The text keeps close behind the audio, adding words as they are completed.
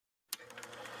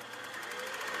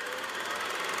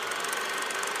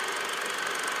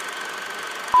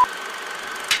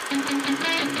You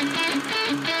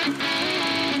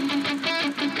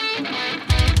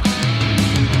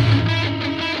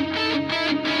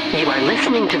are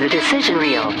listening to the Decision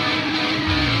Reel.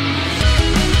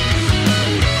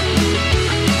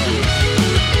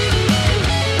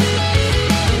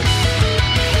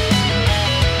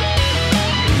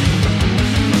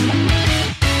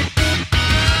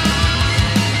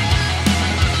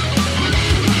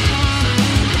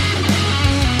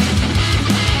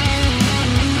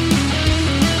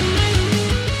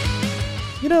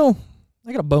 You know,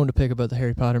 I got a bone to pick about the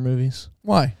Harry Potter movies.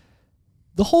 Why?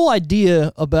 The whole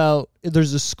idea about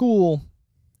there's a school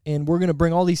and we're going to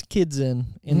bring all these kids in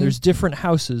and there's different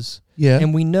houses. Yeah.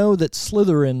 And we know that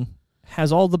Slytherin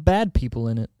has all the bad people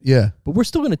in it. Yeah. But we're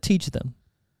still going to teach them.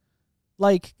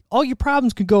 Like, all your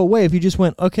problems could go away if you just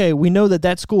went, okay, we know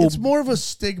that school... It's more of a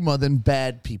stigma than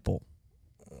bad people.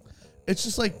 It's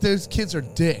just like those kids are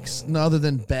dicks, other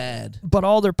than bad. But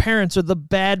all their parents are the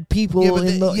bad people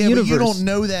in the universe. But you don't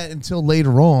know that until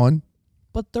later on.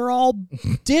 But they're all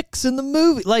dicks in the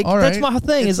movie. Like, all that's right. my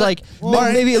thing. It's like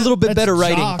well, maybe a little bit better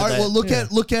writing. All right, well, look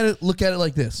at it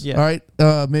like this. Yeah. All right,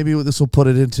 maybe this will put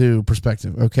it into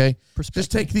perspective. Okay,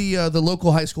 Just take the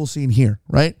local high school scene here.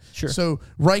 Right. Sure. So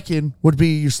Riken would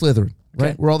be your Slytherin, right?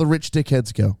 Okay. Where all the rich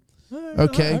dickheads go.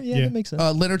 Okay. Yeah, that makes sense.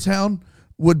 Leonardtown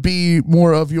would be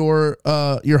more of your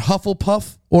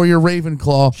Hufflepuff or your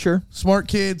Ravenclaw. Sure. Smart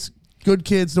kids, good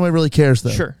kids. Nobody really cares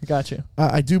though. Sure, gotcha.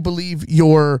 I do believe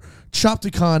your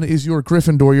Chopticon is your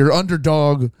Gryffindor, your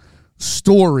underdog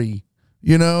story.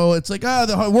 You know, it's like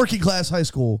the working class high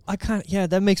school.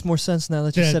 That makes more sense now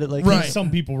that you said it like right. that.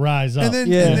 Some people rise up. And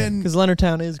then because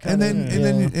Leonardtown is kind of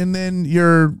and then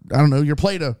your your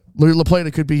Plata. La Plata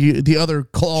could be the other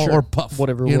claw or puff,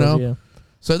 whatever you it was, know. yeah.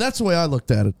 So that's the way I looked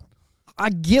at it. I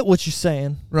get what you're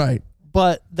saying, right?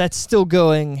 But that's still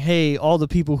going. Hey, all the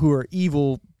people who are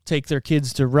evil take their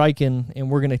kids to Riken,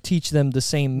 and we're going to teach them the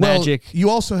same magic.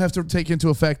 You also have to take into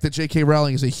effect that J.K.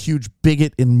 Rowling is a huge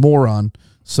bigot and moron.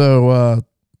 So, I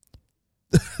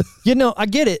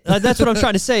get it. That's what I'm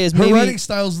trying to say. Is her maybe writing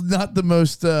style is not the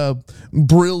most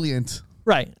brilliant,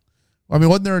 right? I mean,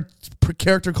 wasn't there a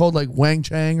character called like Wang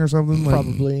Chang or something?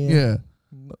 Probably. Yeah.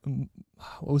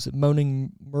 What was it?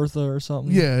 Moaning Mirtha or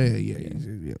something?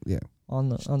 Yeah. On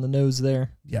the nose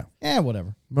there. Yeah.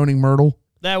 Whatever. Moaning Myrtle.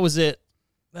 That was it.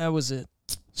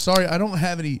 Sorry, I don't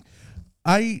have any.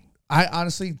 I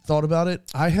honestly thought about it.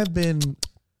 I have been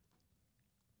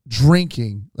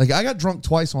drinking. Like, I got drunk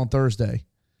twice on Thursday.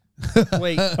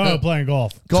 Wait. Playing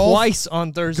golf. Twice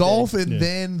on Thursday. Golf and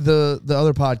then the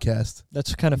other podcast.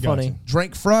 That's kind of funny.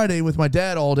 Drank Friday with my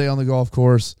dad all day on the golf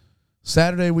course.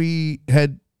 Saturday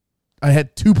I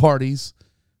had two parties.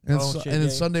 And,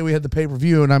 then Sunday we had the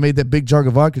pay-per-view, and I made that big jug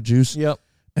of vodka juice. Yep.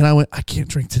 And I went, I can't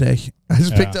drink today. I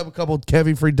just picked up a couple of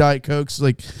caffeine-free Diet Cokes.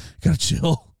 Like, gotta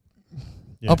chill.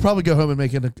 Yeah. I'll probably go home and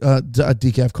make a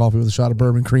decaf coffee with a shot of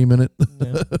bourbon cream in it.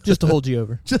 Yeah. Just to hold you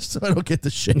over. Just so I don't get the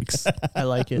shakes. I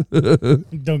like it.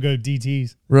 Don't go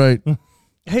DTs. Right.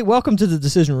 Hey, welcome to the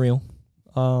Decision Reel.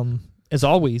 As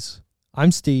always,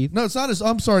 I'm Steve. No, it's not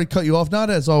I'm sorry to cut you off. Not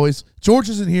as always. George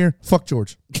isn't here. Fuck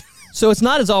George. So it's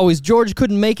not as always. George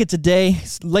couldn't make it today.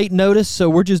 It's late notice, so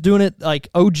we're just doing it like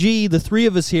OG, the three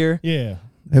of us here. Yeah.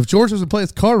 If George doesn't play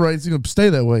his card right, he's going to stay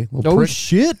that way. Oh, prick.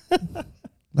 Shit.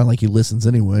 Not like he listens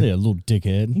anyway. Yeah, little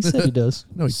dickhead. He said he does.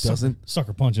 No, he doesn't.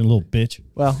 Sucker punching little bitch.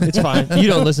 Well, it's fine. You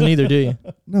don't listen either, do you?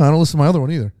 No, I don't listen to my other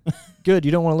one either. Good.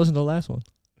 You don't want to listen to the last one.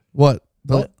 What?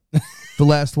 What? The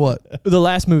last what? The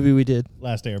last movie we did.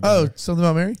 Last Airbender. Oh, something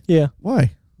about Mary? Yeah.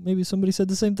 Why? Maybe somebody said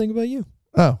the same thing about you.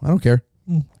 Oh, I don't care.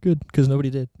 Good, because nobody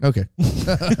did. Okay.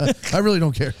 I really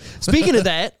don't care. Speaking of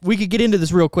that, we could get into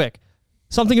this real quick.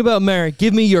 Something about Mary.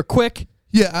 Give me your quick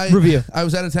review. I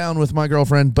was out of town with my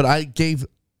girlfriend, but I gave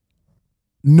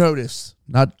notice,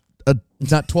 not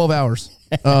 12 hours.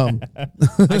 I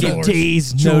gave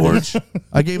days, George.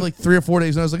 I gave like 3 or 4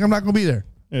 days, and I was like, I'm not going to be there.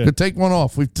 Yeah. Could take one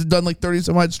off. We've done like 30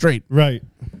 some odd straight. Right.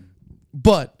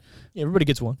 But yeah, everybody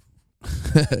gets one.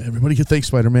 Everybody can thank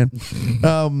Spider-Man.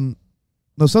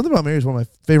 No, Something About Mary is one of my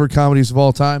favorite comedies of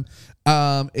all time.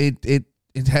 It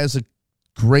has a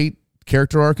great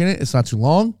character arc in it. It's not too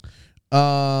long.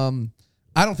 I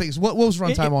don't think it's what was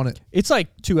runtime on it? It's like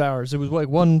 2 hours. It was like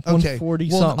 140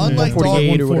 something, unlike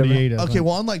 148 or whatever. Okay,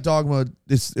 well, unlike Dogma,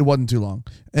 it wasn't too long,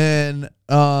 and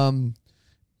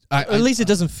at least it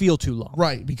doesndillon feel too long,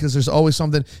 right? Because there's always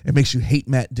something. It makes you hate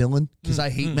Matt Dillon because I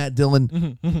hate Matt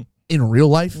Dillon in real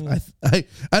life.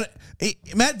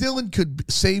 Matt Dillon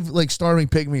could save like starving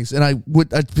pygmies, and I'd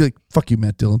be like, "Fuck you,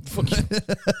 Matt Dillon." Fuck you.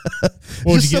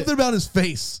 Just something about his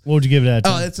face. What would you give it at?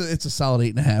 Oh, it's a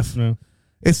solid 8.5. No.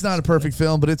 It's not a perfect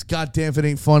film, but it's goddamn if it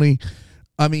ain't funny.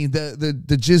 I mean, the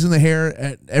jizz in the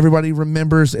hair, everybody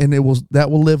remembers, and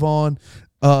that will live on.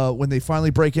 When they finally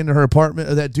break into her apartment,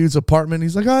 or that dude's apartment,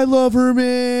 he's like, "I love her,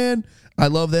 man. I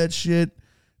love that shit."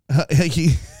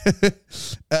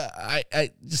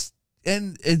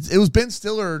 It was Ben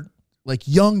Stiller, like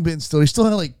young Ben Stiller. He still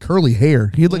had like curly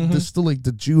hair. He had like still like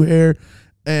the Jew hair,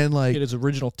 and like Get his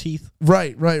original teeth.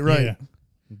 right. Yeah,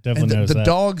 definitely And knows the that.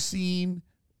 dog scene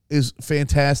is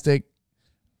fantastic.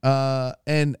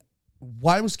 And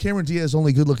why was Cameron Diaz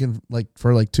only good looking like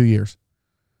for like 2 years?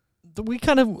 We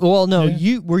kind of no,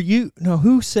 Yeah.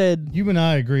 who said You and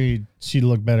I agreed she'd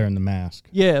look better in the mask.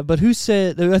 yeah, but who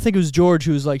said I think it was George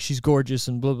who was like she's gorgeous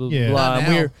and blah blah Yeah. blah. Not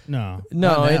And now. No, no,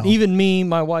 Not and now. even me,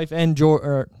 my wife, and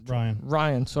Ryan.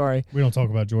 Ryan, sorry, We don't talk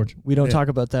about George. we don't Yeah. talk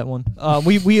about that one.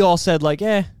 We all said like,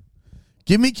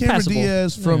 Give me Cameron Passable.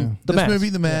 Diaz from Yeah. The this Mask. movie,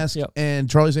 The Mask, Yep. and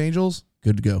Charlie's Angels.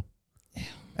 Good to go.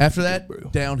 After that,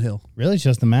 downhill. Really, it's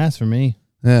just the mask for me.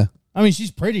 Yeah. I mean, she's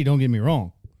pretty. Don't get me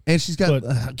wrong. And she's got. But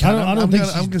I don't think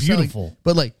she's beautiful.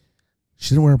 But like, she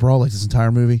didn't wear a bra like this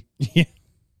entire movie. Yeah,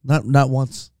 Not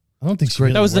once. I don't think she great.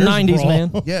 really that was the wears a '90s, bra.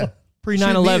 man. Yeah. Pre She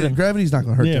didn't need it. 9/11. Gravity's not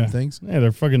going to hurt Yeah. them things. Yeah,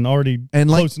 they're fucking already And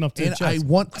like, close enough to and the chest. I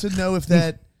want to know if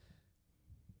that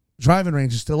driving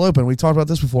range is still open. We talked about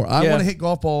this before. I Yeah. want to hit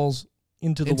golf balls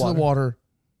into the into water. the water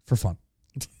for fun.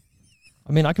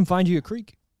 I mean, I can find you a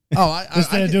creek. Oh, I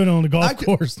Instead of could- doing it on the I golf could-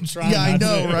 course and trying. Yeah, I not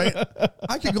know, to. right?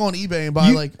 I could go on eBay and buy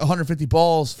like 150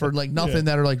 balls for like nothing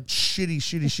that are like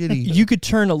shitty. You could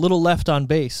turn a little left on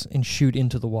base and shoot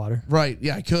into the water. Right?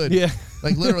 Yeah, I could. Yeah.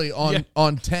 Like literally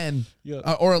on 10 Yeah.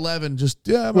 or 11. Just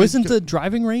yeah. I Well, isn't might the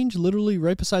driving range literally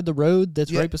right beside the road?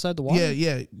 That's right beside the water.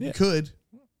 Yeah, you could.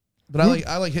 But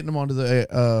I like hitting them onto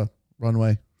the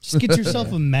runway. Just get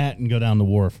yourself a mat and go down the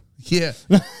wharf. Yeah,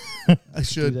 I Do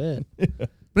should. that.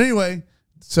 But anyway,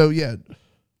 so yeah,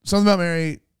 something about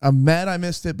Mary. I'm mad I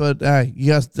missed it, but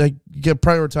you got to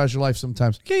prioritize your life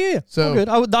sometimes. Yeah. So-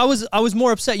 All good. I was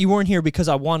more upset you weren't here because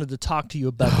I wanted to talk to you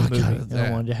about the movie and I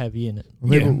yeah. wanted to have you in it.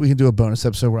 Maybe we can do a bonus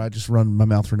episode where I just run my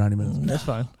mouth for 90 minutes. That's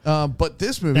fine. But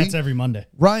this movie, That's every Monday.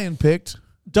 Ryan picked.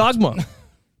 Dogma.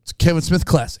 It's a Kevin Smith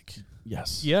classic.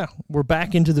 Yes. Yeah, we're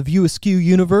back into the View Askew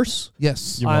universe.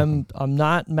 Yes. I'm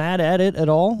not mad at it at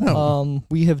all. No.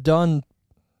 We have done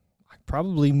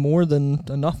probably more than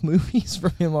enough movies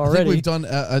from him I already. think we've done.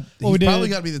 we He's did- probably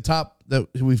got to be the top that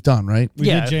we've done, right? We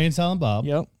Yeah. did Jay and Silent Bob.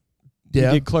 Yep.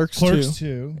 Yeah. We did Clerks Clerks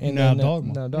 2. 2. And now then,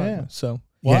 Dogma. Now Dogma. Yeah. So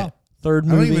Wow. Yeah. third I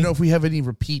movie. don't even know if we have any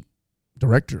repeat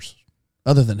directors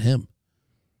other than him.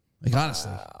 Like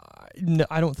honestly, No,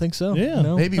 I don't think so. Yeah.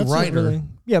 No, Maybe that's not writer.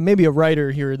 Yeah, maybe a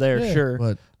writer here or there, Yeah. sure.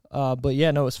 but But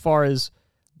yeah, no, as far as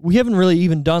we haven't really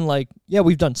even done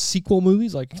we've done sequel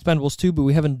movies like Expendables 2, but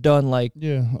we haven't done like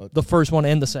Yeah. the first one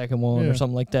and the second one Yeah. or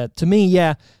something like that. To me,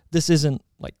 this isn't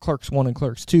like Clerks 1 and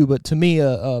Clerks 2, but to me,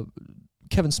 a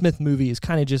Kevin Smith movie is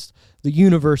kind of just the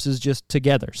universe is just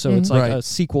together. So it's like Right. a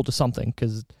sequel to something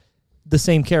because the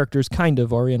same characters kind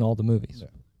of are in all the movies.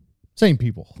 Same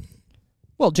people.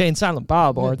 Well, Jay and Silent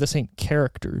Bob are the same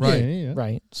characters. Right. Yeah.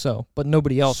 Right. So, but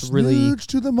nobody else really. Snooge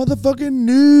to the motherfucking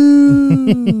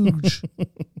nooge.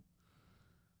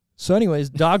 So, anyways,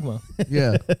 Dogma.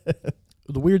 Yeah.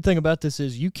 The weird thing about this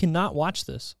is you cannot watch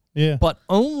this, Yeah. but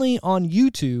only on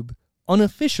YouTube,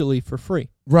 unofficially for free.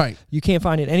 Right. You can't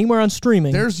find it anywhere on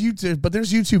streaming. There's YouTube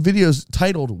videos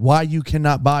titled "Why You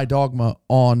Cannot Buy Dogma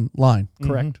Online."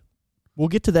 Correct. We'll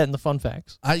get to that in the fun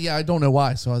facts. I don't know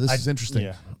why. So this is interesting.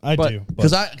 Yeah, I But- do.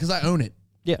 Because I own it.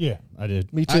 Yeah, I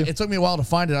did. Me too. It took me a while to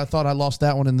find it. I thought I lost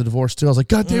that one in the divorce too. I was like,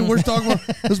 God damn, where's Dogma?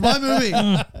 It was my movie.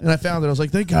 And I found it. I was like,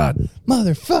 thank God.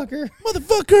 Motherfucker.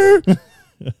 Motherfucker.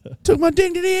 Took my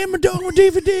dignity and my Dogma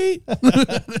DVD.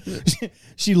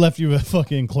 She left you with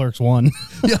fucking Clerks 1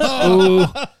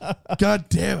 Oh, God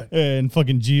damn it. and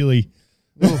fucking Geely.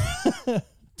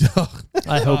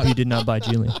 I hope you did not buy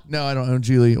Geely. No, I don't own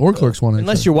Geely or Clerks 1.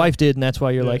 Unless your wife did, and that's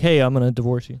why you're like, hey, I'm going to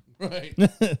divorce you. Right.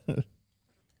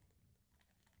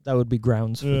 That would be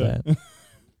grounds for Yeah. that.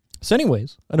 So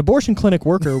anyways, an abortion clinic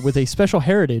worker with a special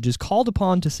heritage is called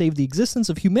upon to save the existence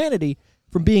of humanity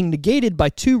from being negated by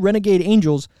two renegade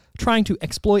angels trying to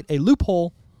exploit a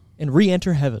loophole and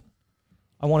re-enter heaven.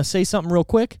 I want to say something real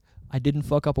quick. I didn't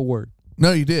fuck up a word.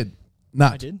 No, you did.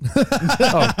 Not. I did?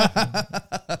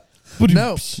 Oh,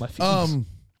 No. my feelings.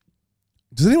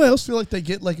 Does anyone else feel like they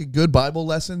get like a good Bible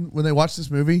lesson when they watch this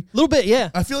movie? A little bit, yeah.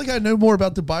 I feel like I know more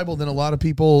about the Bible than a lot of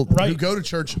people who Right. go to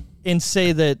church. And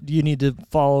say that you need to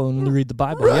follow and read the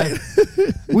Bible. Right.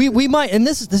 Yeah. we might, and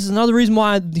this is another reason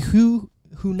why who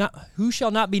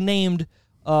shall not be named.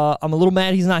 I'm a little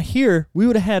mad he's not here. We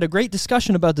would have had a great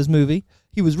discussion about this movie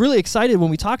He was really excited when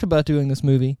we talked about doing this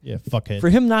movie. Yeah, fuckhead. For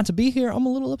him not to be here, I'm a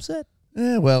little upset.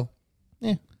 Well,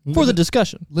 For the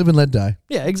discussion. live and let die.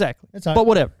 Yeah, exactly. It's all right. But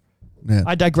whatever. Yeah.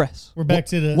 I digress. We're back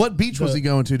to the What beach was he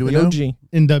going to? Do we The know? OG.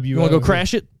 NWO. You want to go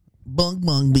crash it?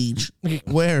 Bung Beach.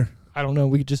 Where? I don't know.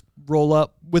 We could just roll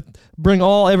up bring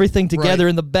everything together Right.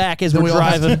 in the back as Then we're we all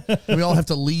have driving. We all have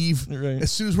to leave Right.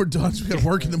 as soon as we're done. So we got to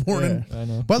work in the morning. I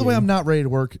know. By the way, I'm not ready to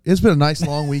work. It's been a nice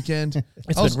long weekend.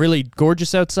 It's been really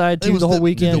gorgeous outside too It was the whole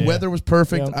weekend. The weather was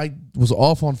perfect. Yeah. I was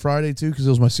off on Friday too because it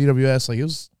was my CWS. Like it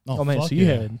was, Oh man, fuck so you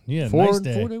yeah. had Yeah, four nice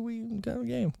day. 4 day week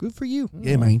game. Good for you.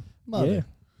 yeah, man. Yeah.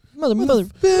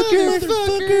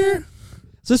 Motherfucker.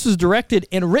 So this was directed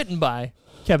and written by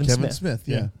Kevin Smith.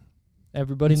 Yeah.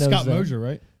 Everybody knows Scott that. Mosier,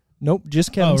 right? Nope,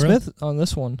 just Kevin Oh, really? Smith on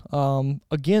this one.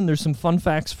 Again, there's some fun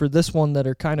facts for this one that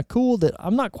are kind of cool that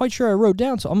I'm not quite sure I wrote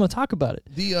down, so I'm going to talk about it.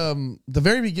 The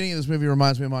very beginning of this movie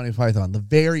reminds me of Monty Python. The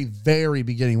very, very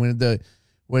beginning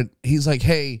when he's like,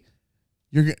 "Hey,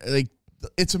 you're like,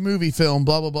 it's a movie film.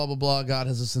 Blah blah blah blah blah. God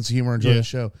has a sense of humor. Enjoy the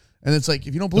show." And it's like,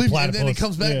 if you don't believe me, and then it platypus.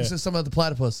 comes back and says something about the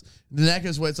platypus. And then that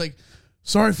goes away. It's like,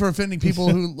 sorry for offending people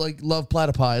who like love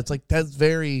platypi. It's like that's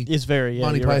very. It's very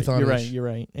Monty you're right, Python-ish. You're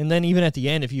right. And then even at the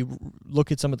end, if you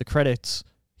look at some of the credits,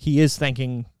 he is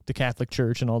thanking the Catholic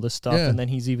Church and all this stuff, Yeah. and then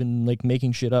he's even like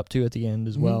making shit up too at the end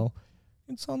as well.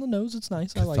 It's on the nose. It's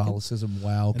nice. I like it. Catholicism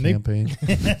wow And they- campaign.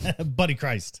 Buddy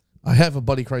Christ. I have a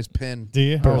Buddy Christ pen. Do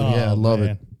you? Oh, yeah, I love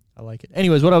it. I like it.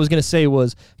 Anyways, what I was going to say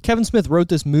was Kevin Smith wrote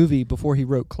this movie before he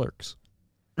wrote Clerks.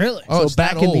 Really? Oh, So it's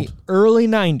back that in old. the early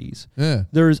 90s, Yeah.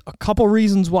 there's a couple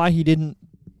reasons why he didn't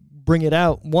bring it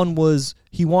out. One was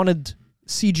he wanted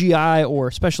CGI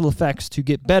or special effects to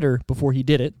get better before he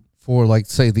did it. For like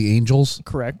say the Angels.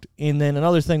 Correct. And then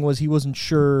another thing was he wasn't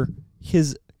sure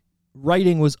his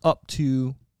writing was up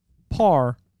to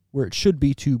par where it should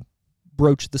be to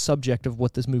broach the subject of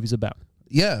what this movie's about.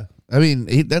 Yeah. I mean,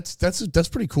 that's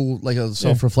pretty cool, like a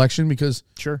self-reflection because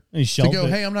Sure. He to shelved go, it.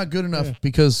 hey, I'm not good enough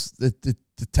because the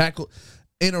tackle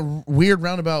in a weird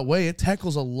roundabout way, it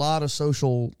tackles a lot of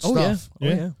social stuff. Oh,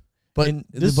 yeah. But And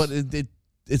this-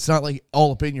 it's not like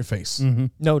all up in your face. Mm-hmm.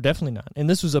 No, definitely not. And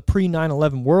this was a pre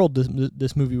 9/11 world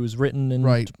this movie was written and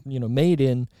Right. made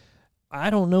in. I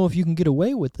don't know if you can get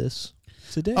away with this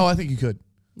today. Oh, I think you could.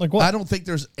 Like what? I don't think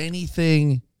there's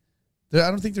anything. I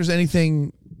don't think there's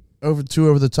anything over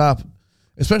the top,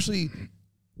 especially.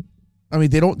 I mean,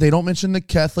 they don't mention the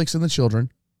Catholics and the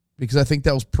children because I think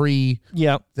that was pre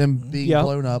yeah. them being Yeah.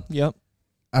 blown up. Yep.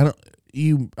 I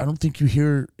don't think you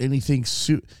hear anything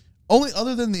only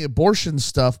other than the abortion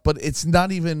stuff, but it's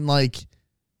not even like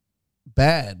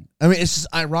bad. I mean, it's just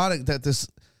ironic that this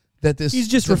He's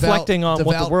just reflecting on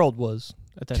what the world was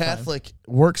at that Catholic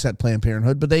works at Planned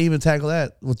Parenthood, but they even tackle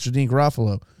that with Janine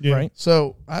Garofalo. time. Yeah. Right.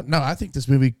 So I think this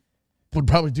movie would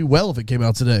probably do well if it came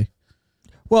out today.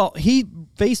 Well, he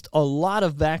faced a lot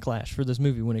of backlash for this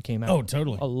movie when it came out. Oh,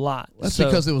 totally. A lot. That's So-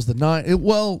 because it was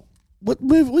the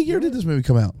what year did this movie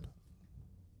come out?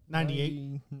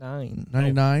 98. 99.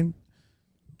 99.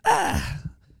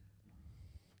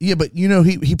 Yeah, but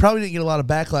he probably didn't get a lot of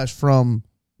backlash from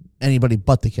anybody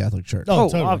but the Catholic Church. Oh,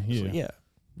 totally. obviously, yeah.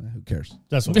 Who cares?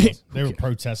 That's what it was. They were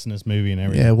protesting this movie and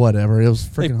everything. Yeah, whatever. It was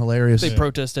freaking hilarious. They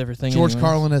protest everything. George anyways.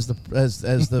 Carlin as the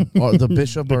the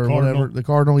bishop or cardinal. whatever, the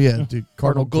cardinal. Yeah, dude,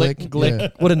 Cardinal Glick. Glick. Yeah.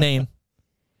 What a name.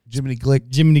 Jiminy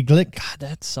Glick. Jiminy Glick. God,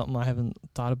 that's something I haven't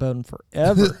thought about in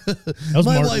forever. That was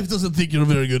My Martin. wife doesn't think you're a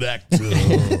very good actor.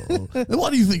 And why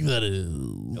do you think that is?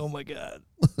 Oh my God.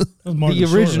 That was Martin The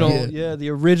Short, original, right? yeah, the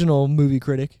original movie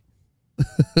critic.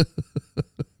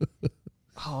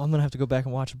 Oh, I'm gonna have to go back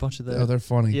and watch a bunch of that. Oh, they're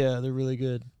funny. Yeah, they're really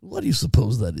good. What do you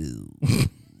suppose that is?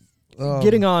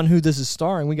 Getting on who this is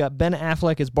starring, we got Ben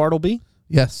Affleck as Bartleby,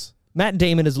 Yes, Matt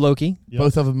Damon as Loki, Yep.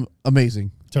 both of them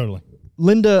amazing. Totally.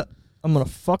 Linda. I'm gonna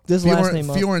fuck this last name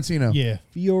up. Fiorentino. Yeah.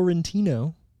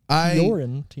 Fiorentino.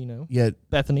 Yeah,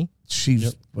 Bethany.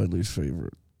 she's my least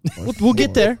favorite. We'll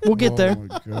get there. We'll get there. Oh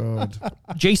my god.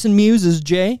 Jason Mewes is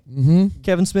Jay. Mm-hmm.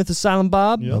 Kevin Smith is Silent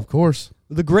Bob. Yep. Of course,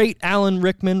 The great Alan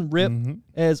Rickman Rip Mm-hmm.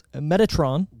 as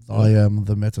Metatron. I am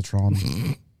the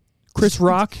Metatron. Chris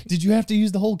Rock. Did you have to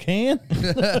use the whole can?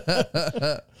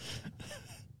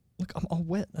 Look, I'm all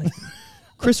wet.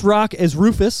 Chris Rock as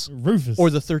Rufus, Rufus. or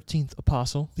the 13th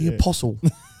Apostle. The Apostle.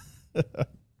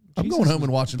 I'm going home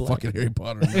and watching black. fucking Harry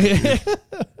Potter.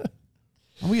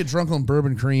 I'm gonna get drunk on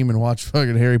bourbon cream and watch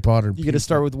fucking Harry Potter. You got to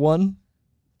start with one.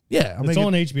 Yeah, it's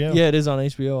on HBO. Yeah, it is on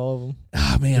HBO. All of them.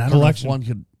 Ah, man, I don't know if one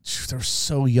could. They're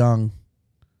so young.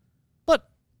 But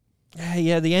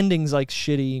yeah, the ending's like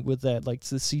shitty with that. Like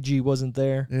the CG wasn't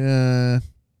there. Yeah,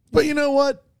 but you know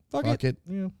what? Fuck Fuck it.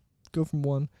 Yeah, go from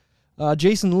one.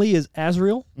 Jason Lee is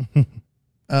Azrael.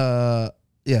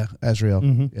 Yeah, Azrael.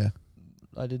 Mhm. Yeah.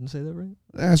 I didn't say that right.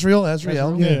 Azrael.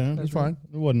 Yeah, Yeah, that's that's fine.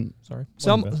 It wasn't Sorry.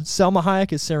 Wasn't Selma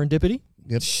Hayek as Serendipity.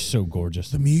 Yep. so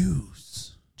gorgeous. The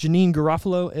Muse. Janine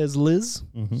Garofalo as Liz.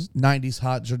 90s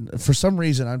hot. For some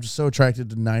reason, I'm just so attracted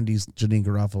to 90s Janine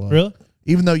Garofalo. Really?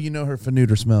 Even though you know her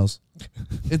Fanuter smells.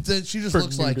 She just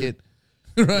looks like Fanuter. it.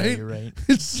 Right? Yeah, you're right.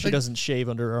 It's She like, doesn't shave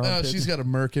under her armpit. she's got a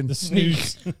merkin. The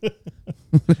snooze.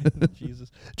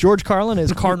 Jesus. George Carlin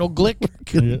as Cardinal Glick.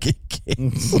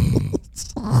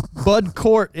 Bud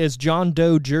Cort as John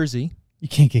Doe Jersey. You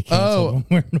can't get canceled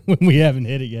when we haven't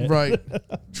hit it yet. Right.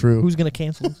 True. Who's going to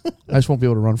cancel us? I just won't be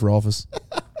able to run for office.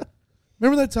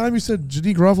 Remember that time you said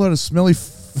Janine Garofalo had a smelly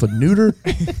Fanuter?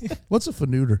 What's a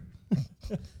Fanuter?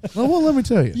 Well, let me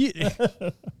tell you.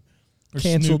 Or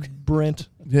Canceled Snook. Brent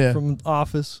Yeah. from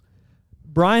Office.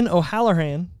 Brian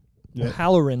O'Halloran. Yeah.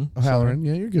 O'Halloran. O'Halloran.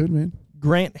 Yeah, you're good, man.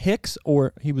 Grant Hicks,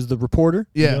 or he was the reporter,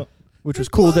 Yeah. Yep. which was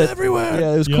cool that everywhere.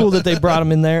 yeah, it was Yep. cool that they brought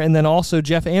him in there. And then also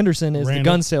Jeff Anderson as the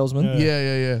Randall. gun salesman.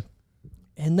 Yeah. Yeah.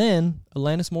 And then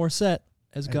Alanis Morissette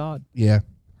as God Yeah.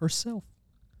 herself.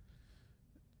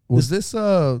 Was this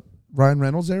Ryan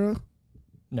Reynolds era?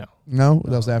 No. No,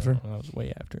 that was after. That was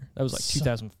way after. That was like So-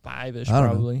 2005-ish I don't know.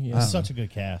 probably. I Yeah. don't Such a good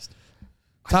cast.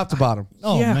 Top to bottom.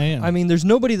 Oh, Yeah. man. I mean, there's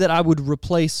nobody that I would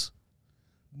replace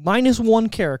minus one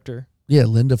character. Yeah,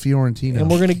 Linda Fiorentino. And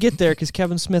we're going to get there because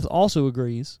Kevin Smith also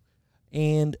agrees.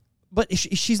 But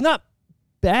she's not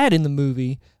bad in the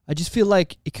movie. I just feel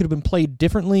like it could have been played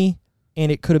differently, and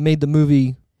it could have made the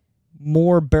movie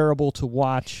more bearable to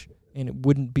watch, and it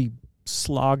wouldn't be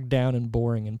slogged down and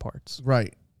boring in parts.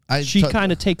 Right. She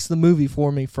kind of takes the movie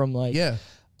for me from like, Yeah.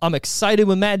 I'm excited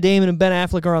when Matt Damon and Ben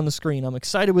Affleck are on the screen. I'm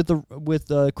excited with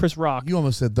Chris Rock. You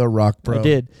almost said The Rock, bro. I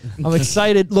did. I'm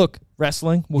excited. Look,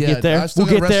 wrestling. We'll Yeah, get there. I still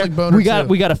We'll got a get there. wrestling boner,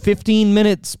 We too. got a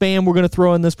 15-minute span we're going to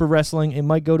throw in this for wrestling. It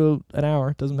might go to an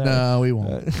hour. Doesn't matter. No, we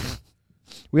won't.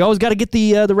 We always got to get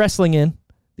the wrestling in,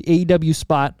 the AEW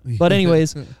spot. But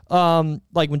anyways,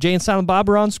 like when Jay and Silent Bob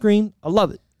are on screen, I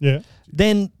love it. Yeah.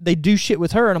 Then they do shit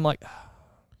with her, and I'm like,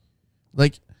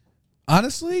 Like,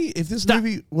 honestly, if this Stop.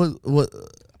 movie was,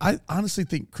 I honestly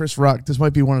think Chris Rock, this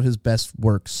might be one of his best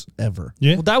works ever.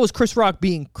 Yeah. well, that was Chris Rock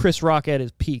being Chris Rock at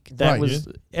his peak. That Right. was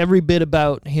every bit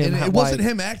about him. And how- it wasn't why-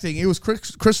 him acting. It was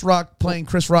Chris Rock playing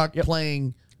Chris Rock Yep.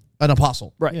 playing an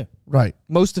apostle. Right. Yeah. Right.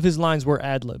 Most of his lines were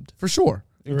ad-libbed, For sure.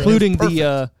 including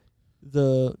It's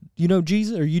the you know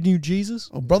Jesus, or you knew Jesus?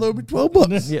 Oh, brother, it'll be 12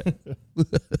 bucks. Yeah.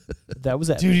 That was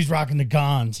that. Dude, he's rocking the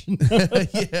Gons.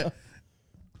 Yeah.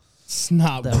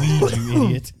 Snot weed, you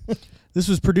idiot. This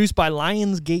was produced by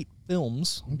Lionsgate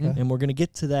Films, and we're going to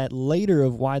get to that later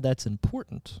of why that's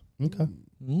important. Okay.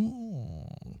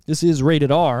 This is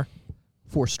rated R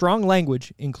for strong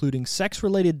language, including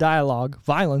sex-related dialogue,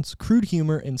 violence, crude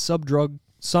humor, and some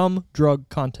drug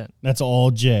content. That's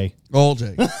all Jay. All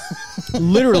Jay.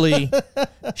 Literally,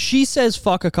 she says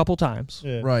fuck a couple times,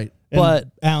 Yeah. Right. And But-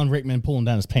 Alan Rickman pulling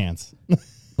down his pants.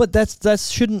 but that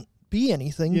shouldn't be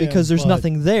anything Yeah, because there's but-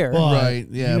 nothing there. But Right,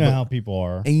 yeah, You know but- how people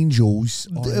are. Angels.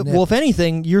 are Well, if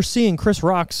anything, you're seeing Chris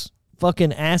Rock's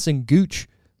fucking ass and gooch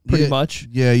pretty Yeah, much.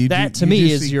 Yeah, you That do, to you me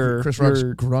do is see your- Chris Rock's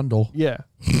your- grundle. Yeah.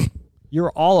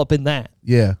 You're all up in that.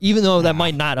 Yeah. Even though that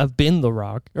might not have been The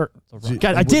Rock. Or The Rock. See,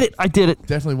 God, I it did it. I did it.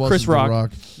 Definitely wasn't Chris The Rock.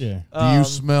 Rock. Yeah. Do you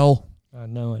smell?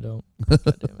 No, I don't. God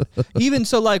damn it. Even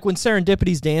so, like when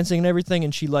Serendipity's dancing and everything,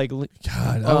 and she like, God,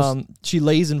 that was, she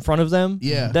lays in front of them.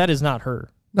 Yeah. that is not her.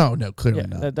 no, clearly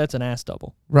Yeah, not. that's an ass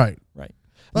double. Right. Right.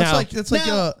 That's Now-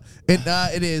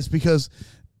 it is because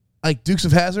like Dukes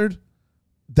of Hazzard,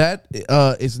 that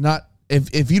is not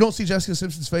if you don't see Jessica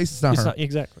Simpson's face, it's not It's her. not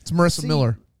exactly. It's Marissa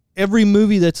Miller. Every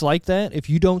movie that's like that, if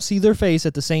you don't see their face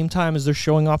at the same time as they're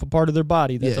showing off a part of their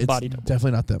body, that's a it's body double.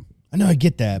 definitely not them. I know I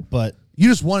get that, but You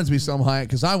just want it to be Selma Hayek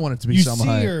because I want it to be you Selma see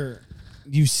Hayek. her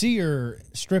you see her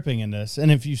stripping in this, and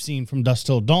if you've seen From Dusk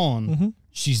Till Dawn,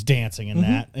 she's dancing in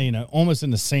that, almost in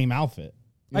the same outfit.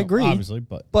 You I know, agree. Obviously,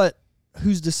 but But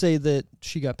who's to say that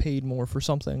she got paid more for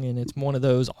something and it's one of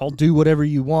those, I'll do whatever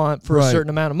you want for a Right. certain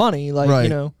amount of money. Like, Right. you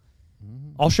know,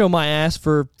 I'll show my ass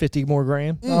for 50 more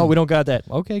grand. Oh, we don't got that.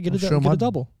 Okay, get Show a my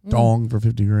double. Dong for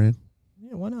 $50,000.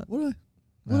 Yeah, why not? Would I? I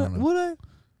Would don't know. Would I?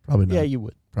 Probably not. Yeah, you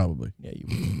would. Probably. Yeah, you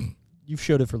would. You've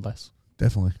showed it for less.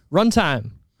 Definitely.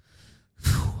 Runtime,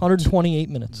 128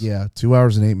 minutes. Yeah, 2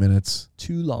 hours and 8 minutes.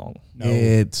 Too long. no,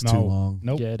 It's no, too long.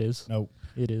 Nope. Yeah, it is. Nope.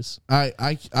 It is.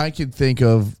 I could think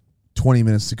of 20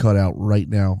 minutes to cut out right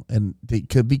now, and they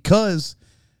could because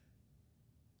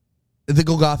the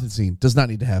Golgotha scene does not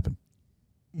need to happen.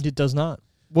 It does not.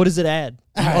 What does it add?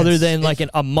 Ah, Other it's- than like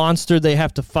a monster they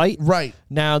have to fight? Right.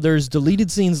 Now, there's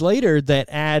deleted scenes later that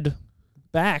add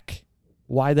back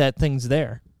why that thing's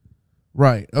there.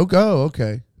 Right.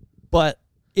 Okay. But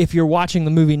if you're watching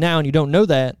the movie now and you don't know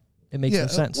that, it makes no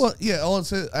sense. Well, all it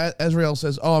says, Azrael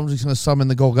says, "Oh, I'm just going to summon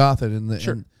the Golgotha,"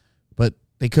 Sure. but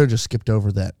they could have just skipped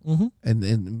over that Mm-hmm. and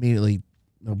immediately.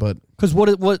 But because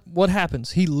what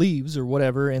happens? He leaves or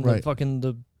whatever, and Right. the fucking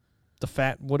the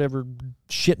fat whatever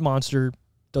shit monster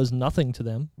does nothing to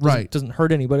them. Right. Doesn't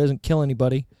hurt anybody. Doesn't kill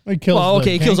anybody. He kills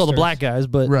He kills all the gangsters. black guys,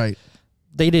 but right,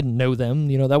 they didn't know them.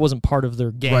 That wasn't part of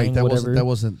their gang. right. Whatever. That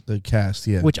wasn't the cast.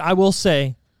 Yeah. Which I will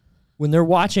say, when they're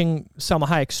watching Salma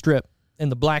Hayek strip,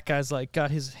 and the black guy's like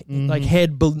got his like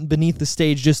head beneath the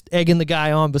stage, just egging the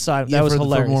guy on beside him. Yeah, That was for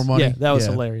hilarious. more money. Yeah, that was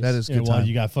Yeah, hilarious. That is Yeah, good well, time.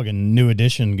 you got fucking New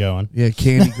Edition going. Yeah,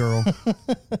 Candy Girl.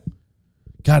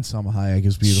 God, Salma Hayek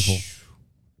is beautiful.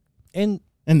 and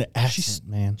And the accent,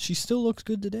 man. she still looks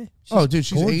good today.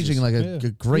 She's gorgeous. aging like a Yeah.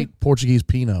 great Portuguese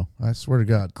Pinot. I swear to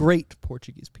God. Great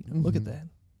Portuguese Pinot. Look Mm-hmm. at that,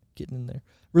 getting in there.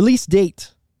 Release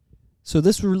date. So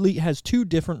this has 2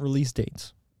 different release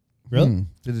dates. Really?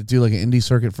 Did it do like an indie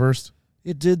circuit first?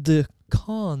 It did the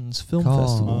Cannes Film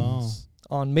Festival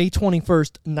on May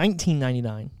 21st,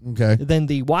 1999. Okay, Then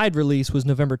the wide release was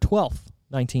November 12th,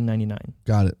 1999.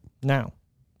 got it. Now,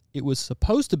 it was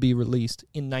supposed to be released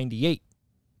in 98,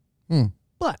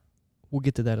 but we'll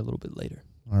get to that a little bit later.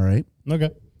 All right.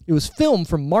 Okay. It was filmed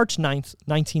from March 9th,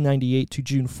 1998 to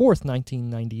June 4th,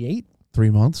 1998. 3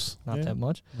 months. Not that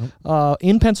much.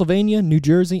 In Pennsylvania, New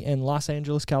Jersey, and Los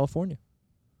Angeles, California.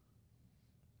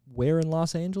 Where in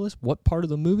Los Angeles? What part of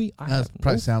the movie? I have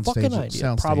probably no soundstage- fucking idea.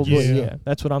 soundstage. Probably, Yeah. yeah.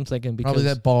 That's what I'm thinking. Because Probably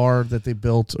that bar that they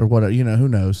built or whatever. Who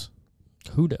knows?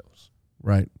 who knows?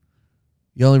 Right.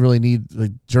 You only really need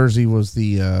Jersey was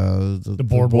the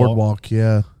boardwalk.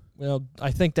 Yeah. Well,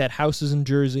 I think that house is in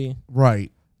Jersey.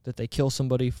 Right. That they kill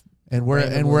somebody. And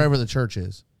randomly. wherever the church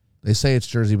is, they say it's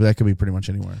Jersey, but that could be pretty much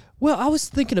anywhere. Well, I was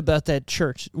thinking about that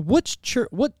church. What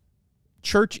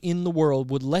church in the world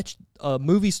would let a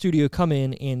movie studio come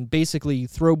in and basically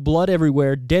throw blood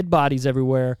everywhere, dead bodies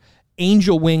everywhere,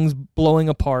 angel wings blowing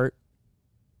apart?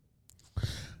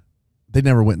 They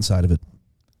never went inside of it.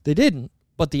 They didn't,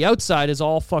 but the outside is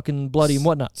all fucking bloody and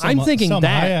whatnot. I'm thinking some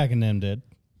that, Hayek and them did.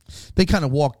 They kind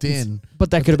of walked in,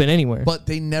 but that could have been anywhere. but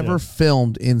they never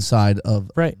filmed inside of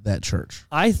Right. that church.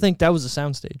 I think that was a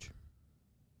soundstage.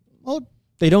 Well,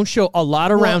 They don't show a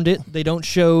lot around it. They don't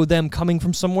show them coming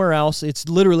from somewhere else. It's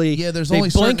literally Yeah, there's they only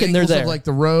certain blink and they're angles there. of like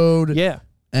the road. Yeah,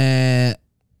 And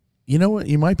you know what?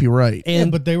 You might be right.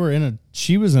 and but they were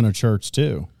she was in a church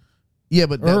too. Yeah,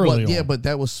 but early on. but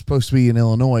that was supposed to be in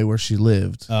Illinois where she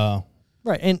lived.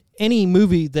 right. And any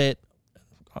movie that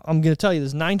I'm going to tell you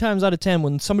this 9 times out of 10,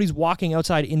 when somebody's walking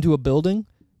outside into a building,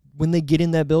 when they get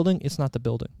in that building, it's not the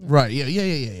building. Right. Yeah.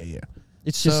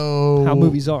 It's just So- how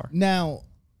movies are. Now,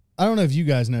 I don't know if you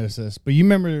guys noticed this, but you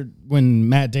remember when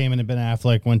Matt Damon and Ben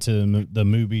Affleck went to the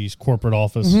movie's corporate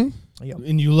office, Yep.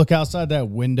 and you look outside that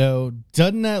window,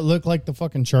 doesn't that look like the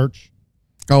fucking church?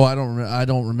 Oh, I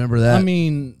don't remember that. I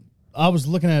mean, I was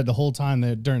looking at it the whole time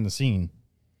during the scene,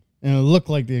 and it looked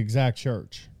like the exact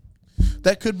church.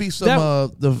 that could be some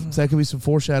that could be some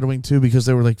foreshadowing too, because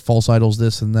there were like false idols,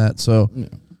 this and that. So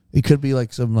it could be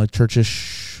like some like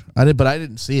churchish. I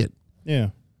didn't see it. Yeah,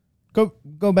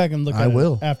 go back and look at I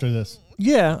will. it after this.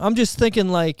 Yeah, I'm just thinking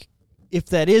like if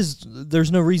that is,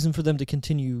 there's no reason for them to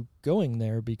continue going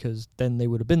there because then they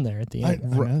would have been there at the end.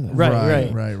 I know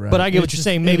that. Right. But I get what you're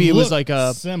saying. Maybe it was like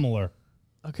a similar.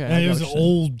 okay. And I it get was what an you're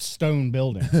saying. old stone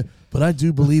building. But I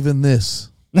do believe in this.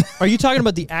 Are you talking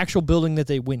about the actual building that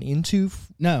they went into?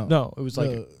 No, It was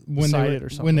like when beside they were, it or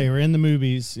something. when they were in the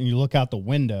movies and you look out the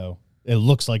window, it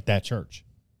looks like that church.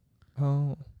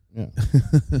 Oh, Yeah,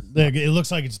 it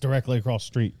looks like it's directly across the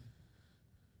street.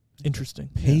 interesting.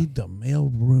 Paid the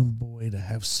mailroom boy to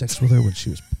have sex with her when she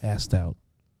was passed out.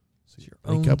 So you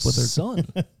break up with her. son.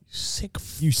 Sick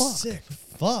fuck. You sick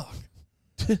fuck.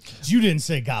 You didn't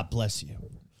say God bless you.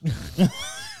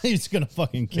 He's gonna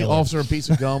fucking The kill her. officer a piece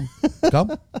of gum.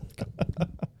 Gum?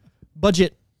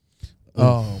 Budget.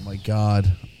 Oh my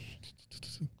God.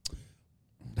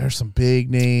 There's some big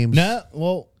names. No,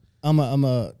 well, I'm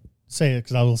a say it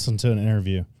because I listened to an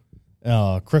interview.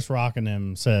 Chris Rock and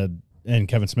them said, and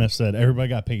Kevin Smith said, everybody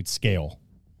got paid scale.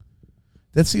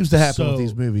 That seems to happen So- with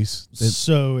these movies.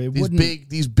 So it These wouldn't.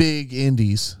 these big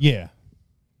indies. Yeah,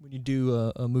 When you do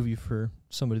a movie for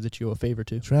somebody that you owe a favor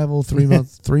to. Travel 3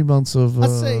 months. 3 months of I'd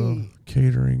say-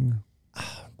 catering.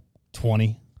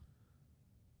 20.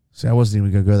 See, I wasn't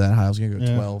even gonna go that high. I was gonna go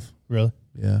Yeah. 12. Really?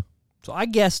 Yeah. So I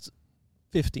guessed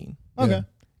 15 Okay.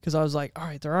 because I was like, all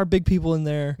right, there are big people in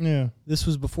there. Yeah. This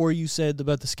was before you said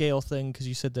about the scale thing because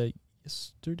you said that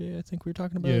yesterday, I think we were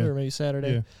talking about it, Yeah. or maybe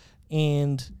Saturday. Yeah.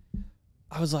 And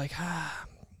I was like,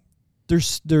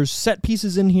 there's set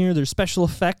pieces in here. There's special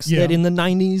effects Yeah. that in the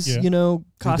 90s, Yeah. you know,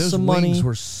 cost Dude, those some money. wings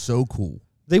were so cool.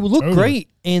 They would look Totally. great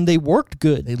and they worked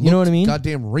good. They You know what I mean?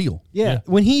 Goddamn real. Yeah. Yeah.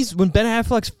 When Ben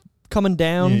Affleck's coming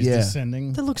down, He's Yeah.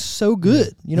 descending. that looks so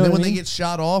good. You know and then what when I mean? they get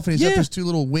shot off and he's Yeah. got those two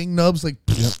little wing nubs like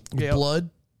with Yeah. blood.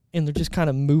 And they're just kind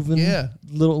of moving Yeah.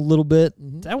 little bit.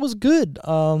 Mhm. That was good.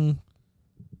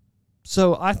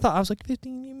 So I was like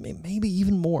 15, maybe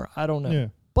even more. I don't know. Yeah.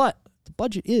 But the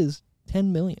budget is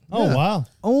 $10 million. Oh, Yeah. wow.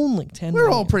 Only 10 We're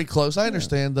million. all pretty close. I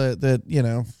understand that you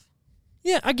know.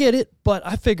 Yeah, I get it, but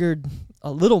I figured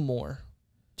a little more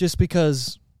just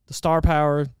because the star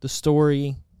power, the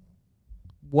story,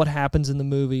 what happens in the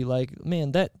movie. Like,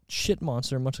 man, that shit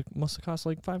monster must have cost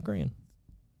like $5,000.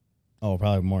 Oh,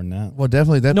 probably more than that. Well,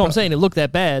 definitely that. No, I'm saying it looked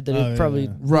that bad that Oh, it yeah, probably yeah.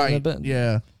 wasn't right. that bad.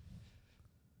 Yeah.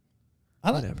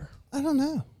 Whatever. I don't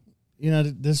know. You know,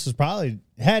 this is probably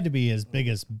had to be his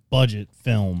biggest budget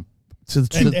film To at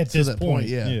to this that point.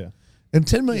 yeah. And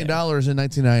 $10 million in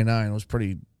 1999 was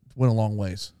went a long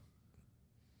ways.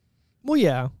 Well,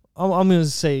 yeah, I'm going to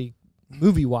say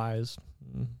movie-wise,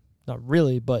 not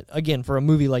really, but again, for a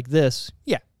movie like this,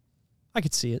 yeah, I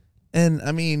could see it. And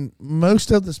I mean,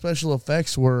 most of the special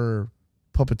effects were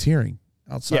puppeteering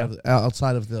outside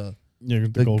of the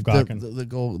The Gold Gawkin.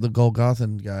 the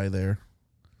Golgothan guy there.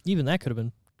 Even that could have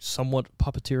been somewhat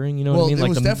puppeteering, you know what I mean? it Like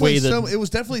was the definitely way that it was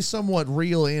definitely somewhat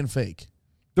real and fake.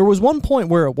 there was one point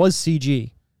where it was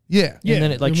CG. Yeah. And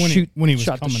then it like when he was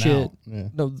shot the coming shit. out. Yeah.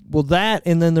 No, well that,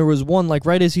 and then there was one like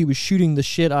right as he was shooting the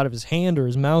shit out of his hand or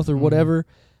his mouth or whatever,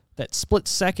 that split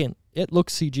second, it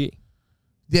looked CG.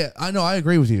 Yeah, I know. I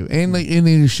agree with you. And and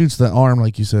he shoots the arm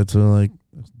like you said, so like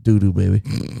doo doo baby.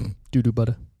 Doo-doo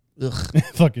butter. Ugh.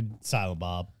 Fucking Silent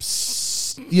Bob.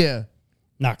 Psst. Yeah.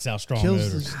 Knocks out strong Kills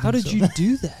odors. the- How did you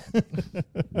do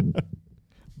that?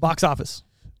 Box office.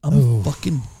 I'm a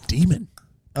fucking demon.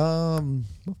 I'm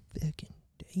a fucking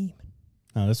demon.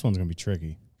 Oh, this one's going to be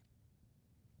tricky.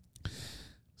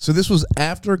 So this was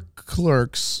after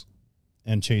Clerks,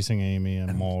 And Chasing Amy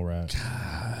and Mallrats.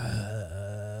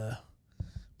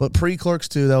 but pre Clerks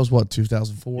 2. That was what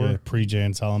 2004. Yeah, pre-Jay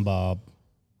and Silent Bob.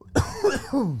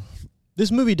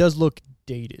 This movie does look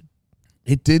dated.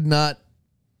 It did not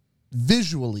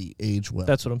visually age well.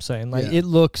 That's what I'm saying. Like Yeah. it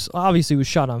looks, obviously it was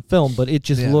shot on film, but it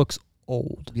just Yeah. looks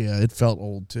old. Yeah, it felt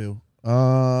old too.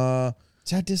 I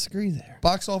disagree there.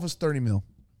 Box office 30 mil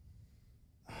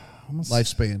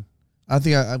lifespan. I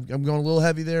think I'm going a little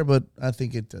heavy there, but I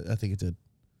think it did.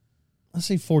 Let's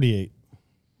say 48.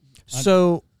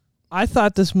 So I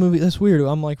thought this movie, that's weird.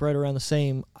 I'm like right around the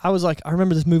same. I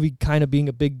remember this movie kind of being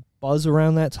a big buzz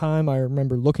around that time. I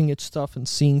remember looking at stuff and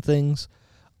seeing things.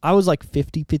 I was like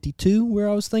 50, 52 where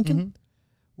I was thinking. Mhm.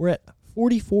 We're at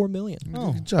 44 million.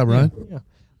 Oh, Good job, Ryan. Yeah.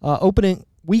 Opening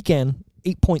weekend,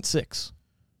 8.6.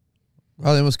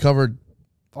 Oh, they almost covered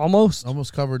Almost.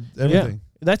 everything.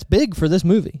 That's big for this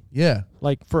movie. Yeah.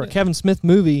 Like for a Kevin Smith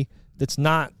movie that's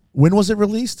not When was it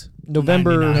released?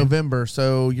 November 99. November.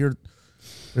 So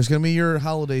there's going to be your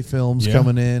holiday films Yeah.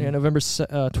 coming in. yeah, November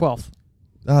 12th.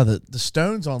 The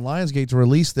Stones on Lionsgate to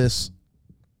release this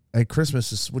at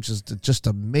Christmas, which is just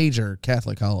a major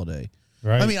Catholic holiday.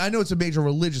 right. I mean, I know it's a major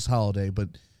religious holiday, but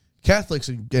Catholics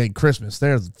and Christmas,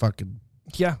 they're the fucking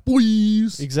Yeah,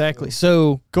 boys. exactly.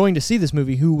 So going to see this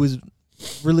movie, who was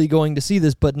really going to see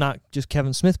this, but not just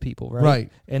Kevin Smith people, right?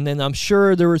 Right. And then I'm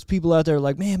sure there was people out there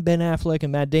like, man, Ben Affleck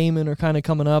and Matt Damon are kind of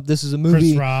coming up. This is a movie.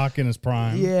 Chris Rock in his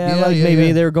prime. Yeah, Yeah, like yeah, maybe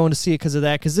yeah. they were going to see it because of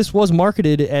that. Because this was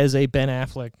marketed as a Ben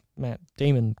Affleck, Matt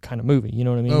Damon kind of movie. You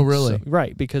know what I mean? Oh, really? So,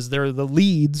 right, because they're the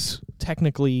leads.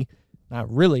 Technically, not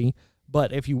really,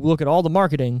 but if you look at all the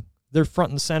marketing, they're front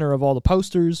and center of all the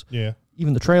posters. Yeah.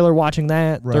 Even the trailer, watching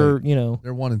that, Right. they're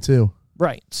They're 1 and 2.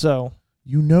 right. So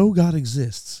You know God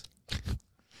exists,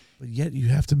 but yet you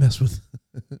have to mess with.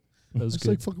 that was It's good.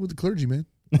 like fucking with the clergy, man.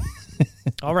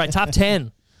 All right, top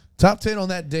 10. Top 10 on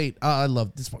that date. I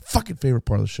love this. Is my fucking favorite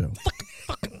part of the show.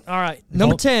 All right,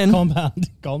 number 10.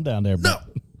 Calm down there, bro.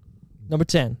 Number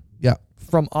 10 Yeah.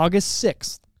 from August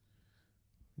 6th,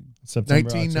 September,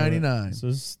 1999. October. So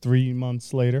this is 3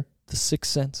 months later. The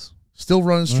Sixth Sense. Still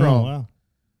running strong. Oh, wow.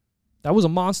 That was a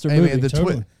monster Hey, movie. man,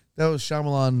 Totally. that was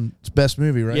Shyamalan's best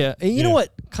movie, right? Yeah, and you know Yeah.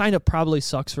 what kind of probably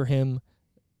sucks for him?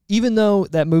 Even though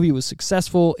that movie was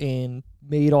successful and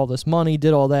made all this money,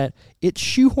 did all that, it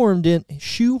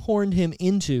shoehorned him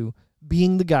into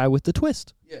being the guy with the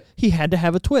twist. Yeah. He had to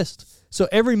have a twist. So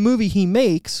every movie he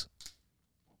makes,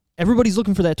 everybody's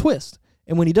looking for that twist.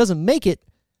 And when he doesn't make it,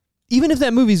 even if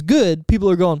that movie's good, people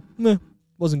are going, meh,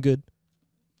 wasn't good.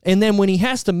 And then when he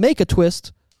has to make a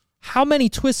twist, how many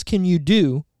twists can you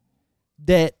do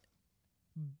that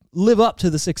live up to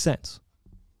The Sixth Sense.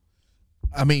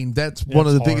 I mean, that's one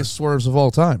of the hard. biggest swerves of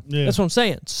all time. Yeah. That's what I'm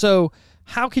saying. So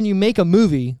how can you make a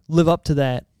movie live up to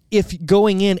that if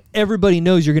going in, everybody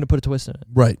knows you're going to put a twist in it?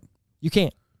 Right. You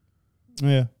can't.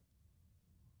 Yeah.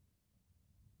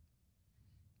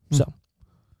 So,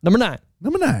 number 9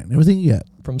 Number 9. Everything you got.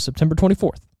 from September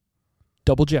 24th,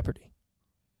 Double Jeopardy.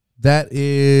 That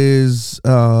is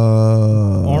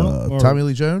Arnold or- Tommy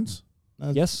Lee Jones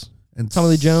Yes. and Tommy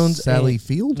Lee Jones Sally and-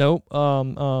 Field. Nope.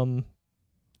 Winona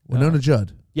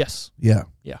Judd. Yes. Yeah.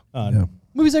 Yeah. Yeah.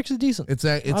 Movie's actually decent. It's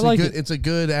a like good it. it's a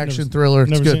good action Never- thriller.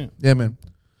 It's never good. seen it. Yeah, man.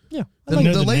 Yeah. I The, like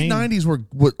know it. the the late name. 90s were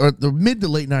or the mid to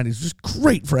late 90s just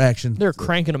great for action. They're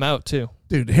cranking them out, too.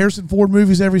 Dude, Harrison Ford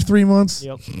movies every 3 months.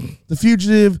 Yep. The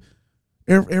Fugitive,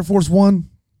 Air Force One.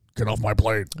 Get off my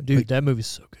plane. Dude, Like, that movie's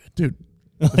so good. dude.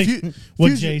 Like, Fu- what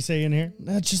Fugitive- Jay say in here?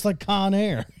 That's just like Con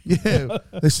Air. Yeah.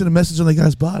 They sent a message on the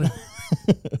guy's body.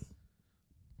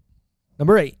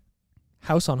 Number 8,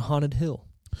 House on Haunted Hill.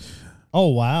 Oh,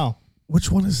 wow.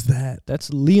 Which one is that? That's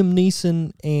Liam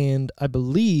Neeson and, I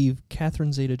believe,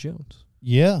 Catherine Zeta-Jones.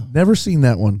 Yeah. Never seen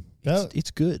that one. That,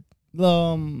 It's good.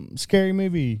 scary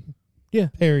movie. Yeah.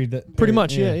 Parody. Pretty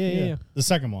much, yeah. The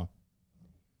second one.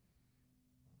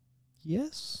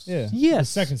 Yes. Yeah. Yes.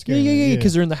 The second scary Yeah, movie, yeah.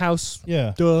 because they're in the house.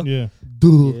 Yeah. Duh. Yeah. Duh.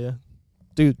 Yeah.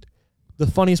 Dude, the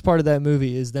funniest part of that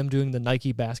movie is them doing the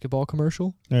Nike basketball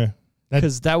commercial. Yeah.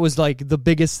 Because that was like the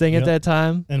biggest thing at Yep. that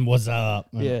time. And what's up?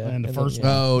 Yeah, And the and first then,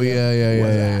 one. Oh,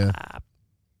 yeah.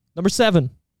 Number 7,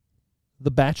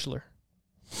 The Bachelor.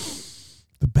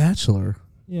 The Bachelor.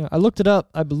 Yeah, I looked it up.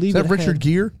 I believe Is that it Richard had,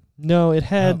 Gere? No, it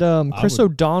had I Chris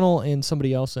would- O'Donnell and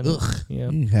somebody else in it. Ugh. Yeah.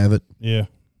 You have it. Yeah.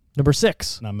 Number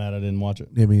 6, Not mad I didn't watch it.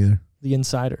 Yeah, me either. The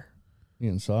Insider, The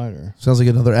Insider. Sounds like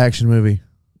another action movie.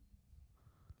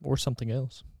 or something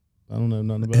else. I don't know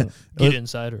nothing about it. Get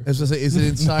Insider. As I say, is it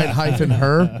inside hyphen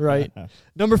her? Right.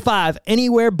 Number 5,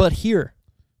 Anywhere But Here.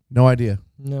 No idea.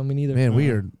 No, me neither. Man, we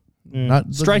are Yeah.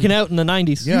 not Striking out in the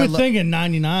 90s. Yeah, You would think in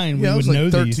 99 Yeah, I we was would like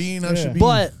know 13. these. I should be.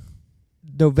 But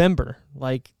November,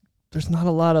 like, there's not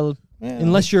a lot of, Yeah.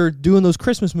 unless you're doing those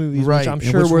Christmas movies, Right, which I'm and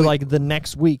sure which were we- like the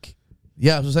next week.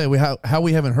 Yeah, I was going to say, how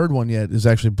we haven't heard one yet is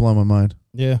actually blowing my mind.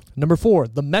 Yeah. Number 4,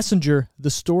 The Messenger,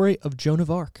 the story of Joan of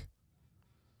Arc.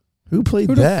 Who played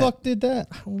Who that? the fuck did that?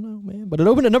 I don't know, man. But it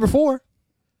opened at number 4.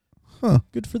 Huh.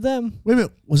 Good for them. Wait a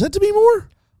minute. Was that Demi Moore?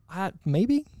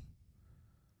 Maybe.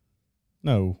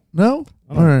 No. No?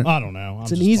 I All don't, right. I don't know. I'm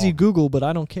It's an just easy talking. Google, but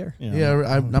I don't care. Yeah,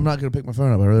 I'm not going to pick my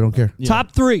phone up. I really don't care. Yeah.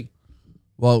 Top 3.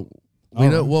 Well,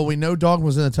 we know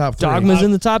Dogma's in the top 3. Dogma's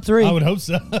in the top 3. I would hope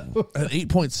so. At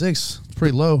 8.6. It's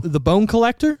pretty low. The Bone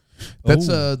Collector. That's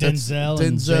Ooh, that's Denzel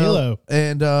and J-Lo.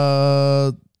 and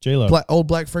J-Lo. old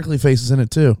black freckly face is in it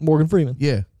too. Morgan Freeman.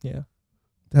 Yeah, Yeah.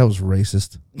 that was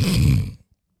racist.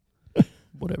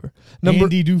 Whatever. Number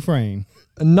Andy Dufresne.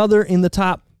 Another in the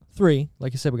top 3.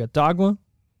 Like I said, we got Dogma,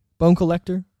 Bone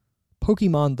Collector,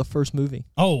 Pokemon, the first movie.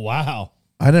 Oh, wow.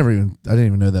 I didn't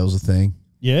even know that was a thing.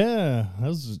 Yeah. That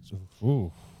was...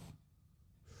 Ooh.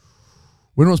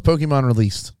 When was Pokemon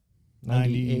released?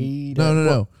 98.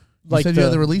 No. You Like said you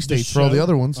had the release dates for all the show?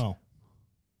 other ones. Oh.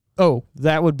 Oh,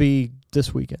 that would be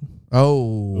this weekend.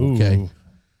 Oh, okay. Ooh.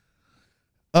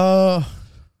 I'm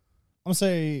going to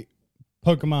say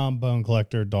Pokemon, Bone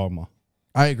Collector, Dogma.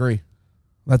 I agree.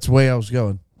 That's the way I was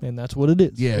going. And that's what it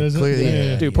is. Yeah, Is it? clearly.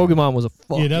 Yeah. Dude, Pokemon was a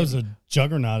fuck. Yeah, that was a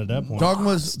juggernaut at that point.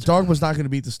 Dogma's not going to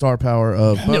beat the star power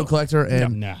of Bone No. Collector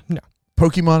and Nah.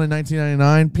 Pokemon in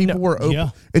 1999. People No. were open. Yeah.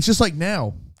 It's just like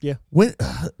now. Yeah.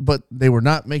 But they were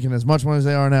not making as much money as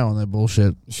they are now on that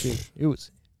bullshit. Dude, it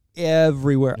was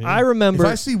everywhere. Yeah. I remember.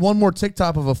 If I see one more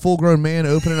TikTok of a full-grown man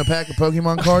opening a pack of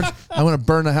Pokemon cards, I'm going to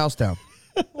burn the house down.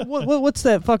 what's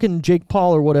that fucking Jake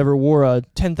Paul or whatever wore a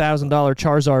 $10,000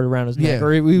 Charizard around his neck, Yeah.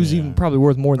 or he was even probably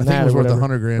worth more than I think that. it was or worth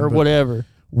whatever. $100,000, or but- whatever.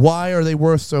 Why are they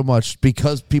worth so much?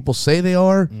 Because people say they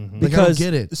are? Like, I don't Because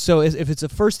get it. So if it's a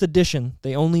first edition,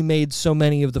 they only made so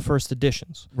many of the first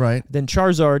editions. Right. Then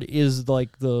Charizard is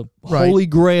like the Right. holy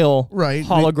grail Right.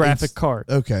 holographic It's- card.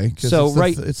 Okay. 'Cause So, it's the,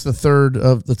 right- it's the third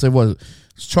of, let's say, what?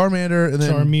 It's Charmander and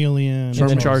then. Charmeleon. And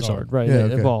then Charizard, right? Yeah,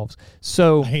 it okay. evolves.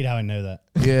 So I hate how I know that.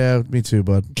 Yeah, me too,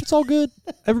 bud. it's all good.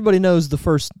 Everybody knows the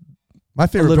first My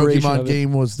favorite Alliteration Pokemon of it.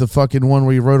 game was the fucking one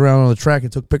where you rode around on the track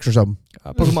and took pictures of them.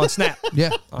 Pokemon Snap Yeah.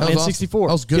 on that was awesome. N64.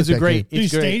 I was good It's at a that great. game.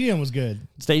 It's Dude, great. Stadium was good.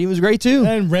 Stadium was great too.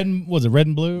 And was it red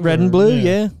and blue? Red or- and blue,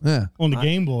 yeah. Yeah. On the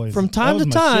Game Boys. From That time was to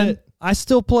my time, shit. I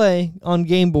still play on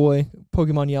Game Boy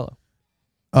Pokemon Yellow.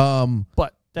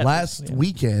 But that Last yeah,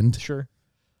 weekend, sure.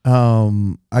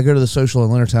 I go to the social in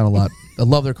Leonardtown a lot. I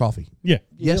love their coffee. Yeah.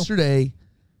 Yesterday,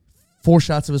 4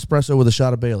 shots of espresso with a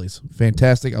shot of Bailey's.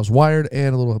 Fantastic. I was wired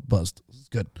and a little buzzed.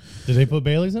 good. Did they put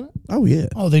Bailey's in it? Oh yeah.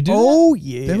 Oh, they do. Oh, that?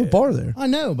 yeah. They have a bar there. I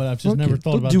know, but I've just never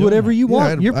thought about Do doing whatever that. you Yeah, I want.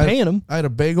 had- You're I- paying them. I had a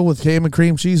bagel with ham and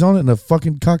cream cheese on it and a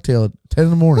fucking cocktail at 10 in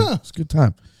the morning. It's a good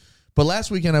time. But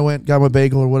last weekend I went, got my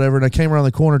bagel or whatever, and I came around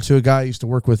the corner to a guy I used to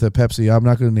work with at Pepsi. I'm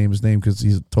not going to name his name because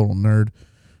he's a total nerd.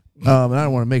 And I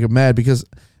don't want to make him mad because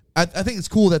I think it's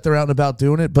cool that they're out and about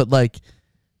doing it, but like,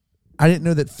 I didn't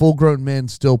know that full-grown men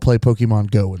still play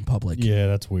Pokemon Go in public. Yeah,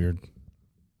 that's weird.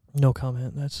 No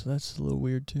comment. That's a little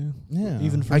weird too. Yeah.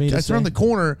 Even for I me to turned say. the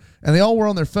corner and they all were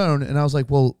on their phone, and I was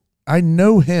like, well, I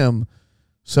know him,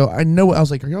 so I know. I was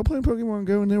like, are y'all playing Pokemon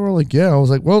Go? And they were like, yeah. I was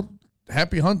like, well,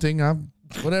 happy hunting. I'm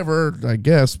whatever, I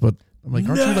guess. But I'm like,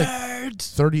 aren't you like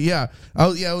 30? Yeah. I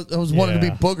was wanting to be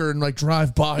Yeah. Booger and like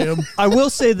drive by him. I will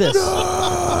say this: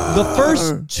 the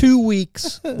first 2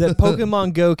 weeks that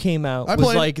Pokemon Go came out I was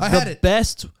played. like I had the it.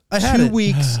 best I had 2 it.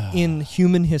 weeks in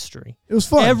human history. It was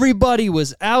fun. Everybody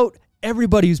was out.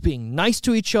 Everybody was being nice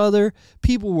to each other.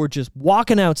 People were just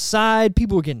walking outside.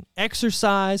 People were getting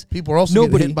exercise. People were also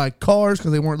getting hit by cars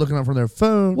because they weren't looking up from their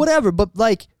phone. Whatever, but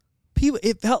like people,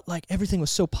 it felt like everything was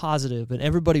so positive and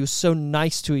everybody was so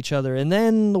nice to each other. And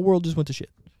then the world just went to shit.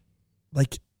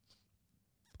 Like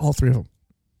all three of them.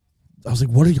 I was like,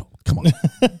 what are y'all? Come on.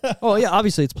 Oh yeah,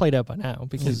 obviously it's played out by now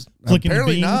because Clicking the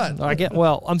Apparently bean? not. I get.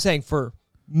 Well, I'm saying for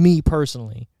me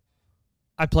personally,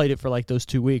 I played it for like those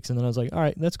 2 weeks and then I was like, all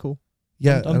right, that's cool.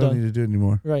 Yeah, I'm I don't done. need to do it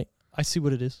anymore. Right. I see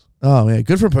what it is. Oh man,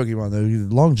 good for Pokemon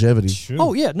though. Longevity. Shoot.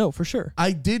 Oh yeah, no, for sure.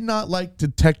 I did not like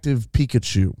Detective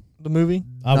Pikachu. The movie.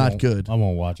 I not won't- good. I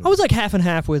won't watch it. I was like half and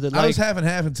half with it. I Like, was half and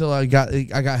half until I got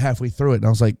halfway through it, and I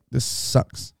was like, "This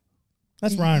sucks."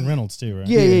 That's Ryan Reynolds too, right?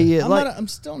 yeah. Like, I'm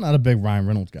still not a big Ryan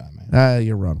Reynolds guy, man.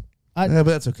 You're wrong. I- But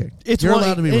that's okay. It's You're one-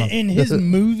 allowed to be wrong. In his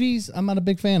movies, I'm not a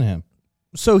big fan of him.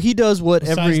 so he does what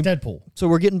Besides every. Deadpool. So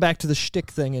we're getting back to the shtick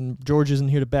thing, and George isn't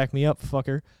here to back me up,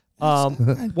 fucker.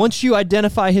 Once you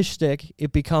identify his shtick,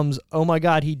 it becomes, oh my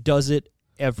god, he does it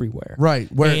everywhere. Right,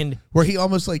 And- where he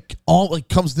almost like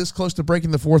comes this close to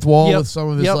breaking the fourth wall Yep, with some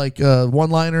of his yep. like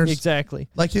one-liners. Exactly.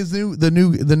 Like the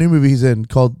new movie he's in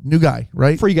called New Guy,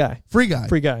 right? Free guy. Free Guy.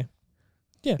 Free guy.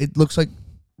 It looks like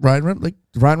Ryan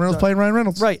Reynolds playing Ryan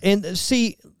Reynolds. Right. And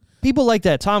see, people like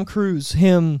that, Tom Cruise,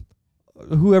 him,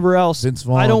 whoever else, Vince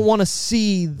Vaughn. I don't want to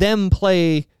see them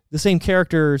play the same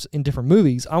characters in different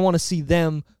movies. I want to see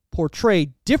them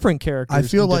portray different characters I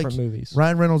feel in like different movies.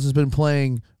 Ryan Reynolds has been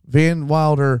playing Van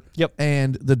Wilder Yep.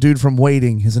 and the dude from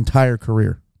Waiting his entire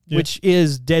career. Which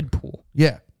is Deadpool,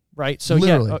 Yeah. right? So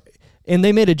Literally. yeah, and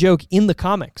they made a joke in the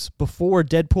comics before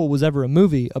Deadpool was ever a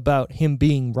movie about him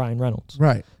being Ryan Reynolds.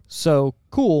 Right. So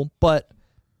cool, but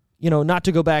not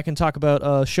to go back and talk about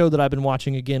a show that I've been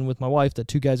watching again with my wife, that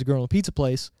Two Guys, a Girl, and a Pizza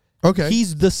Place. Okay.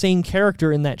 He's the same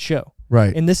character in that show.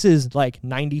 right. And this is like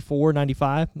 94,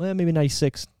 95, maybe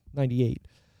 96, 98.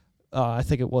 I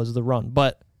think it was the run.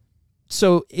 But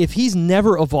so if he's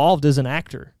never evolved as an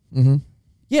actor, Mm-hmm.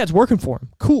 yeah, it's working for him.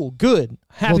 Cool, good,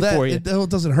 happy for you. It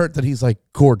doesn't hurt that he's like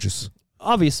gorgeous.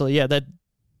 Obviously, yeah, that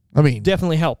I mean,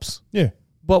 definitely helps. Yeah.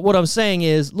 But what I'm saying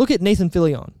is, look at Nathan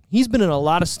Fillion. He's been in a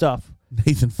lot of stuff.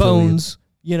 Nathan Fillion. Bones,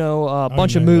 a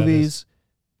bunch of even know who that movies.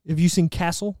 Have you seen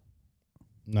Castle?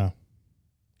 No. Have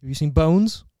you seen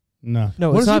Bones? No.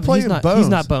 No, What it's does he not. play He's in not. Bones? He's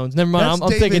not Bones. Never mind. That's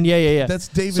I'm thinking. David- Yeah. That's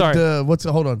David. Sorry.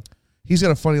 Hold on. He's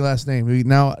got a funny last name.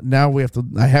 Now we have to.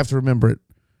 I have to remember it.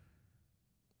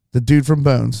 The dude from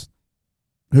Bones,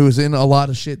 who is in a lot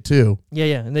of shit too.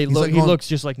 Yeah. And He's like he on- looks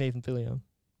just like Nathan Fillion.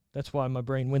 That's why my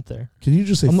brain went there. Can you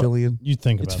just say I'm not- Fillion? You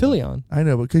think It's about it. Fillion. I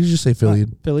know, but could you just say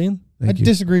Fillion? Fillion? I Thank you.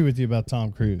 disagree with you about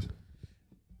Tom Cruise.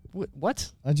 What?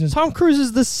 I just Tom Cruise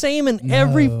is the same in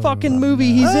every No, fucking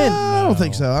movie he's in. I don't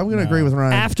think so. I'm going to agree with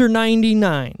Ryan. After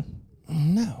 99.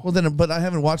 no. Well, then, but I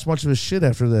haven't watched much of his shit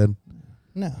after then.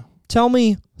 No. Tell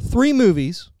me 3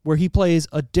 movies where he plays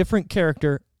a different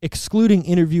character, excluding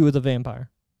Interview with a Vampire.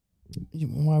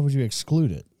 Why would you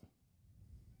exclude it?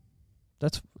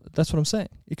 That's what I'm saying.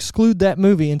 Exclude that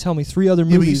movie and tell me 3 other Yeah,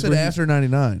 but movies. you said where he- after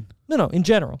 99. No, in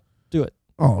general. Do it.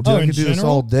 Oh, dude, Oh, I in could do this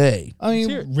general? all day. I mean, Let's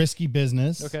hear it. Risky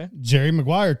Business. Okay. Jerry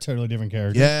Maguire, totally different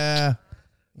character. Yeah.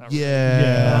 Not really.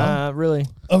 Yeah. Really.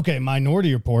 Okay,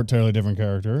 Minority Report, totally different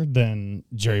character than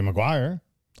Jerry Maguire.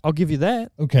 I'll give you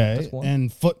that. Okay, That's one.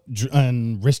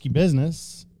 and Risky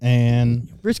Business and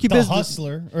Risky The Business.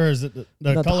 Hustler, or is it the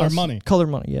Not Color Hustler. Money? Color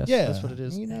Money, yes. Yeah, That's what it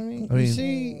is. You know what I mean? I mean- You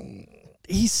see,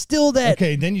 He's still that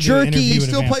okay, then you jerky. do an He interview with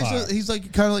still a plays. vampire. He's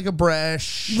like kind of like a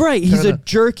brash. Right, he's a kinda-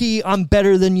 jerky, I'm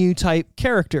better than you type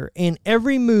character in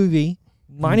every movie,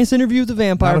 minus Interview with the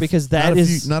Vampire, Not a f- because not that a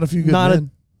is few, not a few good not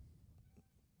men.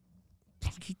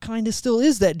 he kind of still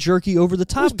is that jerky over the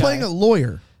top Who's guy. playing a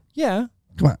lawyer? Yeah,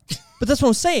 Come on. but that's what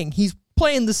I'm saying. He's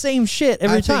playing the same shit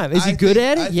every time. Is he good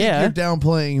at it? I think you're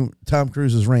downplaying Tom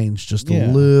Cruise's range just a Yeah.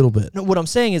 little bit. No, what I'm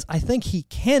saying is I think he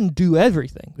can do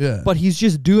everything. Yeah. But he's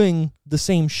just doing the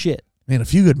same shit. Man, A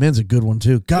Few Good Men's a good one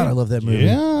too. God, I love that movie.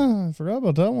 Yeah, I forgot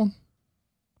about that one.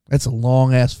 That's a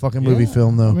long ass fucking movie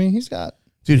film though. I mean, he's got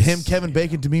Dude, him, Kevin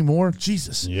Bacon, Demi Moore,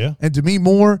 Jesus. Yeah. And Demi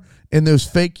Moore and those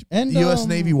fake And, U.S.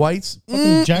 Navy whites.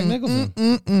 fucking Jack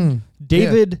Nicholson.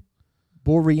 David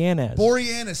Boreanaz.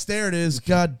 Boreanaz, there it is.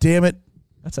 God damn it.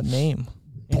 That's a name.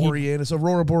 And he- Boreanaz,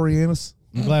 Aurora Boreanaz.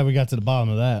 I'm glad we got to the bottom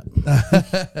of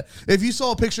that. If you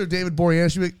saw a picture of David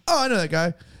Boreanaz, you'd be like, oh, I know that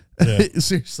guy. Yeah.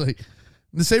 Seriously.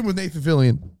 The same with Nathan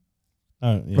Fillion.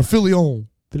 Oh, yeah. Or Fillion.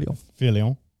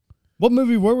 Fillion. What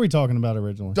movie were we talking about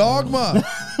originally? Dogma.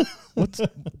 What's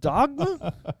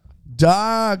Dogma?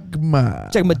 Dogma.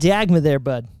 Check my Dagma there,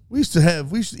 bud. We used to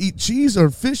eat cheese or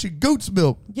fish and goat's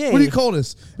milk. Yeah. What do you call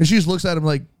this? And she just looks at him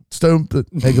like, stone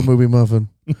egg a movie muffin.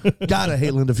 God, I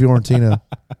hate Linda Fiorentino.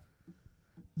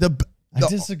 I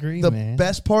disagree, the man.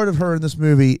 best part of her in this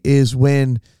movie is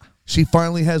when she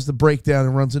finally has the breakdown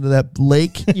and runs into that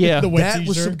lake. Yeah. The wet That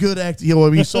was t-shirt. some good acting. You know, I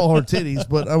mean, you saw her titties,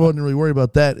 but I wasn't really worried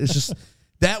about that. It's just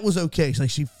that was okay. It's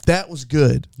like that was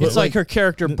good. But It's like her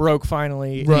character broke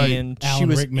finally, Right. and she Alan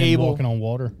was Rickman able. walking on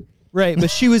water. Right, but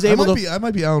she was able to. I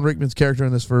might be Alan Rickman's character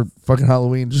in this for fucking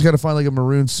Halloween. Just got to find like a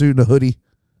maroon suit and a hoodie.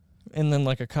 And then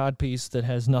like a cod piece that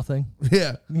has nothing.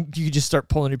 Yeah, You could just start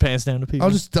pulling your pants down to people.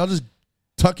 I'll just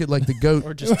tuck it like the goat.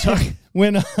 or just tuck.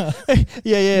 When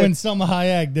yeah. when Selma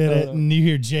Hayek did it, and you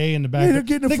hear Jay in the back, Hey, they're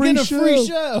getting a free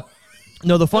show.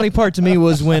 No, the funny part to me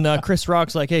was when Chris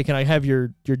Rock's like, "Hey, can I have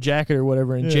your jacket or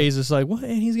whatever?" And Jay's just like, "What?"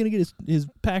 And he's gonna get his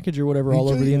package or whatever all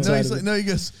over the inside. He's of like, it. no, he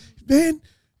goes, man,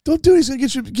 don't do it. He's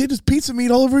gonna get his pizza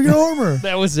meat all over your armor.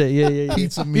 That was it. Yeah.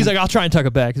 Pizza meat. He's like, "I'll try and tuck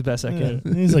it back as best I can."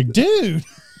 And he's like, dude.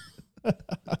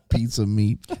 Pizza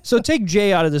meat. So take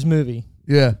Jay out of this movie.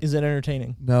 Yeah. Is it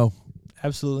entertaining? No,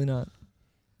 Absolutely not.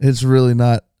 it's really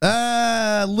not.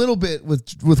 A little bit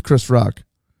with Chris Rock.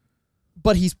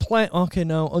 But he's playing. Okay,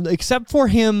 no. Except for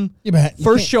him Yeah, but you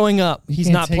first can't- showing up, you he's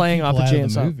can't not take playing off people of out Jay and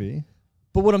the Silent. movie.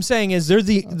 But what I'm saying is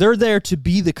they're there to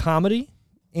be the comedy,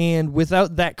 and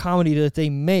without that comedy that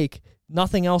they make,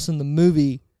 nothing else in the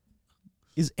movie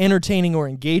is entertaining or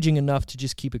engaging enough to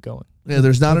just keep it going. Yeah,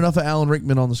 there's not enough of Alan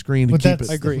Rickman on the screen to But keep that's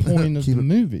it. I agree. the point of Keep the it-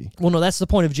 movie. Well, no, that's the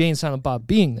point of Jay and Silent Bob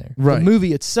being there. Right. The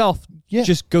movie itself Yeah.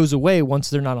 just goes away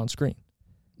once they're not on screen.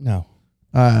 No.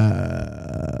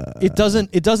 It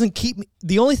doesn't keep me.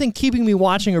 The only thing keeping me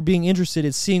watching or being interested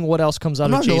is seeing what else comes out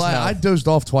I'm of not gonna Jay's lie, mouth. I dozed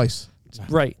off twice.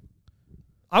 Right.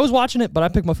 I was watching it, but I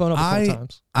picked my phone up a couple I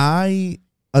times. I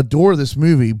adore this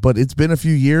movie, but it's been a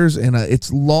few years and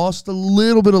it's lost a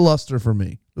little bit of luster for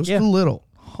me. Just Yeah. a little.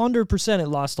 100% it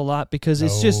lost a lot because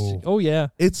it's just, oh yeah.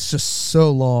 It's just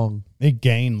so long. It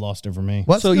gained luster for me.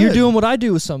 What's So you're doing what I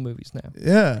do with some movies now.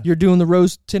 Yeah. You're doing the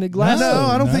rose tinted glass. No,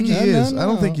 I don't think he is. I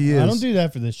don't think he is. I don't do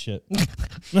that for this shit.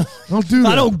 Don't do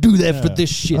that. I don't do that for this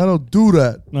shit. I don't do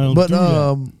that. I don't but do that.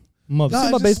 no, Mother- See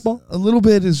my just baseball? A little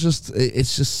bit is just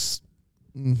it's just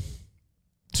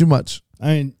too much. I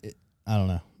mean, I don't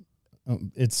know.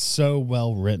 It's so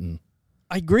well written.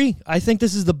 I agree. I think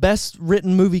this is the best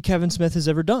written movie Kevin Smith has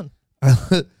ever done.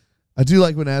 I do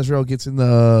like when Azrael gets in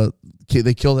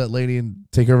they kill that lady and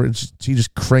take over, and she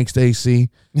just cranks the AC.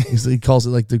 He calls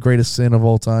it like the greatest sin of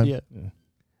all time. Yeah.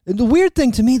 And the weird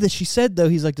thing to me that she said, though,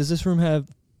 he's like, does this room have,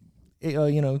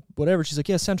 whatever? She's like,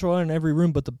 yeah, central air in every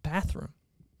room but the bathroom.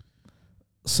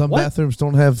 Some What? bathrooms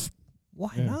don't have.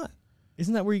 Why Yeah. not?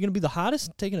 Isn't that where you're going to be the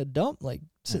hottest? Taking a dump? Like,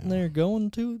 sitting there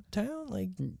going to town? Like,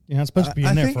 You're not supposed to be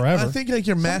in there forever. I think like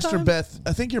your master Sometimes.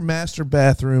 I think your master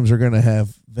bathrooms are going to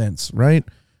have vents, right?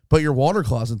 But your water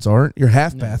closets aren't. Your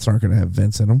half baths aren't going to have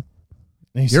vents in them.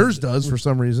 And he said, Yours does for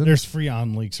some reason, There's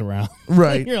Freon leaks around.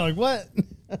 right? You're like, what?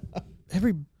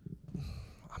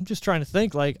 I'm just trying to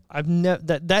think. Like, I've never,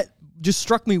 that just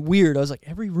struck me weird. I was like,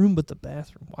 every room but the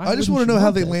bathroom. Why I just wouldn't want to you know how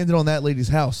want they that? landed on that lady's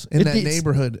house in that It's-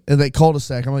 neighborhood and that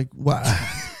cul-de-sac. I'm like, wow.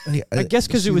 I guess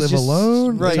because Does it she was live just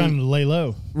alone, right. Time to lay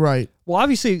low. Right, Well,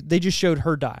 obviously they just showed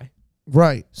her die,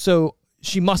 right, so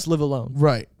she must live alone.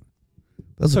 right.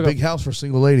 That's a Took big house for a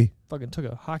single lady. Fucking took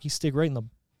a hockey stick right in the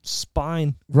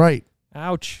spine. Right.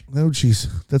 Ouch! No, jeez,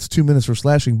 that's 2 minutes for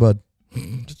slashing, bud.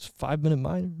 Just a 5 minute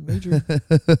major.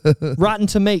 Rotten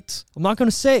Tomatoes. I'm not going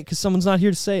to say it because someone's not here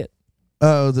to say it.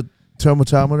 Oh, the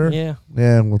tomatometer. Yeah.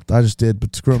 Yeah, well, I just did,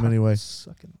 but screw him anyway.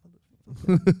 Sucking.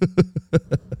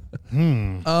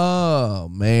 Oh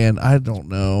man, I don't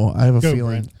know. I have a Go,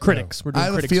 feeling. Brent. Critics. We're doing I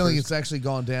have a critics feeling first. it's actually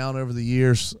gone down over the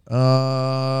years.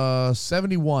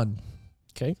 71.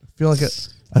 Okay.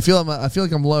 I feel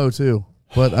like I'm low too,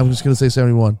 but I'm just gonna say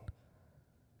 71.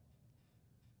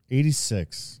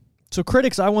 86. So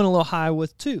critics, I went a little high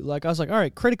with too. Like I was like, all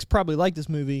right, critics probably like this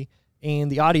movie,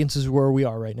 and the audience is where we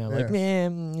are right now. Like,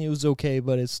 man, it was okay,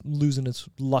 but it's losing its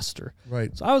luster.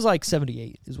 Right. So I was like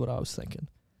 78 is what I was thinking.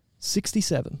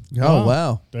 67. Oh,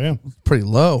 wow. Damn. Pretty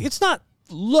low. It's not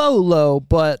low,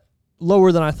 but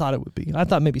lower than I thought it would be. I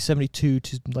thought maybe 72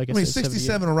 to, like I, I mean, said,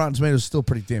 67 on Rotten Tomatoes is still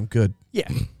pretty damn good, Yeah,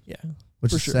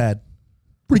 which For is sure. sad.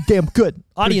 pretty damn good.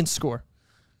 Audience score.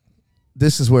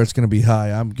 This is where it's going to be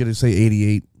high. I'm going to say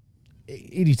 88.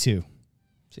 82.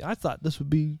 See, I thought this would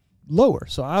be lower,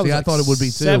 so I was. See, I like thought it would be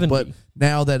too, 70. but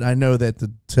now that I know that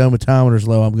the tomatometer's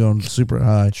low, I'm going super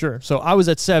high. Sure. So I was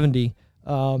at 70.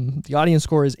 The audience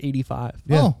score is 85.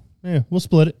 Yeah. Oh, yeah. We'll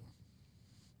split it.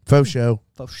 Faux show.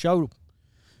 For sure.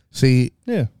 See,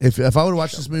 Yeah. if I would have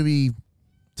watched this movie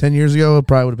 10 years ago, it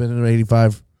probably would have been an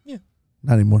 85. Yeah.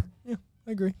 Not anymore. Yeah,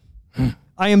 I agree.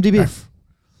 IMDb.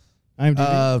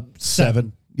 IMDb.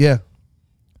 7. Yeah.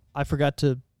 I forgot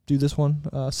to do this one.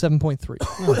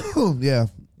 7.3. Yeah.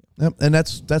 Yep. And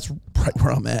that's right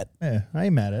where I'm at. Yeah, I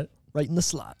ain't mad at it. Right in the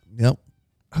slot. Yep.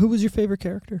 Who was your favorite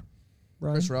character?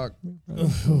 Ryan? Chris Rock.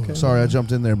 Okay. Sorry, I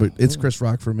jumped in there, but it's Chris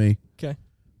Rock for me. Okay.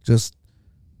 Just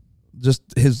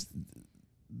his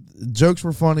jokes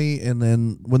were funny, and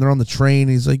then when they're on the train,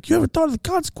 he's like, "You ever thought of the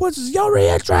consequences of your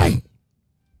re-entry?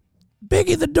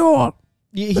 Biggie the door."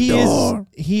 Yeah,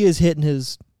 he is hitting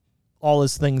all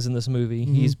his things in this movie.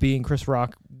 Mm-hmm. He's being Chris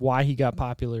Rock. Why he got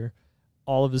popular.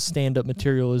 All of his stand-up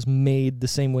material is made the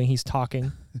same way he's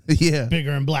talking. Yeah.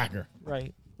 Bigger and blacker.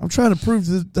 Right. I'm trying to prove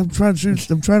to the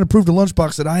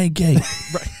lunchbox that I ain't gay.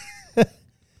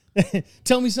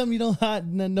 Tell me something you don't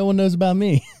hide that no one knows about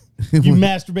me. You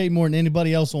masturbate more than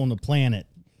anybody else on the planet.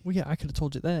 Well, yeah, I could have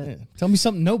told you that. Yeah. Tell me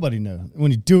something nobody knows.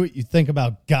 When you do it, you think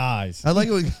about guys. I like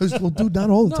it when he goes, "Well, dude, not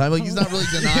all the time." Like he's not really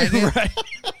denying it.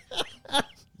 Right.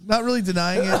 Not really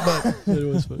denying it, but It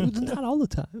was fun. Not all the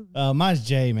time. Mine's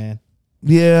Jay, man.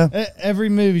 yeah. Every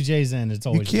movie Jay's in, it's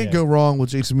You always can't Jay. go wrong with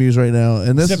Jason Mewes right now.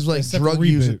 And this Except- is like except drug for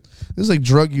using. Reboot. This is like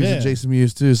drug using Yeah. Jason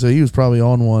Mewes too, so he was probably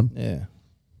on one. Yeah.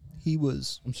 He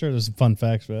was I'm sure there's some fun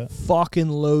facts for that. fucking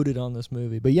loaded on this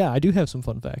movie. But yeah, I do have some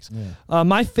fun facts. Yeah.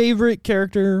 My favorite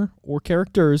character or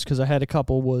characters, because I had a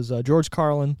couple, was George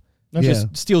Carlin. Yeah.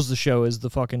 Just steals the show as the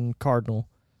fucking Cardinal.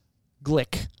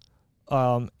 Glick.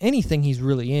 Anything he's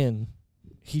really in,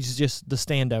 he's just the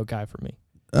standout guy for me.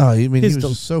 Oh, I mean, His he was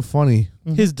just so funny.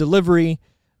 His delivery,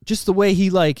 just the way he,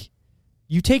 like,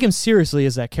 you take him seriously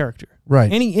as that character.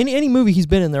 Right. Any movie he's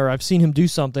been in there, I've seen him do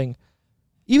something.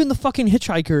 Even the fucking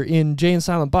hitchhiker in Jay and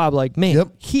Silent Bob, like, man, Yep.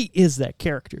 he is that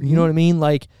character. You know what I mean?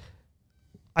 Like,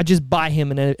 I just buy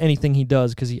him in anything he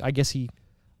does because I guess he,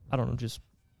 I don't know, just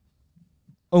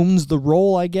owns the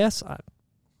role, I guess.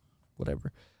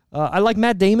 Whatever. I like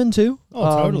Matt Damon, too.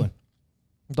 Oh, totally.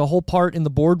 The whole part in the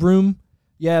boardroom,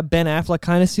 yeah, Ben Affleck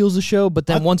kind of steals the show, but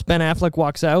then once Ben Affleck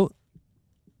walks out,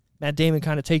 Matt Damon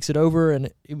kind of takes it over, and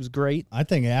it was great. I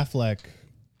think Affleck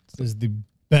is the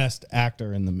best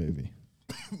actor in the movie.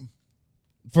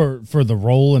 For the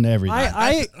role and everything.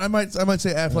 I might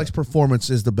say Affleck's performance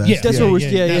is the best. Yeah, That's what we're-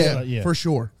 yeah, that's yeah. what- yeah. For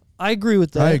sure. I agree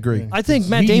with that. I agree. I think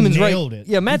Matt He Damon's nailed right. it.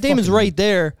 Yeah, Matt He Damon's fucking- right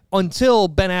there until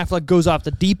Ben Affleck goes off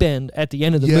the deep end at the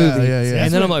end of the Yeah, movie. yeah, yeah.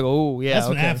 And then That's I'm like, oh, yeah. That's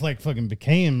okay. when Affleck fucking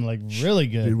became like really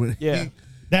good. Dude, when Yeah.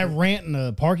 That rant in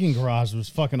the parking garage was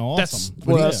fucking That's awesome.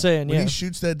 what I was saying, when yeah. he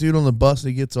shoots that dude on the bus and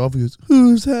he gets off, he goes,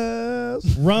 "Whose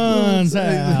house?" Runs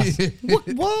house.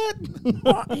 What?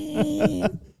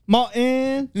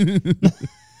 Martin.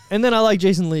 And then I like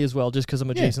Jason Lee as well, just because I'm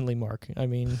a Yeah. Jason Lee mark. I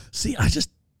mean, See,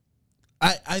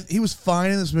 he was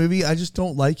fine in this movie. I just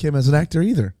don't like him as an actor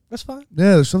either. that's fine.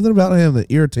 Yeah, there's something about him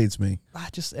that irritates me.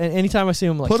 Anytime I see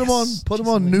him, I'm like, Put him yes, on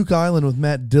Jason Lee. Nuke Island with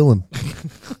Matt Dillon.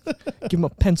 Give him a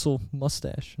pencil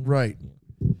mustache. Right.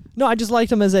 No, I just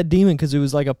liked him as that demon because it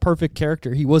was like a perfect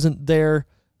character. He wasn't there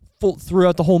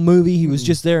throughout the whole movie. He was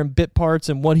just there in bit parts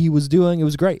and what he was doing. It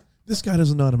was great. This guy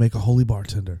doesn't know how to make a holy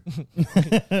bartender.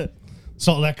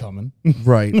 Saw that coming.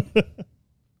 Right.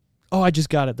 Oh, I just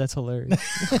got it. That's hilarious.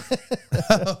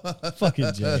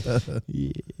 Fucking Jay.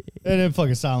 Yeah. And then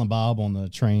fucking Silent Bob on the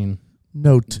train.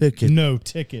 No ticket. No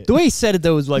ticket. The way he said it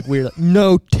though was like weird. Like,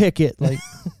 no ticket. Like,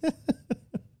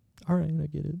 all right, I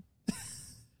get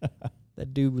it.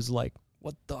 That dude was like,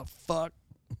 "What the fuck?"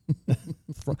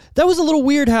 That was a little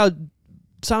weird. How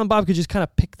Silent Bob could just kind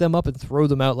of pick them up and throw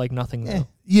them out like nothing. Though.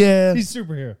 Yeah. He's a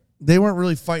superhero. They weren't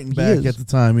really fighting back is. at the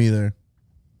time either.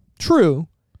 True,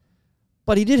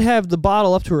 but he did have the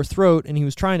bottle up to her throat, and he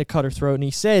was trying to cut her throat. And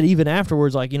he said even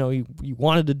afterwards, like, you know, he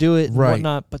wanted to do it and Right.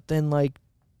 whatnot. But then like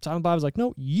Silent Bob was like,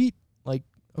 "No, yeet." Like,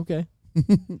 okay.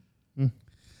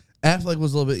 Affleck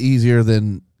was a little bit easier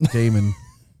than Damon.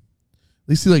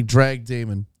 least he like dragged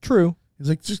Damon. True. He's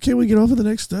like, just can't we get off at the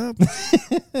next stop?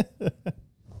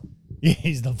 Yeah,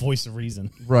 he's the voice of reason.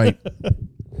 Right.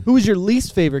 Who is your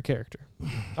least favorite character?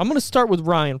 I'm going to start with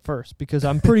Ryan first because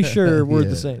I'm pretty sure we're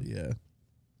the same. Yeah.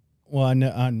 Well, I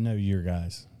know your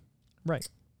guys. Right.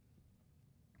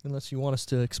 Unless you want us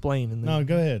to explain. And then, No,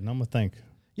 go ahead. I'm gonna think.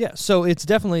 Yeah, so it's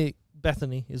definitely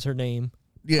Bethany is her name.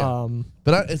 Yeah.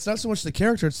 But it's not so much the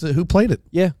character, it's who played it.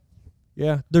 Yeah.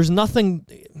 Yeah. There's nothing.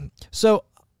 So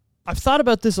I've thought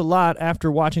about this a lot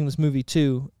after watching this movie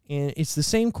too, and it's the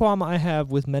same qualm I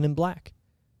have with Men in Black.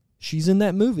 She's in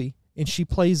that movie, and she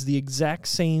plays the exact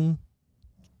same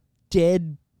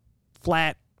dead,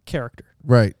 flat character.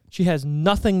 Right. She has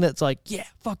nothing that's like, yeah,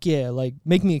 fuck yeah, like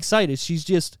make me excited. She's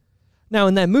just now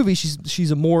in that movie. She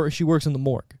works in the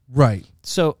morgue. Right.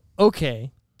 So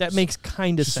okay, that makes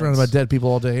kind of She's sense. surrounded by dead people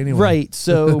all day anyway. Right.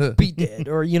 So be dead,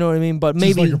 or you know what I mean. But Just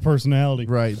maybe like her personality.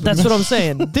 Right. that's what I'm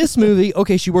saying. This movie,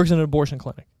 okay, she works in an abortion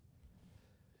clinic,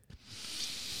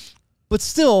 but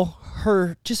still,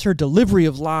 her delivery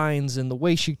of lines and the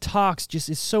way she talks just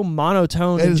is so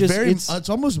monotone. And And just it's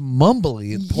almost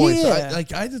mumbly at points. Yeah.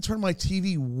 I had to turn my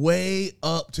TV way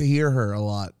up to hear her a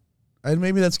lot. And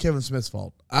maybe that's Kevin Smith's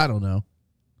fault. I don't know.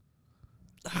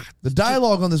 The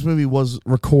dialogue on this movie was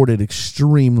recorded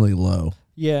extremely low.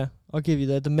 yeah, I'll give you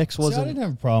that. The mix See, I wasn't. didn't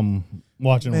have a problem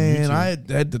watching Man, on YouTube.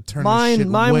 I had to turn this shit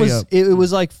Mine way was up. it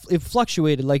was like it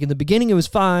fluctuated. Like in the beginning, it was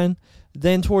fine.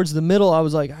 Then towards the middle, I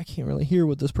was like, I can't really hear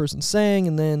what this person's saying,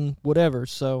 and then whatever.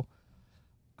 So,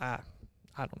 I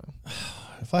don't know.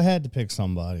 If I had to pick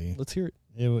somebody, Let's hear it.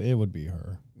 it would be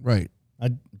her. Right.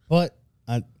 But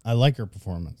I like her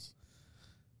performance.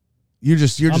 You're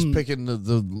just picking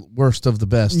the worst of the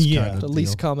best. Yeah. kind of The deal.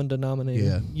 least common denominator.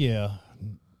 Yeah. Yeah,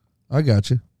 I got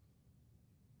you.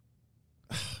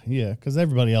 yeah, because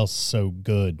everybody else is so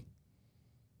good.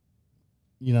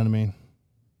 You know what I mean?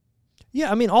 Yeah,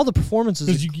 I mean, all the performances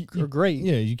 'Cause are great.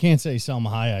 Yeah, you can't say Selma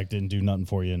Hayek didn't do nothing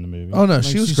for you in the movie. Oh no, Like,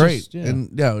 she was she's great. just- yeah.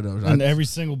 And no, And every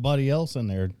single buddy else in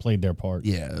there played their part.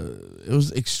 yeah, it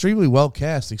was extremely well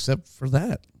cast, except for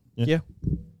that. Yeah.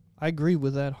 I agree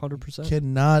with that 100%.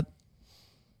 Cannot.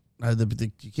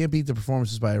 You can't beat the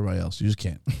performances by everybody else. You just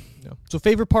can't. No. So,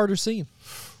 favorite part or scene?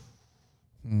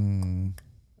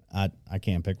 I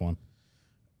can't pick one.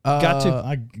 Got to.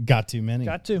 I got too many.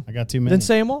 Got to. I got too many. Then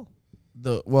say them all.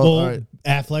 All right.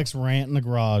 Affleck's rant in the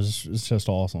garage is just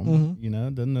awesome. You know,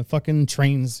 then the fucking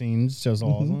train scene's just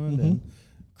awesome. And then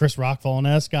Chris Rock falling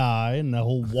out of the sky and the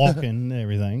whole walking and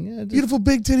everything. Yeah, just- Beautiful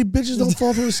big titty bitches don't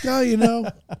fall from the sky, you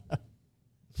know.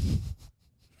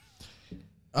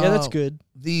 Yeah, that's good.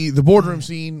 The boardroom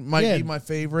scene might Yeah. be my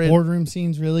favorite. boardroom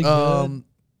scene's really good.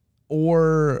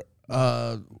 Or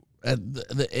at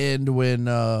the end when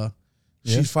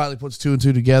she finally puts two and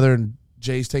two together and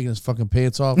Jay's taking his fucking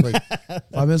pants off. Like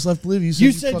 5 minutes left to live. You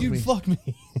said you'd fuck me.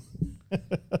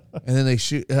 And then they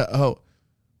shoot.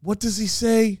 What does he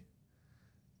say?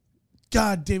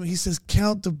 God damn it! He says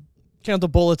count the. Count the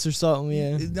bullets or something,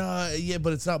 yeah. Yeah,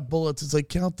 but it's not bullets. It's like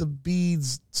count the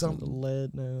beads. The Something.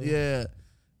 lead, no. Yeah,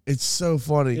 it's so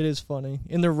funny. It is funny.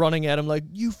 And they're running at him like,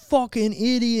 you fucking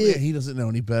idiot. Yeah, he doesn't know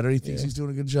any better. He thinks he's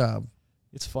doing a good job.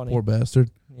 It's funny. Poor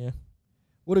bastard. Yeah.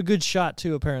 What a good shot,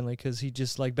 too, apparently, because he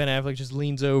just, like, Ben Affleck just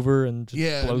leans over and just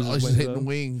Yeah, blows he's his just wings hitting up. the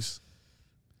wings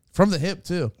from the hip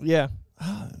too. Yeah.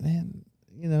 Oh, man,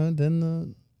 you know,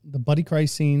 then the Buddy Cry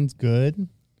scene's good.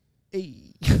 Hey.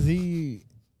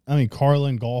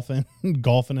 Carlin golfing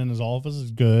in his office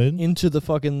is good. Into the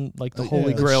fucking, like, the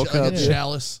Holy Yeah, Grail like cup. a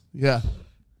chalice. Yeah.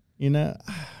 You know,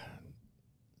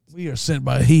 We are sent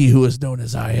by he who is known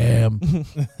as I am.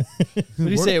 What did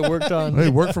he say it worked on? Hey,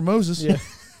 work for Moses. Yeah.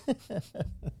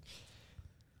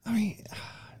 I mean,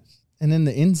 and then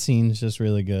the end scene is just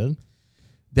really good.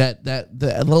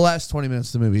 The last 20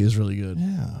 minutes of the movie is really good.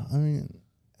 Yeah, I mean,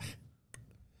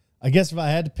 I guess if I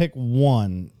had to pick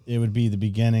one, it would be the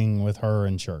beginning with her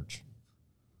in church.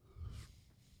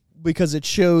 Because it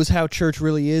shows how church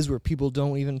really is, where people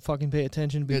don't even fucking pay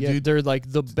attention, but Yeah, yet dude. they're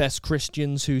like the best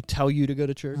Christians who tell you to go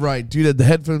to church. Right, dude had the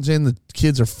headphones in, the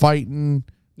kids are fighting,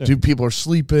 Yeah. dude, people are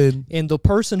sleeping. And the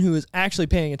person who is actually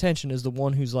paying attention is the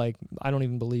one who's like, I don't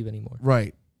even believe anymore.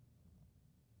 Right.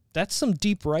 That's some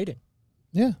deep writing.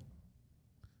 Yeah.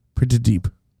 Pretty deep.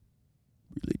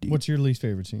 Really deep. What's your least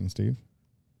favorite scene, Steve?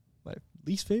 My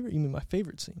least favorite? You mean my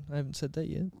favorite scene? I haven't said that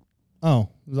yet. Oh,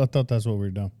 I thought that's what we were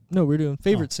doing. No, we're doing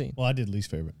favorite scene. Well, I did least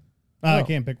favorite. I Oh.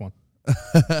 can't pick one.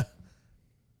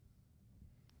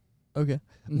 Okay.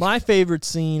 My favorite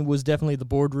scene was definitely the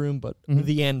boardroom, but Mhm.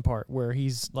 the end part where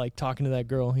he's like talking to that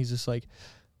girl. He's just like,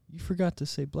 You forgot to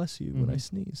say bless you when I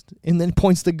sneezed. And then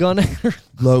points the gun at her.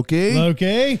 Loki.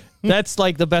 Okay. That's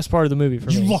like the best part of the movie for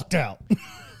You me. lucked out.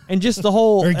 And just the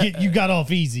whole... Or you got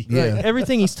off easy. Yeah. Right,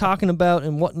 everything he's talking about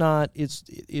and whatnot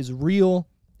is real,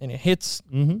 and it hits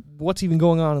what's even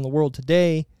going on in the world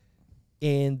today.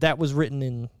 And that was written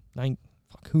in...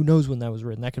 who knows when that was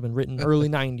written? That could have been written early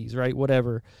 90s, right?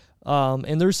 Whatever.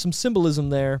 And there's some symbolism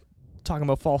there, talking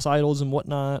about false idols and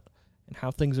whatnot, and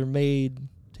how things are made,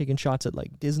 taking shots at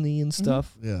like Disney and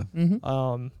stuff. Yeah.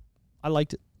 I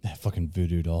liked it. That fucking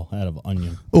voodoo doll out of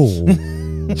onion. Oh.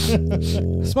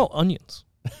 I smell onions.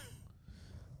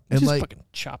 And Just like, fucking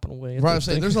chopping away. At right, I'm this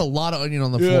saying thing. there's a lot of onion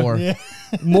on the floor. Yeah.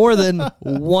 More than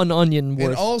one onion And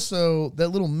worth. also, that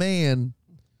little man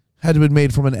had to have been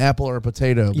made from an apple or a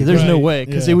potato. Yeah, there's no Right, way,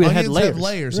 because yeah. it would have had Onions layers. have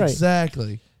layers, Right.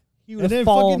 exactly. He And would then have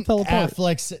fucking fell apart.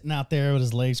 Affleck sitting out there with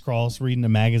his legs crossed, reading a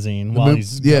magazine while mo-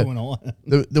 he's yeah. going on.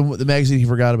 The magazine he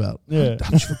forgot about. Yeah.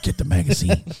 How did you forget the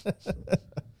magazine?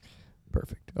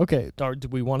 Perfect. Okay, do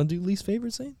we want to do least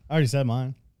favorite scene? I already said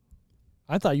mine.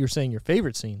 I thought you were saying your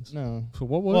favorite scenes. No. So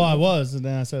what was Well, it? I was, and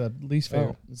then I said least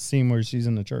favorite scene where she's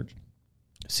in the church.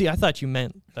 See, I thought you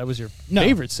meant that was your No.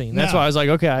 favored scene. That's No. why I was like,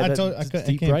 okay, I that's can't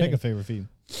deep pick writing. a favorite scene.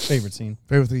 Favorite scene.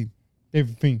 Favorite thing.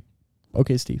 Favorite scene.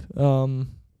 Okay, Steve.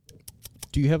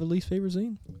 Do you have a least favorite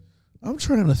scene? I'm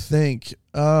trying to think.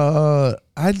 I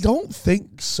don't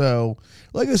think so.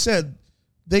 Like I said,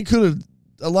 they could have.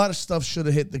 A lot of stuff should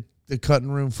have hit the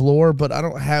cutting room floor, but I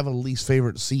don't have a least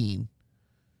favorite scene.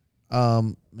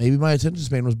 Maybe my attention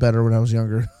span was better when I was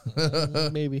younger.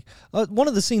 Maybe. One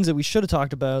of the scenes that we should have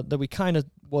talked about that we kind of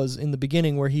was in the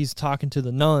beginning where he's talking to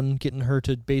the nun, getting her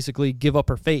to basically give up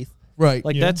her faith. Right.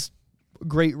 Like, Yeah. that's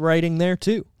great writing there,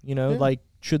 too. You know, Yeah. like,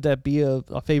 should that be a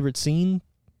favorite scene?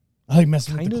 I like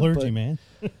messing with Kind the of, clergy, but- man.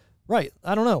 Right.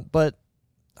 I don't know. But,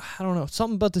 I don't know.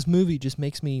 Something about this movie just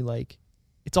makes me, like,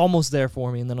 it's almost there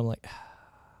for me. And then I'm like,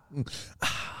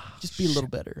 just be a little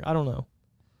better. I don't know.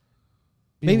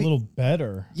 Be Maybe- a little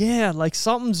better. Yeah, like,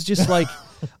 something's just, like,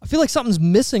 I feel like something's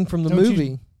missing from the Don't you-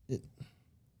 movie.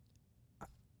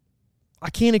 I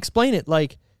can't explain it.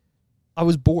 Like, I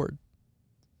was bored.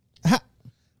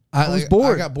 I was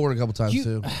bored. I got bored a couple times You-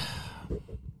 too.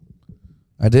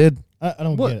 I did. I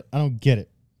don't What? get it. I don't get it.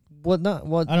 What not?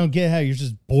 What? I don't get how you're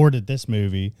just bored at this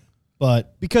movie,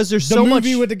 but Because there's the so much.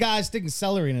 movie with the guy sticking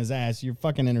celery in his ass, you're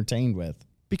fucking entertained with.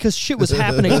 Because shit was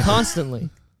happening constantly.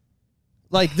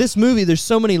 Like, this movie, there's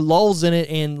so many lulls in it,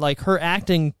 and like her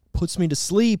acting puts me to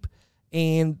sleep,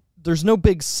 and there's no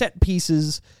big set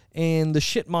pieces, and the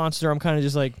shit monster, I'm kind of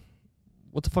just like,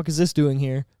 what the fuck is this doing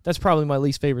here? That's probably my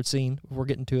least favorite scene, if we're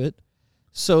getting to it.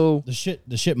 So, The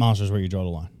shit monster is where you draw the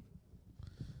line.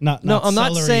 Not No, I'm not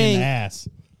celery in saying- the ass.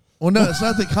 Well, no, it's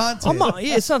not the content.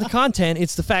 it's not the content,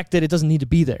 it's the fact that it doesn't need to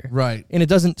be there. Right. And it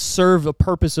doesn't serve a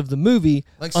purpose of the movie.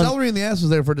 Like celery in the ass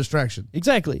was there for distraction.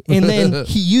 Exactly. And then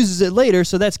he uses it later,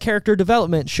 so that's character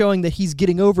development, showing that he's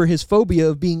getting over his phobia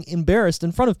of being embarrassed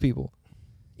in front of people.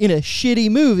 In a shitty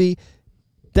movie,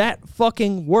 that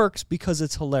fucking works because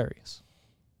it's hilarious.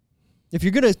 If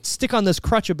you're going to stick on this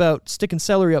crutch about sticking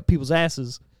celery up people's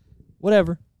asses,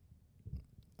 whatever.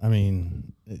 I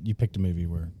mean, you picked a movie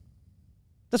where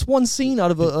That's one scene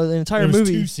out of an entire there was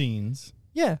movie. 2 scenes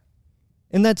Yeah.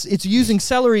 And it's using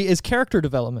celery as character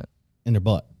development. in their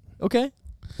butt. Okay?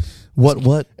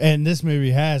 What? And this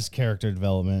movie has character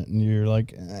development, and you're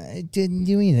like, it didn't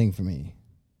do anything for me.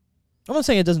 I'm not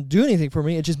saying it doesn't do anything for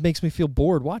me. It just makes me feel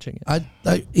bored watching it.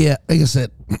 Yeah, like I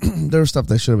said, there was stuff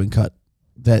that should have been cut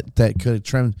that could have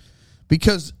trimmed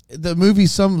because the movie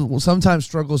sometimes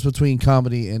struggles between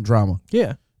comedy and drama,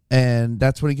 Yeah. and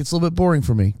that's when it gets a little bit boring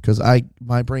for me because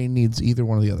my brain needs either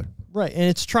one or the other. Right, and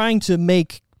it's trying to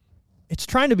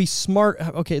be smart.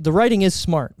 Okay, the writing is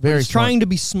smart. but Very it's smart. trying to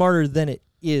be smarter than it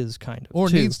is, kind of. Or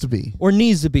too. needs to be. Or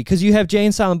needs to be, because you have Jay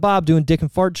and Silent Bob doing dick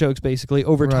and fart jokes, basically,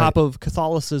 over Right. top of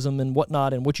Catholicism and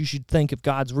whatnot, and what you should think if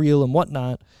God's real and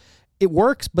whatnot. It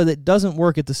works, but it doesn't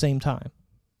work at the same time.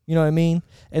 You know what I mean?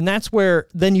 And that's where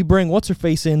then you bring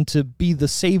What's-Her-Face in to be the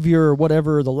savior or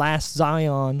whatever, the last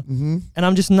Zion. Mm-hmm. And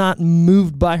I'm just not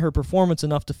moved by her performance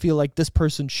enough to feel like this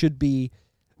person should be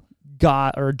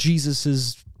God or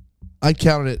Jesus's I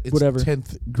counted it. It's Whatever.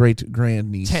 10th great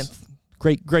grand niece. 10th.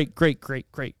 Great.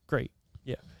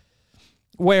 Yeah.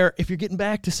 Where if you're getting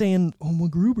back to saying, oh,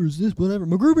 MacGruber's this, whatever.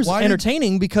 MacGruber's Why did-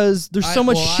 entertaining because there's so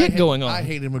much shit going on. I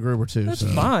hated MacGruber too. That's so.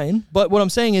 fine. But what I'm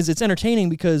saying is it's entertaining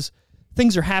because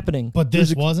things are happening. But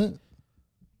this wasn't?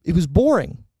 It was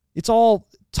boring. It's all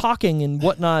talking and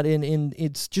whatnot, and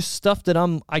it's just stuff that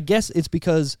I guess it's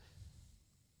because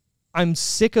I'm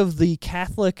sick of the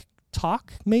Catholic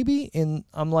talk, maybe, and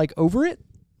I'm like over it.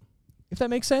 if that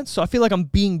makes sense. So I feel like I'm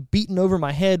being beaten over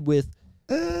my head with.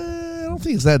 I don't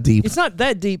think it's that deep. It's not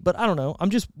that deep, but I don't know. I'm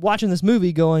just watching this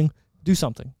movie going, do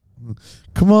something.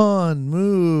 Come on,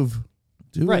 move.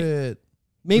 Do Right. it.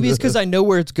 Maybe it's because I know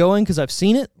where it's going because I've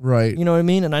seen it. Right. You know what I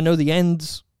mean? And I know the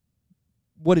end's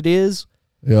what it is.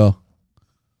 Yeah.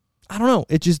 I don't know.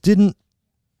 It just didn't.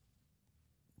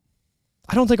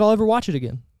 I don't think I'll ever watch it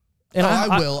again. And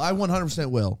I will. I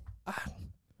 100% will.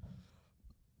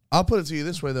 I'll put it to you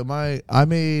this way, though. I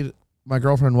made my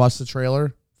girlfriend watch the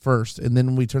trailer first, and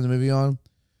then we turned the movie on.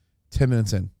 10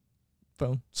 minutes in.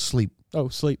 Phone. Sleep. Oh,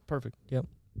 sleep. Perfect. Yep.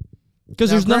 Because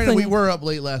Now, there's granted, nothing. We were up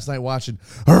late last night watching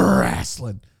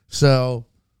wrestling. So,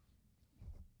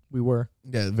 We were.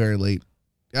 yeah, very late.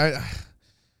 That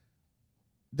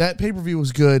pay-per-view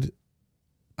was good.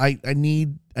 I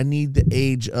need the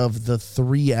age of the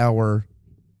 3-hour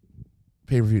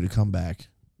pay-per-view to come back.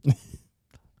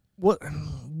 What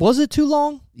was it too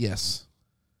long? Yes.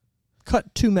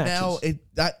 Cut 2 matches.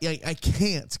 Now I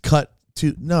can't cut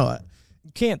to no.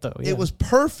 You can't though. Yeah. It was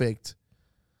perfect,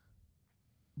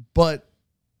 but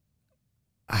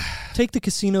Take the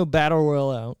casino battle royal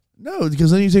out. no,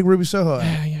 because then you take Ruby Soho out,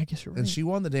 Yeah, I guess you're right. and she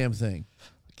won the damn thing,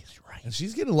 I guess you're right. and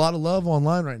she's getting a lot of love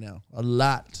online right now. A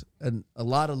lot of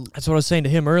That's what I was saying to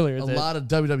him earlier. a that lot of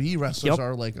WWE wrestlers Yep.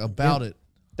 are like about it.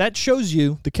 That shows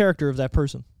you the character of that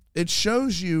person. It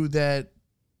shows you that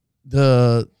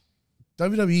the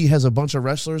WWE has a bunch of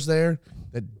wrestlers there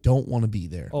that don't want to be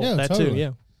there. Oh, Yeah, that too. totally.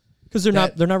 Yeah, because they're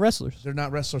not wrestlers. They're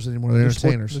not wrestlers anymore. They're They're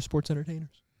entertainers. They're sports entertainers.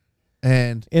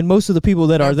 And And most of the people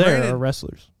that Now, are there granted- are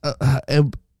wrestlers.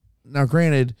 now,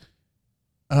 granted,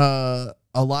 a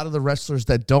lot of the wrestlers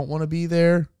that don't want to be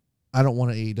there, I don't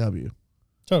want to AEW.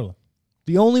 Totally.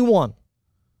 The only one,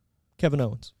 Kevin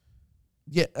Owens,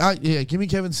 Yeah, give me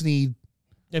Kevin Sneed.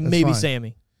 and That's maybe fine.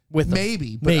 Sammy with them.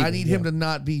 Maybe, but I Maybe, need him yeah. to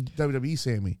not be WWE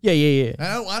Sammy. Yeah.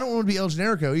 I don't want to be El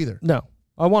Generico either. No,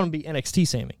 I want to be NXT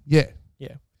Sammy. Yeah.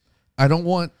 Yeah. I don't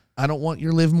want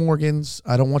your Liv Morgans.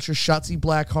 I don't want your Shotzi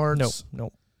Blackhearts.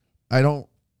 No. I don't.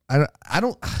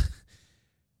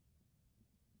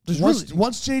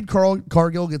 Once Jade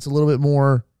Cargill gets a little bit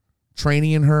more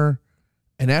training in her,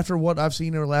 and after what I've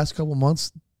seen over the last couple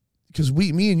months, because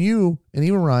me and you, and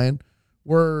even Ryan,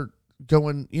 were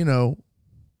going, AEW's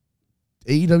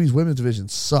women's division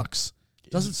sucks.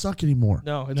 Doesn't suck anymore.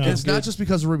 No, No. It's not just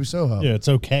because of Ruby Soho. Yeah, it's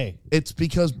okay. It's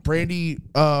because Brandy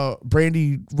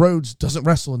Rhodes doesn't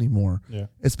wrestle anymore. Yeah.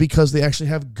 It's because they actually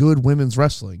have good women's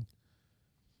wrestling.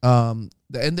 And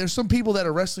there's some people that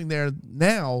are wrestling there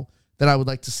now that I would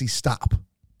like to see stop.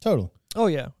 Totally. Oh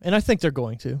yeah, and I think they're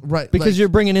going to. Right, Because like- you're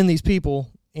bringing in these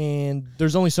people, and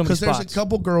there's only so many Because there's spots. a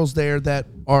couple girls there that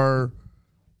are,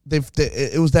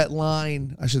 it was that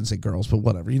line, I shouldn't say girls, but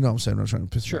whatever. You know what I'm saying? I'm not trying to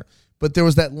piss you Sure. off. But there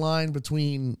was that line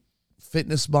between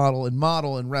fitness model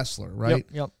and wrestler, right?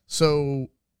 Yep. So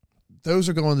those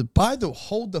are going to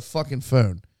hold the fucking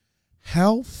phone.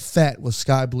 How fat was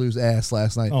Sky Blue's ass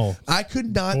last night? Oh, I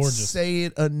could not gorgeous. say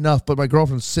it enough, but my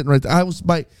girlfriend was sitting right there.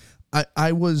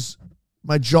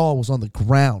 My jaw was on the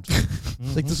ground.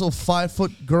 Like this little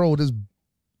 5-foot girl with this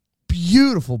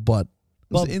beautiful butt.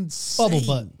 It was insane. Bubble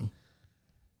butt.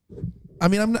 I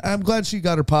mean, I'm glad she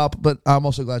got her pop, but I'm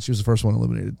also glad she was the first one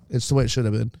eliminated. It's the way it should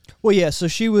have been. Well, yeah. So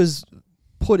she was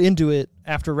put into it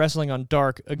after wrestling on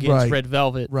Dark against Right. Red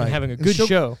Velvet Right. and having a And good she'll-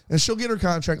 show. And she'll get her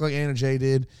contract like Anna Jay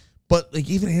did. But like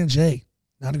even Anna Jay,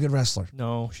 not a good wrestler.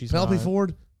 No, she's Penelope not.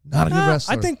 Ford, not a good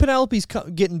wrestler. I think Penelope's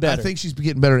getting better. I think she's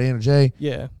getting better at Anna Jay.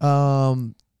 Yeah.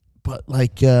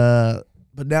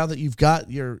 But now that you've got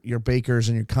your Bakers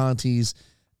and your Contis,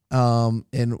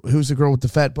 and who's the girl with the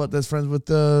fat butt that's friends with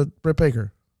Britt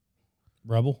Baker?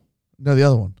 Rebel. No, the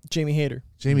other one, Jamie Hayter.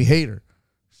 Jamie Hayter.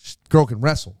 Girl can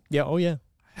wrestle. Yeah. Oh yeah.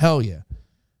 Hell yeah.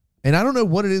 And I don't know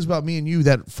what it is about me and you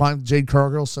that find Jade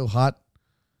Cargill so hot,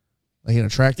 like and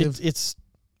attractive. It's.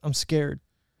 I'm scared.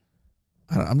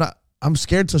 I'm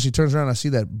scared till she turns around and I see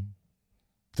the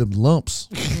lumps.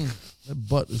 That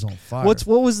butt is on fire. What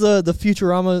was the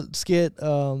Futurama skit?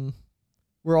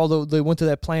 Where they went to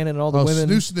that planet and all the women.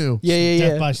 Snoo. Yeah.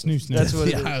 Death by snoo. That's what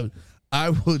it is. Yeah,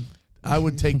 I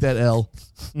would take that L.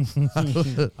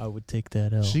 I would take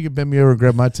that L. She could bend me over and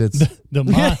grab my tits.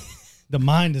 The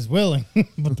mind is willing,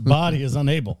 but the body is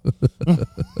unable.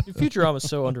 Futurama's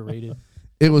so underrated.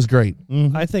 It was great.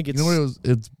 I think it's. You know what?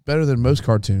 It's better than most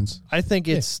cartoons. I think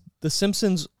it's The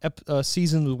Simpsons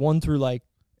seasons 1 through like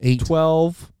 8.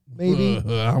 12, maybe.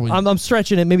 I'm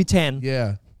stretching it, maybe 10.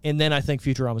 Yeah. And then I think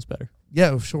Futurama's better.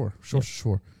 Yeah, sure.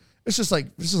 It's just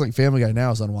like Family Guy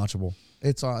now is unwatchable.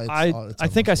 I think I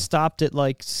unwatchable. stopped at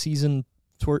like season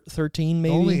 13,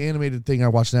 maybe. The only animated thing I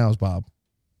watch now is Bob.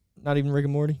 Not even Rick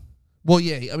and Morty. Well,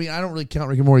 yeah. I mean, I don't really count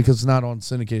Rick and Morty because it's not on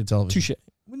syndicated television. Touche.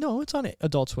 No, it's on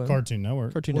Adult Swim. Cartoon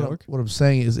Network. Cartoon What, Network. what I'm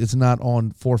saying is it's not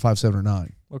on 4, 5, 7, or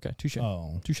 9. Okay, touche.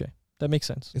 Oh. Touche. That makes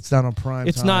sense. It's not on Prime.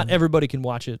 It's time. not everybody can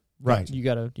watch it. Right. You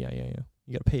gotta, yeah.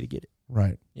 You gotta pay to get it.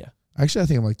 Right. Yeah. Actually, I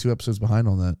think I'm like 2 episodes behind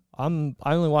on that.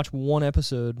 I only watched one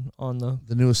episode on the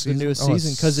newest season.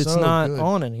 season because it's so not good.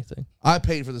 on anything. I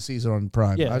paid for the season on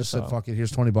Prime. Yeah, I just said, so- fuck it.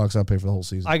 Here's $20. I'll pay for the whole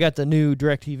season. I got the new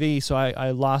DirecTV, so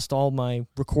I lost all my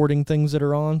recording things that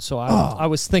are on. So I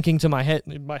was thinking in my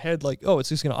head like, oh, it's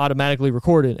just gonna automatically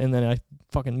record it, and then I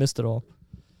fucking missed it all.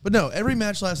 But no, every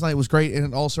match last night was great, and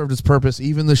it all served its purpose.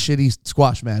 Even the shitty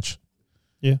squash match.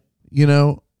 Yeah. You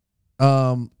know,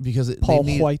 because Paul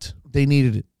White. They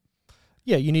needed it.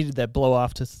 Yeah, you needed that blow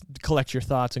off to collect your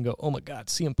thoughts and go, oh my God,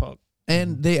 CM Punk.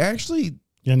 And they actually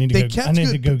Yeah, I need They to go. kept I need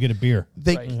good- to go get a beer.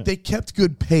 they kept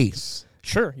good pace.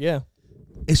 Sure, yeah,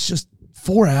 It's just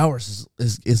 4 hours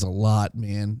is a lot,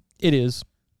 man. it is.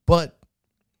 But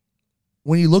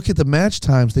when you look at the match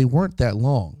times, they weren't that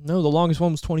long. No, the longest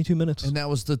one was 22 minutes. And that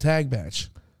was the tag match.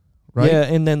 Right? Yeah,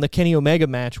 and then the Kenny Omega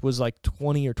match was like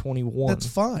 20 or 21. That's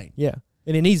fine. Yeah,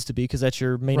 and it needs to be because that's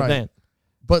your main Right. event.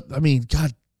 But I mean,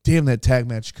 god damn, that tag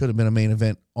match could have been a main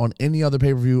event on any other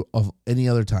pay-per-view of any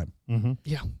other time. Mm-hmm.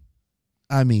 Yeah.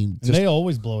 I mean, And they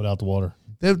always blow it out the water.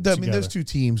 I mean, together. those two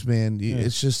teams, man.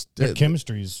 It's just Their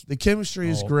chemistry's the chemistry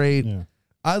is all- great. Yeah.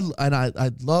 I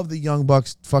love the Young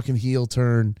Bucks fucking heel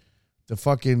turn. The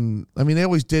fucking, I mean, they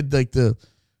always did like the,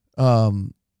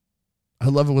 I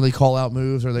love it when they call out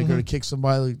moves or they go to kick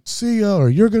somebody like, see ya, or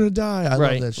you're gonna die. I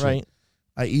love that shit. Right.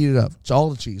 I eat it up. It's all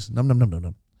the cheese. Num num num num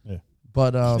num. Yeah.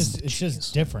 But It's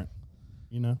just different.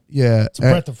 You know? yeah, It's a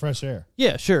breath of fresh air.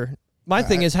 Yeah, sure. My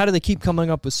thing is, how do they keep coming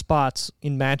up with spots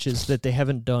in matches that they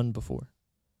haven't done before?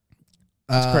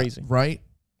 It's crazy. right?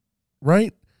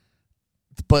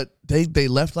 But they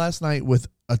left last night with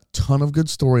a ton of good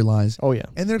storylines. Oh, yeah.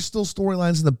 And there's still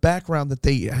storylines in the background that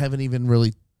they haven't even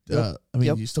really. I mean,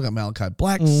 Yep. you still got Malachi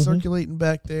Black Mhm. circulating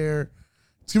back there.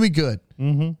 It's gonna be good.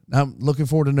 Mm-hmm. I'm looking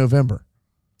forward to November.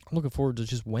 I'm looking forward to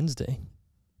just Wednesday.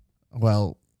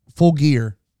 Well, Full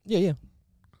Gear, Yeah.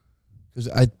 because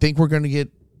I think we're going to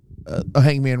get a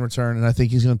Hangman return, and I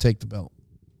think he's going to take the belt.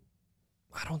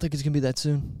 I don't think it's going to be that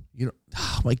soon. You know,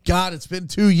 oh my God, it's been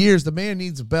 2 years. The man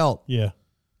needs a belt. Yeah.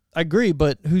 I agree,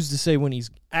 but who's to say when he's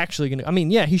actually going to... I mean,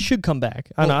 yeah, he should come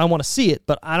back. I want to see it,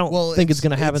 but I don't think it's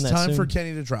going to happen that soon. It's time for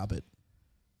Kenny to drop it.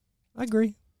 I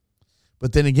agree.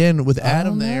 But then again, with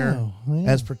Adam don't there know. Yeah.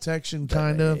 as protection,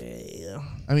 kind of. Yeah.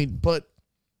 I mean, but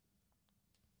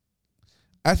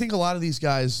I think a lot of these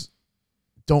guys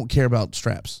don't care about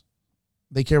straps.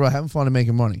 They care about having fun and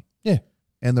making money. Yeah.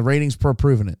 And the ratings are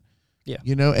proving it. Yeah.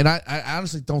 You know, and I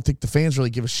honestly don't think the fans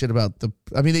really give a shit about the...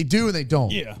 I mean, they do and they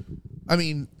don't. Yeah. I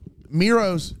mean,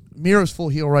 Miro's full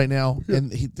heel right now,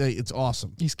 and it's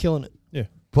awesome. He's killing it. Yeah.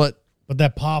 But, But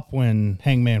that pop when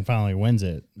Hangman finally wins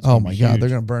it. it's oh gonna my be God, huge. they're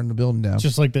going to burn the building down.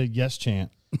 Just like the yes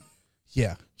chant.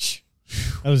 Yeah.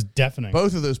 That was deafening.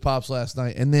 Both of those pops last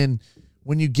night. And then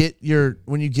when you get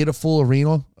a full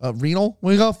arena,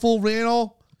 when you got a full arena,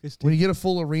 when you get a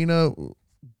full arena,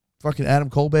 fucking Adam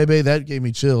Cole, baby, that gave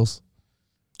me chills.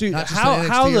 Dude, Not just how the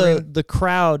NXT arena. the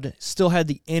crowd still had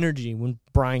the energy when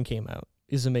Brian came out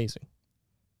is amazing.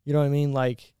 You know what I mean?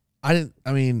 Like,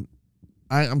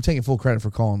 I'm taking full credit for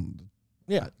calling.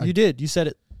 yeah, you did. You said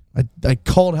it. I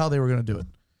called how they were going to do it.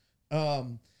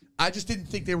 I just didn't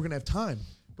think they were going to have time.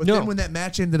 But No. then when that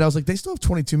match ended, I was like, they still have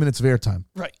 22 minutes of airtime.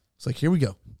 Right. It's like, here we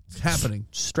go. It's happening.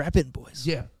 Strap in, boys.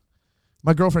 Yeah.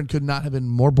 My girlfriend could not have been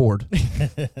more bored.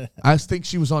 I think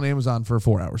she was on Amazon for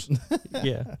 4 hours.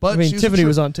 Yeah. But I mean, she was a Tiffany troop-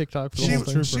 was on TikTok for the She, whole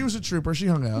thing. she was a trooper. She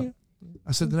hung out.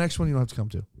 I said, the next one you don't have to come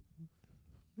to.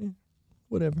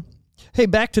 Whatever. Hey,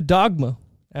 back to Dogma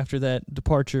after that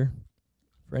departure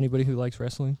for anybody who likes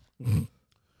wrestling.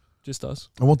 Just us.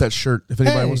 I want that shirt. If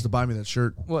anybody Hey. wants to buy me that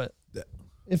shirt. What?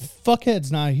 If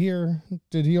Fuckhead's not here,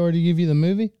 did he already give you the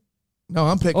movie? No,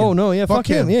 I'm picking. Oh, no, yeah, fuck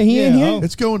him. Yeah, he Yeah, ain't here. oh.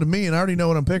 It's going to me, and I already know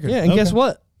what I'm picking. Yeah, and guess Okay.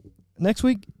 what? Next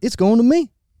week, it's going to me.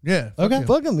 Yeah. Okay.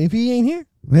 Fuck him if he ain't here.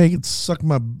 Hey, you can suck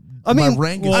my I mean,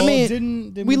 rank. I mean,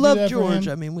 didn't we do love that for George.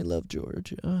 him? I mean, we love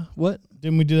George. What?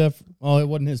 Didn't we do that? Oh, it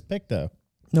wasn't his pick though.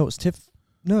 No, it's Tiff.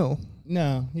 No.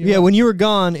 No. Yeah, when you were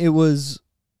gone, it was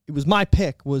my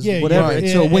pick was whatever. right.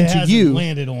 So it went to hasn't you.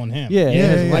 Landed on him. Yeah, it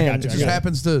hasn't I landed. got it you, I just got you.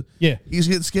 happens to. Yeah. He's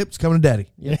getting skipped. It's coming to daddy.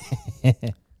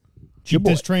 Keep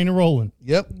this train rolling.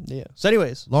 Yep. Yeah. So,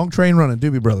 anyways, Long train running.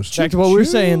 Doobie Brothers. back to what we were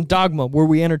saying. Dogma. Were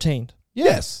we entertained?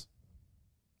 Yes.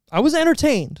 I was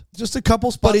entertained, Just a couple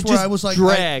but spots it where just I was like,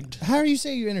 dragged. How are you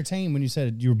say you're entertained when you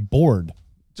said you're bored?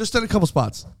 Just at a couple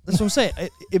spots. That's what I'm saying.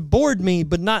 It bored me,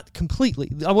 but not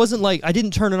completely. I wasn't like, I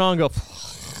didn't turn it on and go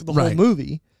the whole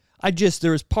movie.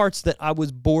 There was parts that I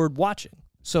was bored watching.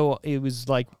 So it was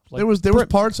like there was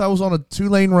parts I was on a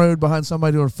 2-lane road behind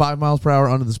somebody doing 5 miles per hour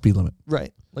under the speed limit.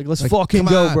 Right. Like, let's fucking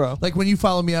go, bro. Like when you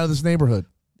follow me out of this neighborhood.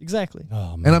 Exactly.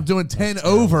 Oh, man. And I'm doing 10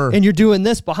 over. And you're doing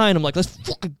this behind him, like, let's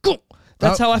fucking go.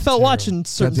 That's how I felt watching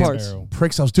certain parts. Terrible.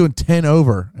 Pricks, I was doing 10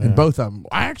 over, and both of them,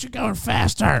 why aren't you going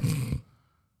faster?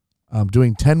 I'm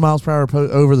doing 10 miles per hour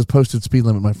over the posted speed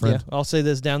limit, my friend. Yeah, I'll say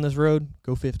this, down this road,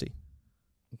 go 50.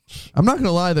 I'm not going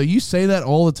to lie, though. You say that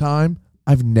all the time.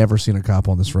 I've never seen a cop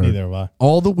on this road. Neither have I.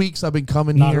 All the weeks I've been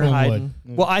coming here. Hiding.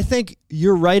 Well, I think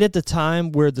you're right at the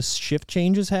time where the shift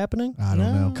change is happening. I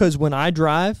don't know. Because when I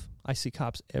drive, I see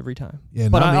cops every time. Yeah,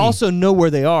 but I also know where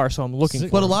they are, so I'm looking for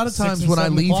But a them. lot of times 6 and when I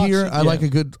 7 leave o'clock here, shit, I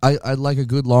like a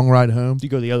good long ride home. You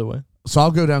go the other way. So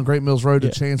I'll go down Great Mills Road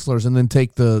to Chancellor's and then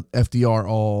take the FDR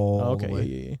all the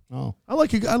way. Yeah. Oh, I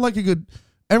like a good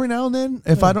every now and then.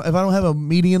 If I don't have a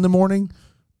meeting in the morning,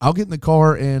 I'll get in the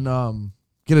car and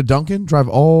get a Dunkin', drive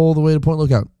all the way to Point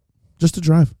Lookout, just to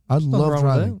drive. I love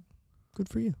driving. Good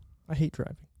for you. I hate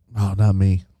driving. Oh, not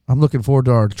me. I'm looking forward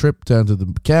to our trip down to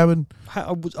the cabin.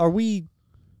 Are we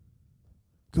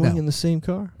going in the same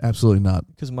car? Absolutely not.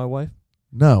 Because of my wife?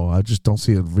 No, I just don't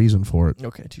see a reason for it.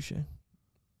 Okay, touche. I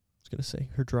was gonna say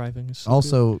her driving is so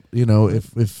also, you know,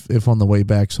 if on the way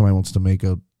back somebody wants to make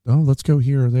let's go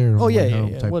here or there. Oh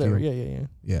yeah, whatever. Deal.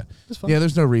 Yeah. That's fine. Yeah,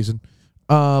 there's no reason.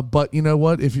 But you know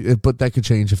what? But that could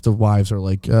change if the wives are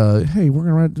like, "Hey, we're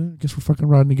gonna ride. I guess we're fucking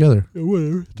riding together." Yeah,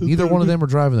 whatever. Neither one of them are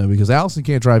driving though, because Allison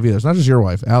can't drive either. It's not just your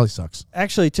wife. Allie sucks.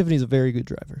 Actually, Tiffany's a very good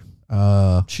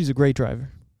driver. She's a great driver.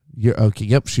 You're okay.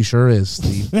 Yep, she sure is,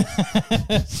 Steve.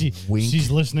 Wink. she's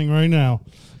listening right now.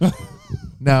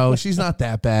 No, she's not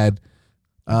that bad.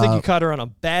 I think you caught her on a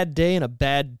bad day and a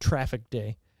bad traffic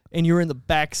day, and you were in the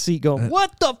back seat going,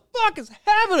 "What the fuck is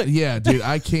happening?" Yeah, dude,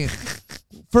 I can't.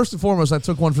 First and foremost, I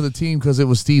took one for the team because it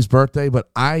was Steve's birthday, but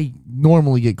I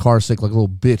normally get car sick like a little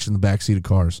bitch in the back seat of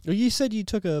cars. You said you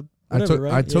took a.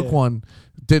 I took one,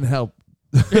 didn't help.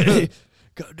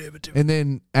 God damn it, and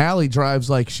then Allie drives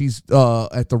like she's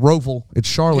at the Roval. It's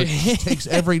Charlotte. She takes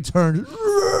every turn.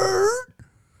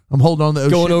 I'm holding on to the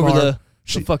going over bar.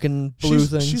 the fucking blue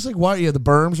thing. She's like, why? Yeah, the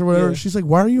berms or whatever. Yeah. She's like,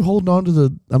 why are you holding on to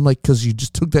the? I'm like, because you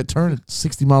just took that turn at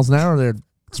 60 miles an hour there,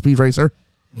 speed racer.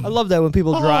 I love that when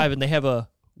people drive and they have a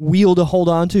wheel to hold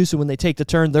on to, so when they take the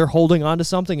turn, they're holding on to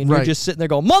something, and you're just sitting there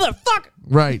going, "Motherfucker!"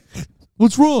 Right.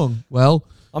 What's wrong? Well,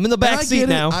 I'm in the back seat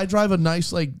now. I drive a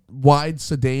nice, like, wide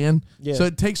sedan, Yeah. so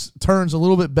it takes turns a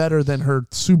little bit better than her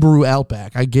Subaru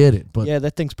Outback. I get it, but Yeah,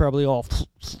 that thing's probably all.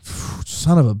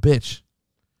 son of a bitch.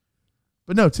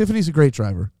 But no, Tiffany's a great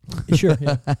driver. Sure,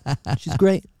 yeah. She's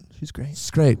great. She's great.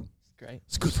 It's great. Great.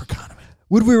 It's good for economy.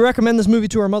 Would we recommend this movie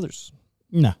to our mothers?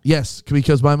 No. Yes,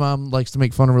 because my mom likes to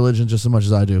make fun of religion just as much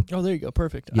as I do. Oh, there you go.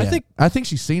 Perfect. Yeah. I think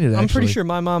she's seen it. Actually, I'm pretty sure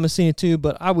my mom has seen it too,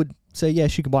 but I would say, yeah,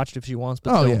 she can watch it if she wants,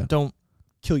 but don't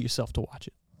kill yourself to watch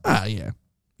it. Yeah.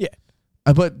 Yeah.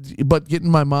 But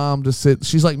getting my mom to sit,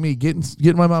 she's like me, getting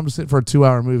my mom to sit for a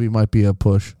 2-hour movie might be a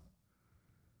push.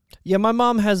 Yeah, my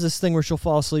mom has this thing where she'll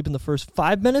fall asleep in the first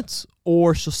 5 minutes,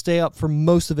 or she'll stay up for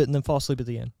most of it and then fall asleep at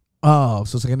the end. Oh,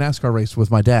 so it's like a NASCAR race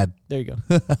with my dad. There you go.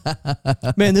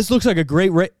 Man, this looks like a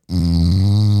great race.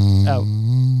 Oh.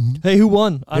 Hey, who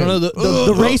won? I don't know.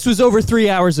 The race was over 3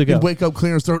 hours ago. He'd wake up,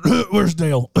 clear his throat. Where's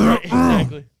Dale?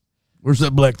 Exactly. Where's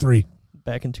that black 3?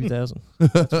 Back in 2000.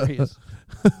 That's where he is.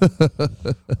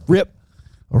 Rip.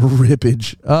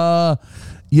 Rippage.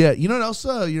 Yeah. You know what else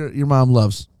your mom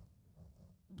loves?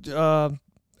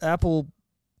 Apple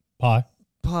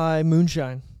Pie.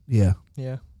 moonshine. Yeah.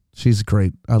 Yeah. She's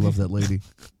great. I love that lady.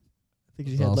 I think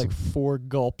she had like 4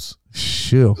 gulps.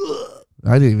 Shoo.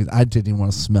 I didn't even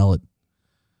want to smell it.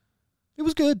 It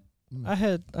was good. I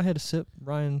had a sip.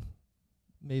 Ryan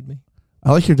made me.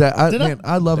 I like your dad.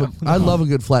 I love a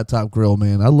good flat top grill,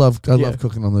 man. I love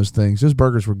cooking on those things. Those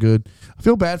burgers were good. I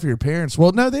feel bad for your parents.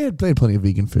 Well, no, they had plenty of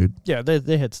vegan food. Yeah,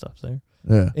 they had stuff there.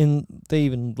 Yeah. And they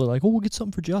even were like, "Oh, we'll get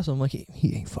something for Joss." I'm like,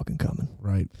 he ain't fucking coming.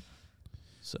 Right.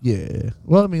 So. Yeah.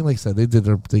 Well, I mean, like I said, they did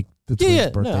the twins'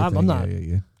 birthday no, thing. I'm not.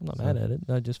 Yeah. I'm not mad at it.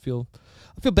 I feel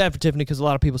bad for Tiffany because a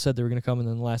lot of people said they were going to come, and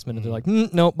then the last minute they're like,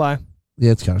 "Nope, bye."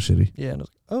 Yeah, it's kind of shitty. Yeah, and I was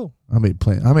like, "Oh." I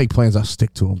make plans. I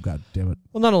stick to them. God damn it.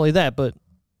 Well, not only that, but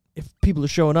if people are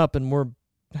showing up and we're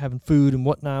having food and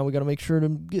whatnot, we got to make sure to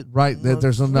get that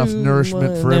there's enough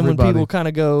nourishment for everybody. everybody. When people kind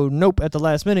of go nope at the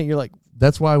last minute, you're like,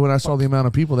 that's why when I saw the amount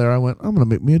of people there, I went, I'm gonna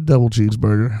make me a double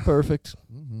cheeseburger. Perfect.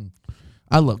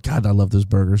 I love those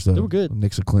burgers though. They were good.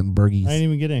 Nixon Clinton burgies. I didn't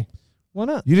even get any. Why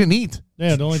not? You didn't eat.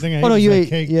 Yeah, the only thing I ate Oh no, was you that ate.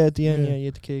 cake. Yeah, at the end. Yeah, you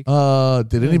ate the cake.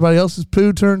 Did anybody else's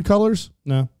poo turn colors?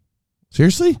 No.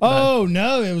 Seriously? Oh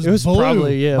no, it was blue.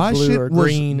 probably My blue shit or was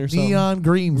green or something. neon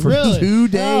green for Really? 2 Oh,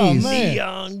 days. man.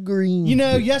 Neon green. You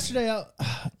know, yesterday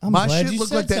I'm My glad shit you looked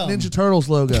said like that something. Ninja Turtles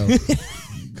logo.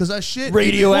 Because I shit.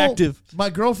 Radioactive. My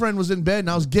girlfriend was in bed and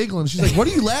I was giggling. She's like, "What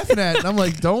are you laughing at?" And I'm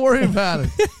like, "Don't worry about it."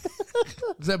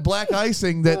 It's that black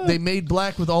icing that they made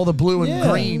black with all the blue and Yeah.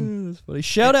 green. That's funny.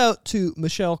 Shout out to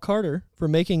Michelle Carter for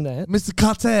making that. Mr.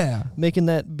 Carter. Making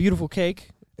that beautiful cake.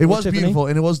 It for was Tiffany. beautiful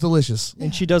and it was delicious.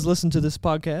 And she does listen to this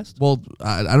podcast. Well,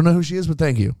 I don't know who she is, but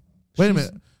thank you. Wait a She's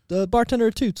minute. The bartender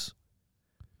at Toots.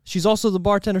 She's also the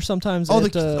bartender sometimes Oh,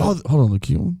 at hold on, the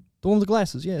cute one. the one with the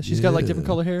glasses. Yeah, she's got like different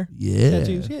color hair. Yeah.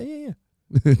 Tattoos. Yeah.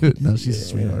 No, she's a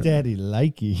sweetheart. Daddy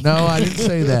likey. No, I didn't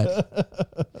say that.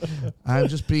 I'm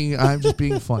just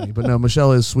being funny. But no,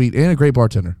 Michelle is sweet and a great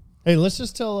bartender. Hey, let's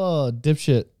just tell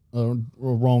dipshit a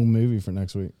wrong movie for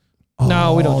next week.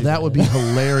 No, we don't do That that. would be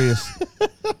hilarious.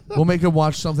 We'll make him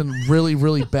watch something really,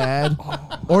 really bad,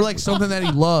 or like something that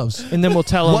he loves. And then we'll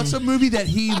tell him. What's a movie that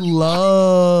he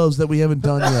loves that we haven't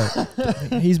done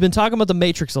yet? He's been talking about The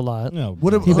Matrix a lot. No,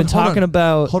 What He's been talking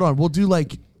about. Hold on, we'll do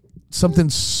like something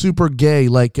super gay,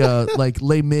 like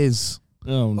Les Mis.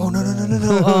 Oh no,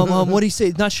 No. What do you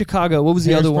say? Not Chicago. What was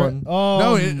the other one?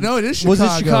 Oh, No, it is Chicago. Was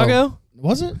it Chicago?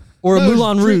 was it? Or No, it was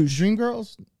Moulin Rouge?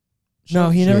 Dreamgirls. No,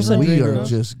 he never said We are Dreamgirls.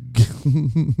 just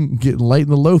getting light in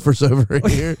the loafers over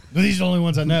here. These are the only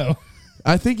ones I know.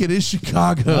 I think it is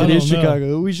Chicago. I It is don't know.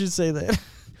 Chicago. We should say that.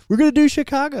 We're gonna do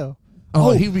Chicago.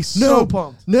 Oh, he'd be so no.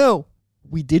 pumped. No,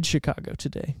 we did Chicago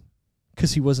today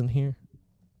because he wasn't here.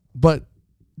 But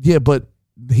yeah, but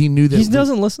he knew that. He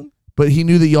doesn't listen. But he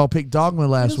knew that y'all picked Dogma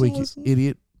last doesn't week, listen.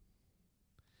 idiot.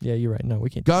 Yeah, you're right. No, we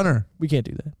can't. Gunner, We can't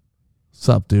do that.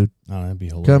 sup, dude? Oh, that'd be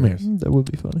hilarious. Come here. That would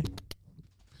be funny.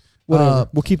 Whatever.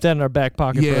 We'll keep that in our back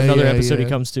pocket for yeah, another yeah, episode yeah. he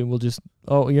comes to. We'll just.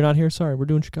 Oh, you're not here. Sorry, we're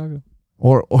doing Chicago.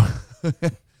 Or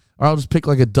I'll just pick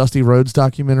like a Dusty Rhodes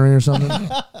documentary or something.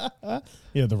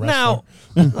 Yeah, the wrestler. Now,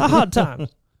 a hot time.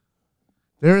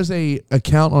 There is a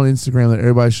account on Instagram that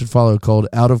everybody should follow called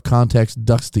Out of Context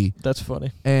Dusty, That's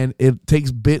funny. and it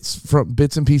takes bits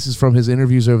and pieces from his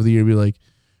interviews over the year. Be like,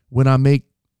 when I make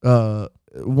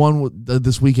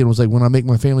this weekend was like when I make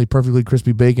my family perfectly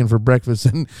crispy bacon for breakfast,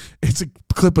 and it's a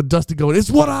clip of Dusty going, "It's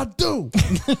what I do.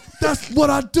 That's what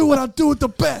I do, and I do it the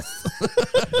best."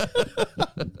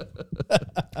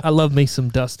 I love me some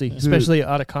Dusty, especially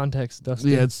out of context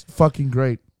Dusty. Yeah, it's fucking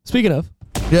great. Speaking of,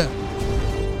 Yeah.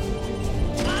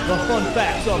 the fun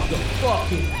facts of the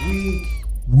fucking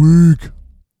Weak.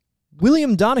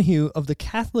 William Donahue of the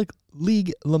Catholic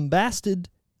League lambasted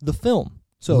the film.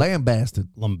 So Lambasted.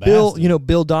 Bill, you know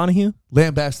Bill Donahue?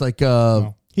 Lambast like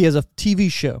He has a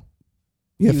TV show.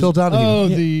 yeah, he Phil was- Donahue. Oh,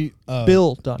 Yeah. the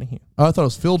Bill Donahue. Oh, I thought it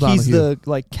was Phil Donahue. He's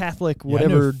the Catholic yeah, I know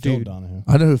whatever Phil dude. Donahue.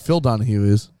 I know who Phil Donahue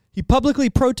is. He publicly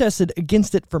protested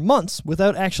against it for months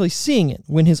without actually seeing it.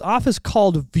 When his office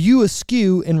called View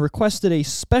Askew and requested a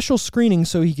special screening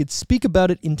so he could speak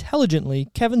about it intelligently,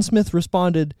 Kevin Smith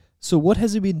responded, "So what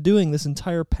has he been doing this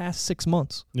entire past 6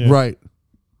 months?" Yeah. Right.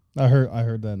 I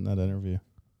heard that in that interview.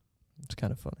 It's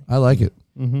kind of funny. I like it.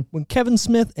 Mm-hmm. When Kevin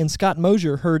Smith and Scott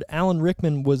Mosier heard Alan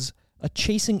Rickman was a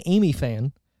Chasing Amy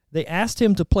fan, they asked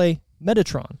him to play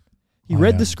Metatron. He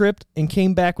read the script and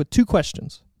came back with 2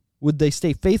 questions. Would they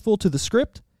stay faithful to the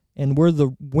script? And were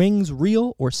the wings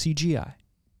real or CGI?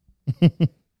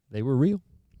 They were real.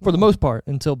 For the most part,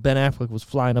 until Ben Affleck was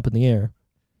flying up in the air.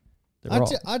 They were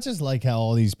all- I just like how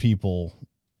all these people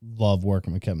love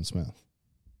working with Kevin Smith.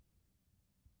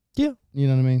 Yeah. You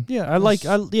know what I mean? Yeah,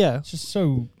 yeah. It's just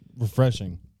so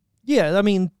refreshing. Yeah, I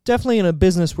mean, definitely in a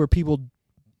business where people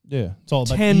Yeah. It's all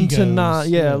about tend to egos. not,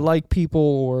 like people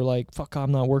or like, fuck,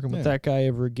 I'm not working with that guy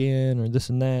ever again or this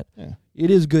and that. Yeah. It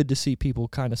is good to see people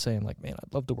kind of saying like, man,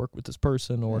 I'd love to work with this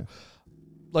person. Or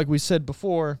like we said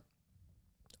before,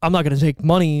 I'm not going to take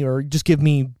money or just give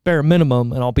me bare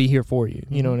minimum and I'll be here for you.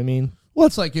 You know what I mean? Well,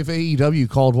 it's like if AEW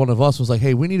called one of us and was like,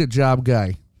 hey, we need a job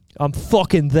guy. I'm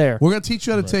fucking there. We're going to teach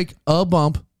you how to take a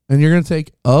bump, and you're going to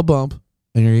take a bump,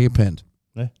 and you're going to get pinned.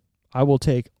 I will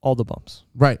take all the bumps.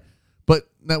 Right. But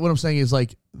what I'm saying is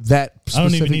like that specific, I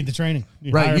don't even need the training.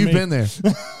 Right, you've been there.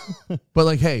 But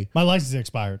like, hey, My license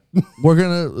expired. we're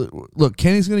going to look,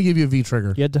 Kenny's going to give you a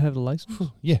V-trigger. You had to have the license?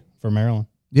 Yeah, for Maryland.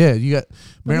 Yeah, you got I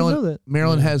didn't Maryland. know that.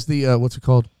 Maryland has the what's it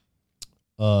called?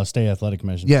 State Athletic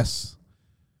Commission. Yes.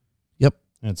 Yep.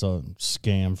 It's a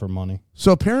scam for money.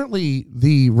 So apparently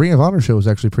the Ring of Honor show was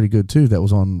actually pretty good too. That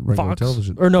was on regular Fox?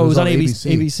 television. Or no, it was on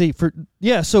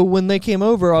ABC. So when they came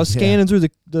over, I was scanning through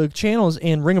the channels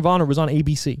and Ring of Honor was on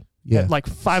ABC. Yeah. At like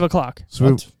 5 o'clock.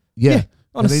 So What? Yeah,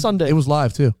 on And a Sunday. It was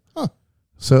live too. Huh.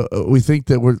 So we think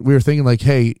that we were thinking like,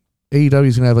 hey, AEW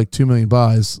is gonna have like 2 million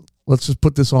buys. Let's just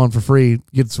put this on for free,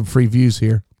 get some free views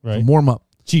here, Right. warm up.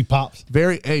 Cheap pops.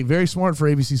 Very smart for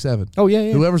ABC7. Oh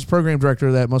yeah. Whoever's program director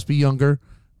of that must be younger,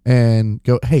 and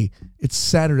go, hey, it's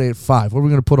Saturday at 5. What are we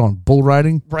gonna put on? Bull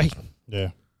riding, Right.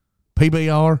 Yeah.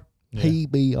 PBR. Yeah.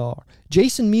 PBR.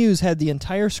 Jason Mewes had the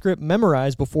entire script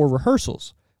memorized before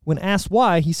rehearsals. When asked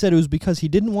why, he said it was because he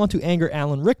didn't want to anger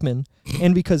Alan Rickman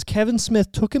and because Kevin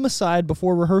Smith took him aside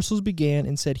before rehearsals began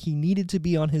and said he needed to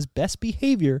be on his best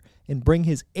behavior and bring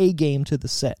his A game to the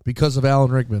set. Because of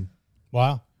Alan Rickman.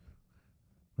 Wow.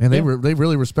 And Yeah. they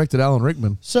really respected Alan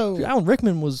Rickman. So Alan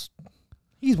Rickman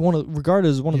he's regarded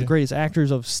as one of the greatest actors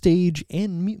of stage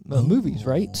and movies,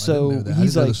 right? I So didn't know that. I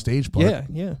he's didn't know like the stage part.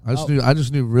 Yeah. I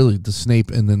just knew really the Snape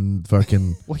and then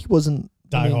fucking Well, he wasn't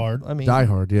Die Hard. I mean, Die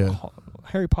Hard. Yeah,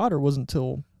 Harry Potter wasn't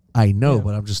till I know, Yeah.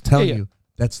 but I'm just telling Yeah. you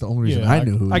that's the only reason Yeah, I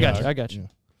knew who. I he got was. you. I got you.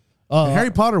 And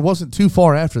Harry Potter wasn't too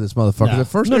far after this motherfucker. Nah. The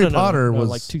first No, Harry no, Potter no, was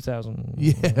like 2000.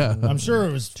 Yeah. I'm sure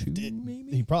it was maybe?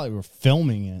 He probably were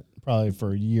filming it probably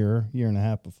for a year and a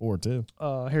half before too.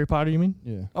 Harry Potter, you mean?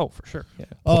 Yeah. Oh, for sure.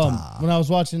 Yeah. When I was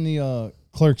watching the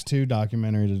Clerks 2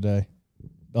 documentary today,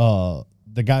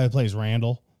 the guy who plays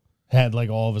Randall had like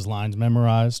all of his lines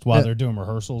memorized while they're doing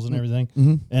rehearsals and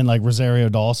everything. And like Rosario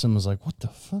Dawson was like, "What the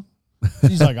fuck?"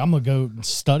 He's like, "I'm gonna go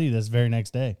study this very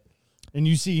next day." And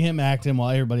you see him acting while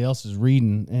everybody else is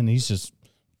reading, and he's just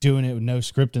doing it with no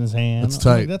script in his hand. That's I'm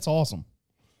tight. like, that's awesome.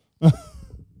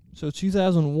 So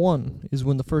 2001 is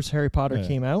when the first Harry Potter Yeah.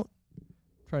 came out.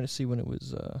 Trying to see when it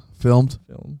was filmed.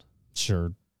 filmed.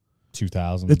 Sure,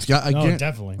 2000. It's got.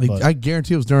 Definitely. But I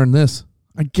guarantee it was during this.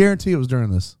 I guarantee it was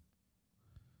during this.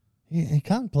 he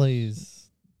kind of plays.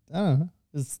 I don't know.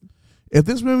 If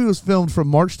this movie was filmed from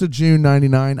March to June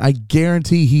 '99, I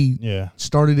guarantee he Yeah.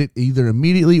 started it either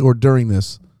immediately or during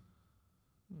this.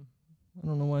 I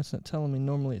don't know why it's not telling me.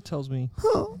 Normally it tells me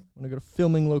when I go to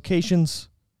filming locations.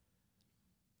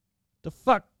 The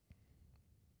fuck?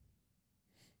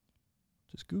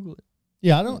 Just Google it.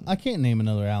 Yeah, I can't name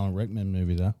another Alan Rickman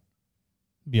movie though.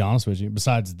 Be honest with you.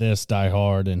 Besides this, Die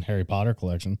Hard and Harry Potter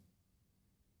collection.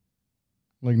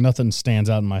 Like nothing stands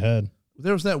out in my head.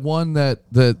 There was that one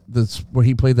that's where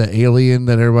he played that alien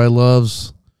that everybody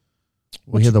loves.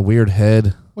 Where he had the weird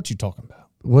head. What you talking about?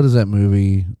 What is that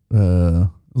movie? It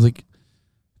was like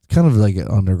kind of like an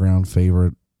underground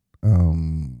favorite.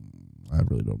 I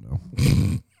really don't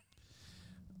know.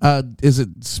 Is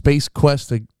it Space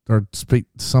Quest or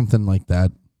something like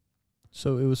that?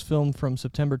 So it was filmed from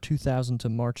September 2000 to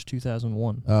March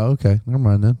 2001. Oh, okay. Never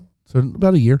mind then. So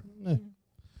about a year. Eh.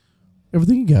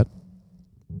 Everything you got.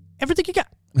 Everything you got.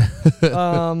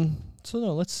 So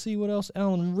no, let's see what else.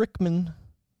 Alan Rickman.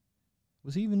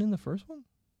 Was he even in the first one?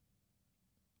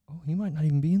 Oh, he might not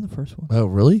even be in the first one. Oh,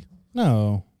 really?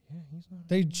 No. Yeah, he's not.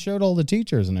 They showed all the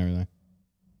teachers and everything.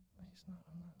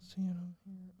 I'm not seeing him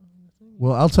here on the thing.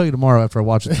 Well, I'll tell you tomorrow after I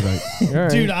watch it tonight. All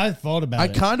right. Dude, I thought about I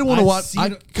it. kind of want to watch. see I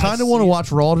it- kind I of want to see it.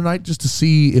 watch Raw tonight just to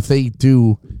see if they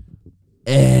do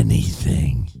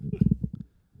anything.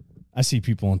 I see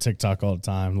people on TikTok all the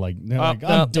time. Like, they're like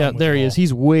I'm done yeah, with there he Raw. is.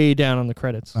 He's way down on the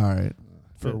credits All right.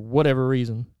 for whatever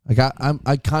reason. I kind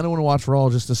of want to watch Raw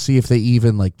just to see if they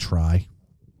even like try.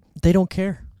 They don't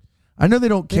care. I know they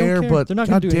don't They don't care, care. but They're not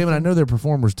gonna God do damn it, I anything. know their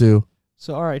performers do.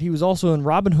 So all right, he was also in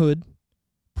Robin Hood,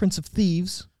 Prince of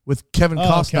Thieves, With Kevin Oh,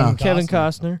 Costner. Kevin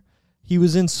Costner. He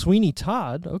was in Sweeney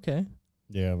Todd. Okay.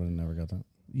 Yeah, but I never got that.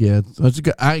 Yeah, that's a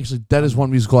good. That is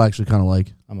one musical I actually kind of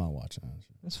like. I'm not watching that.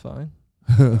 That's fine.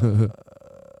 I'm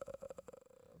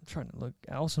trying to look.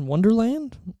 Alice in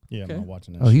Wonderland? Yeah, Okay. I'm not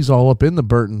watching that. Oh, he's all up in the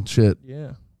Burton shit.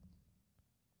 Yeah.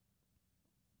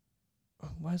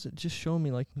 Why is it just showing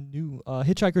me like new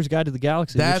Hitchhiker's Guide to the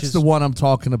Galaxy? which That's is, the one I'm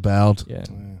talking about. Yeah.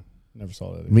 Never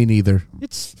saw that. Me neither.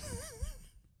 It's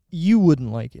you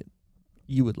wouldn't like it.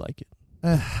 You would like it.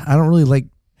 I don't really like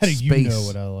How do space. you know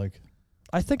what I like?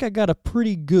 I think I got a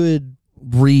pretty good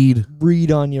read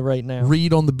on you right now.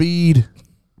 read on the bead.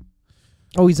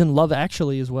 Oh, he's in Love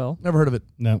Actually as well. Never heard of it.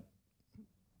 No.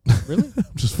 Really? I'm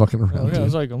just fucking around. Okay, I dude.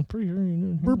 was like, I'm pretty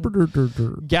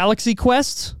sure. Galaxy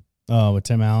Quest, With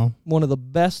Tim Allen. one of the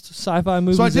best sci-fi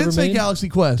movies So I ever did say made. Galaxy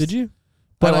Quest. Did you?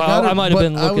 But I might have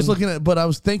been looking. I was looking at, but I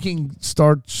was thinking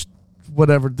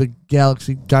whatever the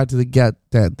Galaxy Guide to the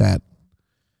that.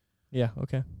 Yeah.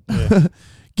 Okay. Yeah.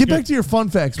 Get back to your fun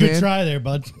facts, Good man. try there,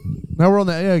 bud. Now we're on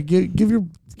that. Yeah, give your.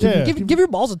 Yeah. Give your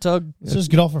balls a tug. Let's just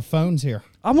get off our phones here.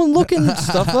 I'm looking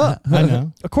stuff up. I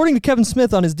know. According to Kevin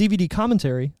Smith on his DVD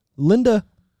commentary, Linda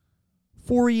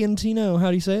Fiorentino, how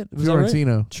do you say it? Was that right?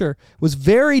 Fiorentino. Sure. Was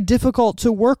very difficult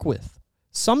to work with.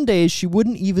 Some days she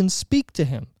wouldn't even speak to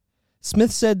him.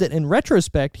 Smith said that in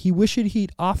retrospect, he wished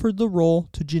he'd offered the role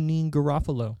to Janine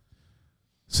Garofalo.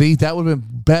 See, that would have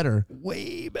been better.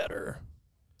 Way better.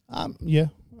 Yeah,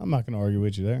 I'm not going to argue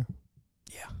with you there.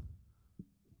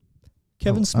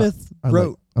 Kevin Smith I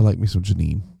wrote. I like me some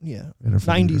Janine. Yeah. In her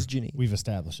 90s Janine. We've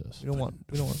established this. We don't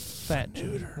want fat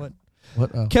Janine. What?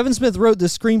 What? Oh. Kevin Smith wrote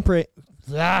this screenplay.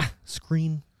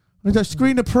 Screen. The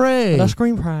screen to pray. The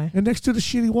screenplay. And next to the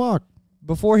shitty walk.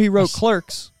 Before he wrote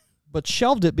Clerks, but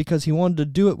shelved it because he wanted to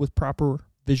do it with proper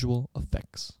visual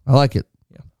effects. I like it.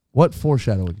 Yeah. What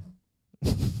foreshadowing?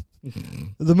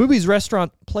 The movie's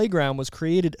restaurant playground was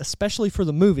created especially for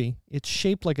the movie. It's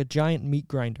shaped like a giant meat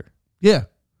grinder. Yeah.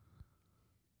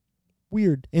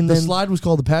 Weird. And The then slide was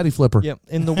called the patty flipper. Yep.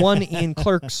 And the one in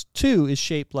Clerks 2 is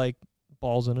shaped like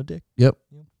balls on a dick. Yep.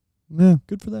 Yeah.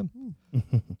 Good for them.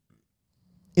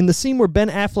 In the scene where Ben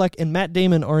Affleck and Matt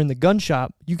Damon are in the gun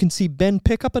shop, you can see Ben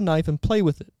pick up a knife and play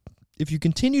with it. If you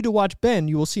continue to watch Ben,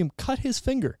 you will see him cut his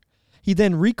finger. He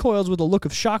then recoils with a look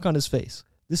of shock on his face.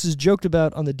 This is joked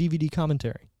about on the DVD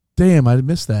commentary. Damn, I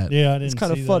missed that. Yeah, I didn't It's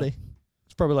kind of see funny.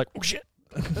 It's probably like, oh shit.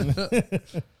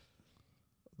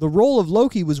 The role of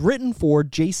Loki was written for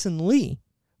Jason Lee,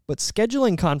 but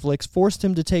scheduling conflicts forced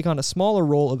him to take on a smaller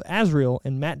role of Azrael,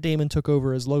 and Matt Damon took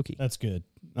over as Loki. That's good.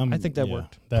 I think that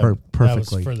worked. That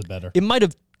Perfectly. was for the better. It might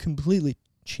have completely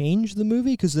changed the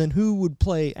movie, because then who would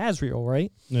play Azrael,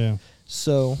 right? Yeah.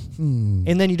 So,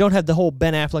 and then you don't have the whole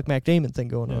Ben Affleck, Matt Damon thing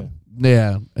going on.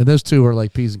 Yeah. And those two are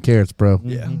like peas and carrots, bro.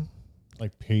 Yeah.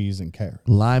 Like peas and carrots.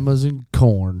 Limas and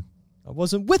corn. I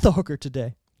wasn't with a hooker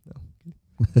today.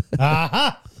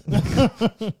 Aha!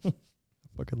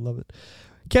 Fucking love it.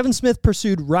 Kevin Smith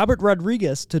pursued Robert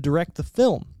Rodriguez to direct the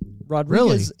film.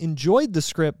 Rodriguez enjoyed the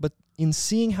script, but in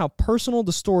seeing how personal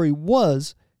the story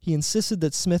was, he insisted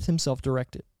that Smith himself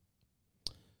direct it.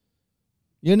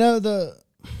 You say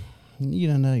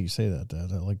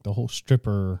that like the whole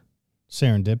stripper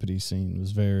serendipity scene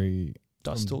was very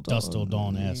Dust Till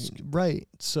Dawn-esque. Right.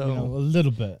 So a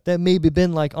little bit. that maybe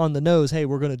been like on the nose, hey,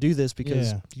 we're going to do this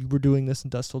because you were doing this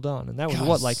in Dust Till Dawn. And that was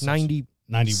what, like 90?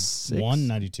 91,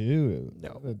 92?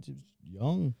 No.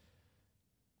 Young.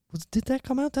 Did that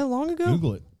come out that long ago?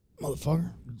 Google it,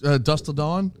 motherfucker. Dust Till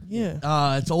Dawn?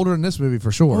 Yeah. It's older than this movie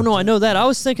for sure. Oh, no, I know that. I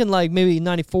was thinking like maybe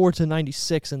 94 to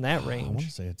 96 in that range. I want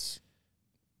to say it's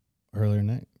earlier than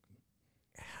that.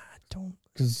 I don't.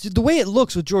 Because The way it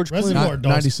looks with George Clooney. Reservoir Dogs.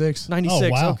 96. 96. Oh,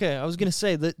 wow. Okay, I was going to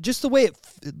say that just the way it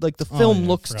like the film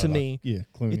looks to me,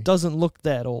 Clooney. it doesn't look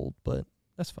that old, but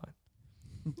that's fine.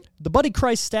 The Buddy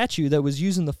Christ statue that was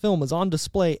used in the film is on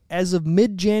display as of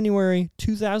mid-January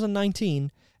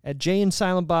 2019 at Jay and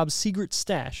Silent Bob's Secret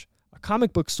Stash, a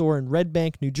comic book store in Red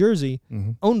Bank, New Jersey,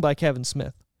 owned by Kevin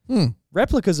Smith.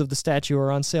 Replicas of the statue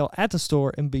are on sale at the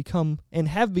store and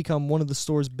have become one of the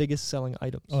store's biggest selling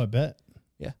items. Oh, I bet.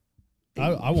 Yeah.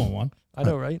 I want one. I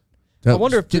know, right? I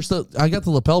wonder if there's I got the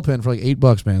lapel pin for like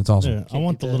 $8, man. It's awesome. Yeah, I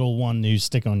want the little one you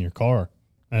stick on your car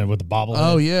with the bobble.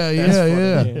 Oh, yeah. That's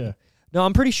funny. Yeah. No,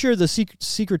 I'm pretty sure the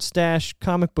Secret Stash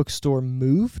comic book store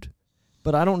moved,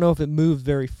 but I don't know if it moved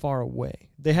very far away.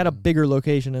 They had a bigger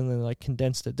location and then like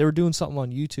condensed it. They were doing something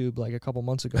on YouTube like a couple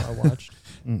months ago I watched.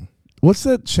 What's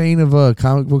that chain of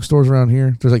comic book stores around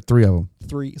here? There's like 3 of them.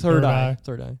 Third Eye.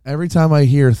 Every time I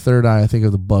hear Third Eye, I think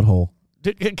of the Butthole.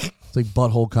 It's like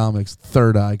Butthole Comics,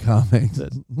 Third Eye Comics.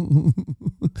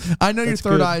 I know your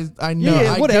Third Eye. I know.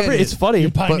 Yeah, whatever. It's funny.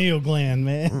 Your pineal gland,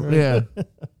 man. Yeah.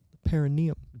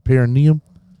 Perineum. Perineum.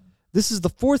 This is the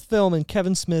 4th film in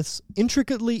Kevin Smith's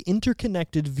intricately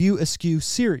interconnected View Askew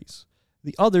series.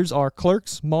 The others are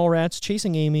Clerks, Mallrats,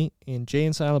 Chasing Amy, and Jay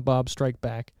and Silent Bob Strike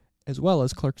Back, as well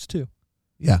as Clerks 2.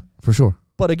 Yeah, for sure.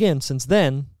 But again, since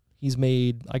then, he's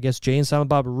made, I guess, Jay and Silent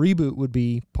Bob reboot would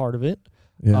be part of it.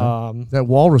 Yeah. That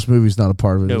Walrus movie's not a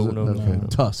part of it, is it? No. Okay.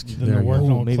 Tusk. Then they're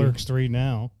working on maybe. Clerks 3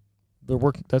 now. They're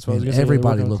working. That's what I was going to say.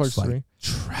 Everybody They're working on looks Clerks like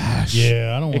 3. trash.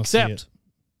 Yeah, I don't want to see it. Except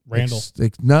Randall.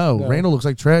 No, Randall looks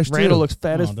like trash too. Randall looks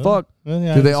fat as doesn't fuck.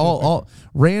 Yeah, Do they all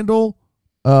Randall,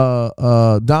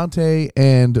 Dante,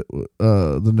 and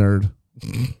the nerd?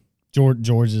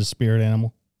 George's spirit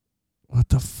animal. What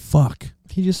the fuck?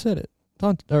 He just said it.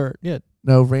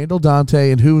 No, Randall,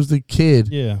 Dante, and who was the kid?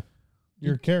 Yeah,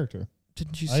 your character.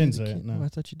 Didn't you I say didn't the say kid? it, no. I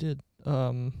thought you did.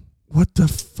 What the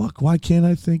fuck? Why can't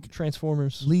I think?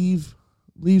 Transformers. Leave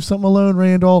something alone,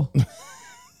 Randall.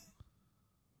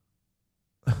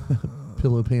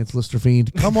 Pillow Pants Lister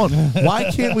Fiend. Come on.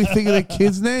 Why can't we think of that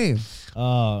kid's name?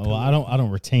 Well, I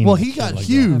don't retain. Well, that he shit got like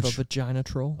huge. Have a vagina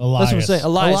troll. Elias. That's what I'm saying.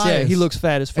 Elias. Yeah, Elias. he looks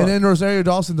fat as fuck. And then Rosario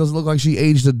Dawson doesn't look like she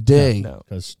aged a day. No.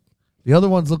 Because The other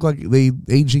ones look like they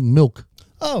aging milk.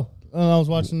 oh, I was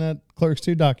watching that Clerks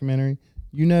 2 documentary.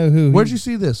 You know who? Where'd you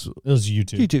see this? It was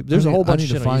YouTube. YouTube. There's a whole bunch I of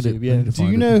need shit to on find YouTube. it. Yeah.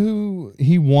 Do you know who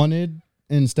he wanted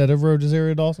instead of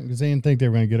Rosario Dawson? Because they didn't think they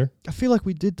were going to get her. I feel like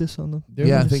we did this on the.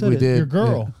 Yeah, I think we did. Your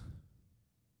girl, Yeah.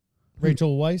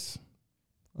 Rachel Weisz.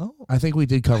 Oh, I think we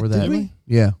did cover that. did we?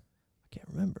 Yeah. I can't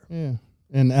remember. Yeah,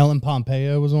 and Ellen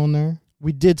Pompeo was on there.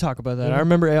 We did talk about that. Yeah. I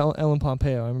remember Ellen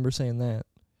Pompeo. I remember saying that.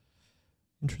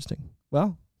 Interesting.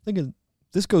 Well,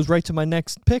 this goes right to my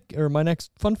next pick, or my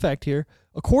next fun fact here.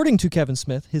 According to Kevin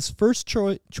Smith, his first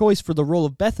choice for the role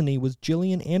of Bethany was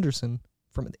Gillian Anderson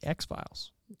from The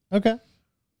X-Files. Okay.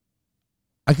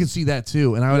 I could see that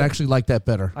too, and I would actually like that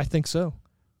better. I think so.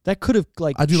 That could have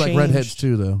I do like changed- redheads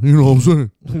too, though. You know what I'm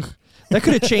saying? That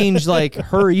could have changed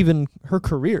her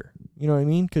career. You know what I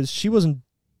mean? Because she wasn't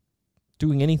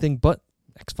doing anything but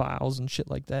X-Files and shit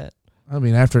like that. I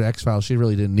mean, after X-Files, she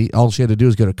really didn't need. All she had to do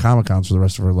was go to Comic-Cons for the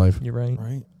rest of her life. You're right.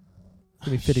 Right.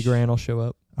 Give me 50 grand, I'll show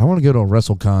up. I want to go to a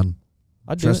WrestleCon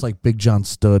I'd do dressed it. like Big John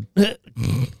Studd.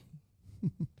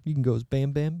 You can go as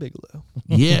Bam Bam Bigelow.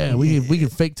 Yeah, we can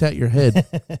fake tat your head,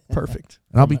 and Perfect.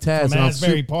 I'll be Taz. From And I'll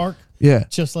Asbury Park, yeah,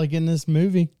 just like in this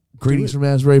movie. greetings from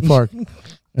Asbury Park,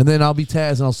 and then I'll be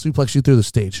Taz and I'll suplex you through the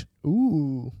stage.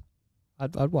 Ooh.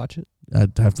 I'd watch it.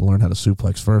 I'd have to learn how to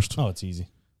suplex first. Oh, it's easy.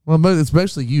 Well, but it's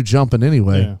basically you jumping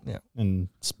anyway. Yeah. And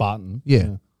spotting.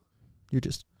 Yeah. You're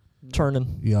just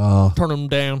turning them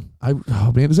down.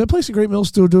 Oh man, is that place in Great Mill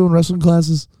still doing wrestling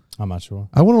classes? I'm not sure.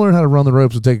 I want to learn how to run the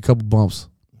ropes and take a couple bumps,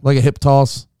 like a hip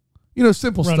toss. You know,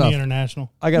 simple Run stuff. the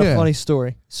International. I got Yeah. a funny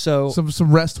story. So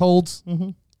Some rest holds. Mm-hmm.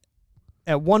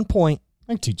 at one point,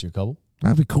 I can teach you a couple.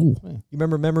 That'd be cool. you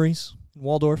remember Memories in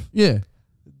Waldorf? Yeah.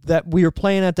 That we were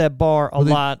playing at that bar a Well,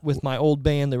 they- lot with my old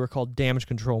band. They were called Damage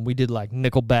Control, and we did like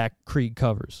Nickelback, Creed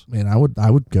covers. Man, I would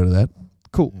go to that.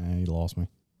 Cool. Yeah, you lost me.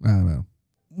 I don't know.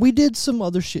 We did some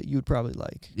other shit you would probably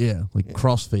like. Yeah, like Yeah.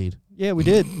 crossfade. Yeah, we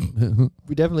did.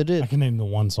 We definitely I did. can name the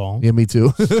one song. Yeah, me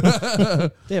too.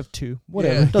 They have two.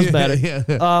 Whatever. Yeah, Doesn't matter.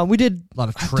 Yeah. We did. A lot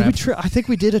of Did we trap. I think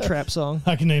we did a trap song.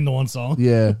 I can name the one song.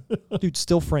 Yeah. Dude,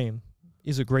 Still Frame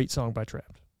is a great song by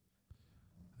Trapped.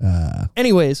 Uh,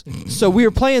 Anyways, so we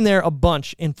were playing there a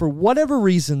bunch, and for whatever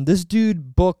reason, this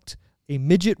dude booked a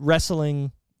midget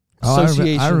wrestling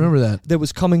association I remember that. that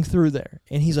was coming through there.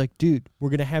 And he's like, dude, we're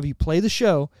going to have you play the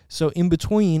show. So in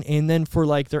between, and then for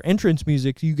like their entrance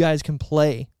music, you guys can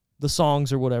play the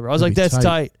songs or whatever. I was That'd like, be that's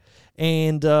tight. tight.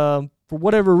 And for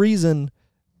whatever reason,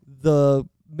 the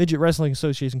Midget Wrestling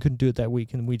Association couldn't do it that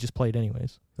week, and we just played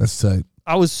anyways. That's tight.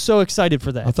 I was so excited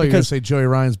for that. I thought you were going to say Joey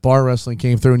Ryan's bar wrestling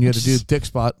came through and you had to do the dick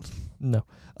spot. No.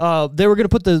 They were going to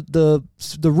put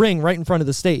the ring right in front of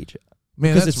the stage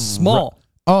Man, because that's it's small.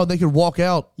 Oh, they could walk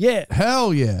out. Yeah.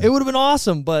 Hell yeah. It would have been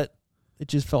awesome, but it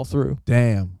just fell through.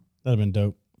 Damn. That'd have been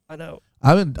dope. I know.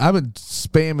 I've been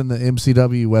spamming the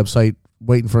MCW website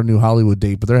waiting for a new Hollywood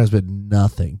date, but there has been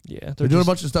nothing. Yeah. They're doing a just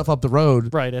bunch of stuff up the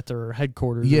road. right at their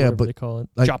headquarters. Yeah, or whatever but, they call it.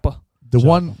 like- Joppa. The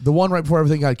one right before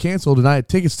everything got canceled and I had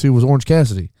tickets to was Orange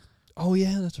Cassidy. Oh,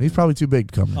 yeah. That's He's probably too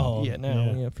big to come now. Oh, Yeah,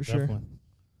 now, yeah, for sure. definitely.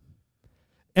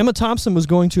 Emma Thompson was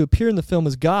going to appear in the film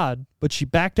as God, but she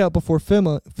backed out before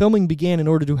filming began in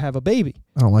order to have a baby.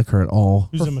 I don't like her at all.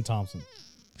 Who's Emma Thompson?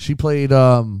 She played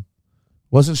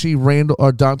wasn't she Randall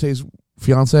or Dante's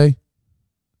fiance?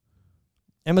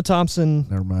 Emma Thompson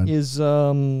Never mind. is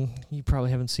you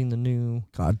probably haven't seen the new.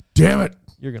 God damn it.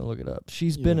 You're gonna look it up.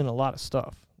 She's been Yeah. in a lot of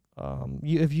stuff.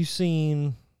 Have you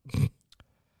seen?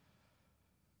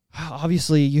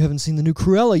 Obviously, you haven't seen the new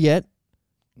Cruella yet.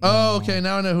 Oh, okay.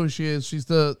 Now I know who she is.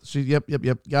 Yep.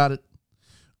 Got it.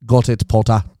 Got it,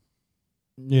 Potter.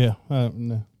 Yeah.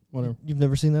 No, whatever. You've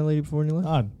never seen that lady before in your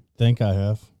life? I think I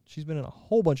have. She's been in a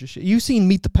whole bunch of shit. You've seen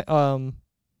Meet the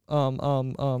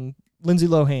Lindsay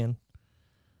Lohan.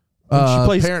 When she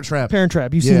plays Parent Trap. Parent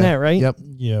Trap. You've Yeah, seen that, right? Yep.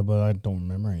 Yeah, but I don't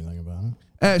remember anything about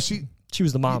it. She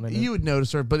was the mom in it. You would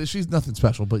notice her, but she's nothing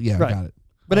special. But yeah, Right. I got it.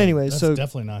 But anyway, That's so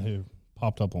definitely not who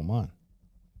popped up on mine.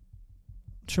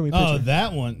 show me a Oh, picture.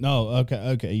 that one. No,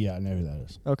 okay. Yeah, I know who that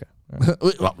is. Okay.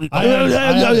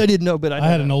 I I didn't know, but I I know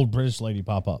had that. an old British lady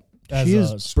pop up as She a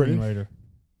is screenwriter.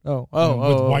 Oh,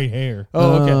 with white hair.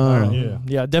 Oh, okay. All right. Yeah.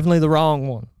 Yeah, definitely the wrong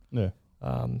one. Yeah.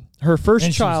 Her first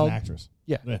And she was child. an actress.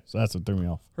 Yeah. So that's what threw me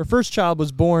off. Her first child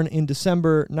was born in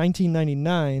December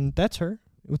 1999. That's her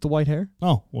with the white hair.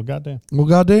 Oh, well, goddamn. Well,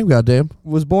 goddamn.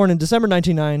 Was born in December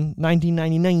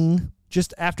 1999,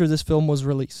 just after this film was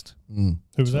released. Mm.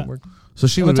 Who was So that? it worked. So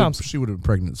she Emma would have Thompson. been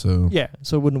pregnant. So Yeah,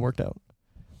 so it wouldn't have worked out.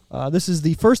 This is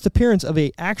the first appearance of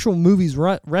a actual movies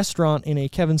restaurant in a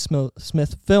Kevin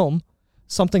Smith film,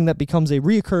 something that becomes a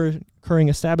reoccurring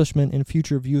establishment in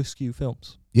future View Askew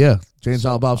films. Yeah, Jay and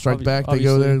Silent Bob Strike Back. They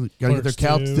go there. Gotta get their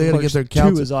cow. They gotta get their cow.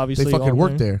 Is obviously they fucking on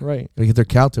work there. there. Right. Gotta get their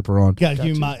cow tipper on. Gotta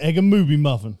give me my egg and movie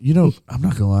muffin. You know, I'm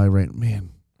not gonna lie, right,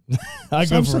 man.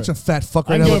 I'm such a fat fuck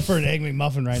right I now. go for an egg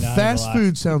McMuffin right now. Fast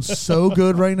food sounds so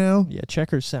good right now. Yeah,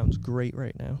 Checkers sounds great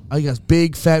right now. I got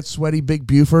big, fat, sweaty, big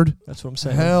Buford. That's what I'm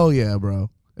saying. Hell yeah, bro.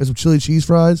 There's some chili cheese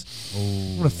fries.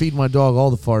 I'm gonna feed my dog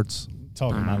all the farts.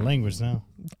 Talking my language now.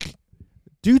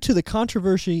 Due to the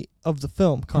controversy of the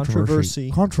film, Controversy.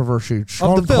 Of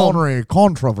the film.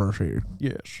 Controversy.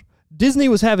 Yes. Disney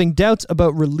was having doubts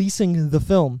about releasing the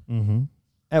film. Mm-hmm.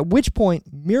 At which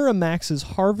point, Miramax's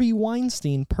Harvey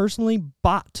Weinstein personally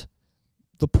bought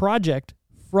the project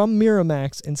from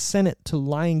Miramax and sent it to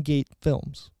Lionsgate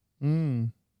Films.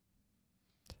 Kevin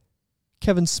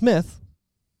Smith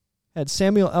had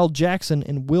Samuel L. Jackson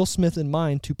and Will Smith in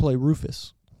mind to play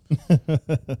Rufus.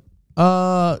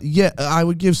 Yeah, I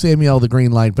would give Samuel the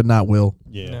green light, but not Will.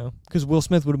 Yeah. Because Will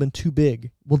Smith would have been too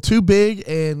big. Well, too big,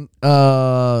 and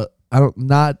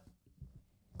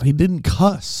he didn't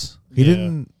cuss. He Yeah.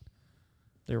 didn't.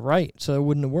 They're right, so it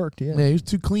wouldn't have worked. Yeah, he was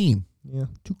too clean. Yeah,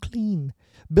 too clean.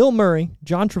 Bill Murray,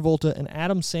 John Travolta, and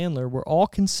Adam Sandler were all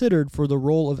considered for the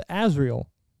role of Azrael.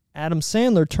 Adam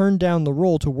Sandler turned down the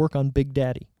role to work on Big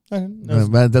Daddy.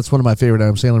 That's one of my favorite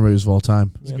Adam Sandler movies of all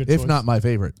time, if choice. not my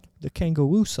favorite. The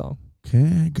Kangaroo song.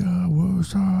 Kangaroo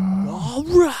song. All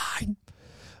right.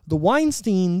 The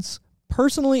Weinsteins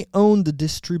personally owned the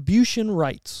distribution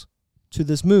rights to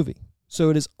this movie, so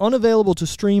it is unavailable to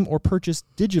stream or purchase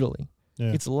digitally.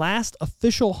 Yeah. Its last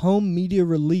official home media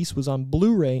release was on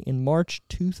Blu-ray in March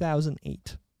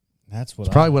 2008. That's what.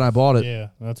 It's probably when I bought it. Yeah,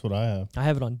 that's what I have. I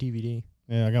have it on DVD.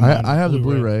 Yeah, I got. Mine I have the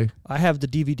Blu-ray. I have the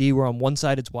DVD where on one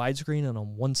side it's widescreen and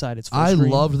on one side it's full I screen.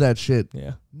 loved that shit.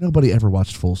 Yeah, Nobody ever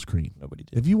watched full screen. nobody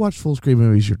did. If you watch full screen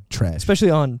movies, you're trash. Especially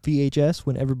on VHS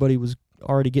when everybody was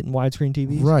already getting widescreen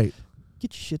TVs. Right.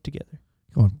 Get your shit together.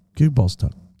 Come on, give your balls a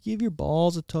tug. Give your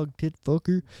balls a tug, tit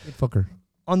fucker. Fucker.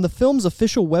 On the film's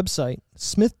official website,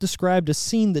 Smith described a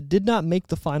scene that did not make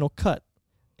the final cut.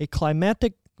 A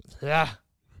climactic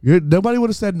Nobody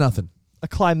would have said nothing.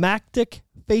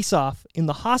 face-off in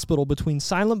the hospital between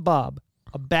Silent Bob,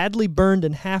 a badly burned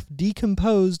and half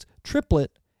decomposed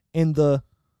triplet, and the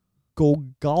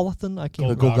Golgothan.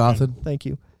 Golgothan. Thank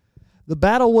you. The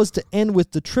battle was to end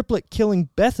with the triplet killing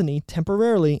Bethany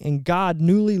temporarily and God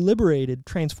newly liberated,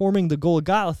 transforming the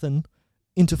Golgothan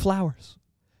into flowers.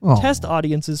 Oh. Test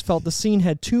audiences felt the scene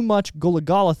had too much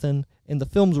Golgothan and the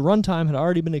film's runtime had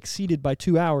already been exceeded by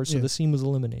 2 hours, so the scene was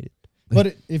eliminated.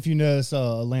 But if you notice,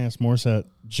 Alanis Morissette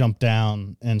jumped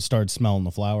down and started smelling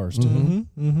the flowers too.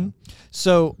 Mm-hmm.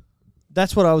 So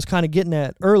that's what I was kind of getting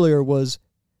at earlier was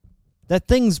that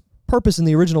thing's purpose in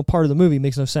the original part of the movie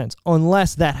makes no sense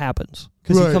unless that happens.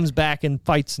 Because he comes back and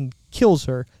fights and kills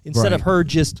her instead of her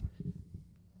just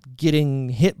getting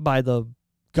hit by the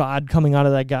God coming out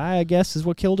of that guy, I guess, is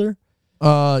what killed her.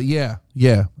 Yeah.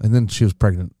 And then she was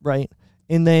pregnant. Right.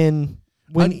 And then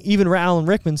when even Alan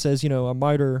Rickman says, a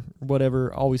martyr or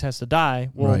whatever always has to die,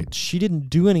 well, she didn't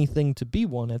do anything to be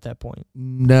one at that point.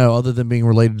 No, other than being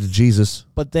related to Jesus.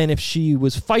 But then if she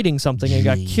was fighting something and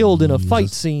got killed in a fight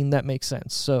scene, that makes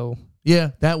sense. So yeah,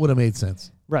 that would have made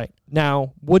sense. right.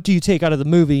 Now, what do you take out of the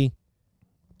movie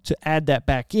to add that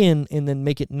back in and then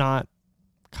make it not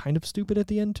kind of stupid at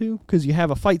the end too? Because you have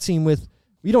a fight scene with,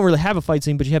 you don't really have a fight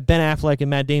scene, but you have Ben Affleck and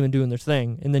Matt Damon doing their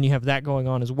thing, and then you have that going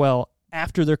on as well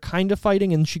after they're kind of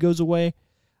fighting and she goes away.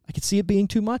 I could see it being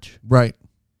too much. Right.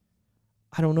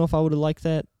 I don't know if I would have liked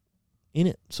that in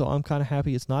it, so I'm kind of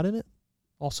happy it's not in it.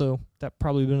 Also, that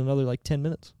probably been another 10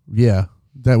 minutes. Yeah,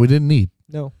 that we didn't need.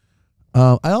 No.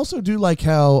 I also do like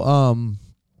how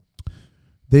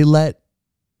they let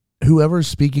whoever's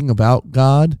speaking about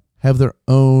God have their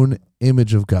own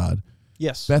image of God.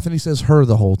 Yes. Bethany says her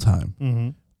the whole time.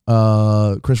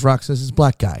 Mm-hmm. Chris Rock says it's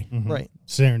black guy. Mm-hmm. Right.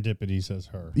 Serendipity says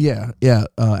her. Yeah.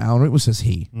 Alan Rickman says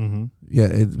he. Mm-hmm. Yeah,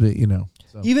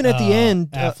 so. Even at the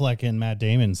end, Affleck and Matt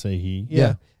Damon say he.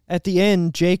 Yeah. At the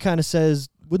end, Jay kind of says,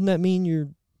 "Wouldn't that mean you're,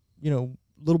 a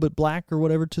little bit black or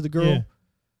whatever to the girl?" Yeah.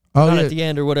 Not at the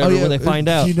end or whatever when they find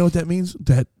out. Do you know what that means?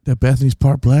 That Bethany's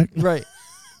part black? Right.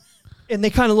 And they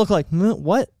kind of look like,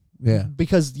 what? Yeah.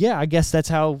 Because, I guess that's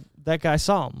how that guy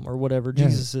saw him or whatever. Yeah.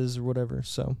 Jesus is or whatever.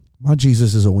 So My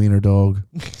Jesus is a wiener dog.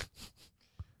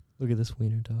 look at this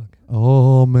wiener dog.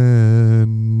 Oh,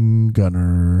 man.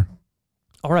 Gunner.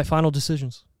 All right, final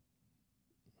decisions.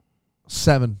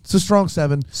 7. It's a strong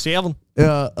 7. 7.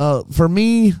 For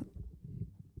me,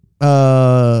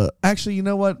 actually, you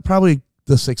know what? Probably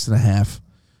the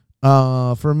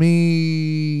 6.5. For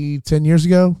me, 10 years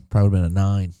ago, probably been a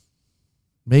 9.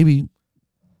 Maybe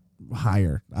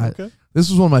higher. Okay. This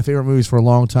was one of my favorite movies for a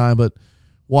long time, but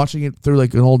watching it through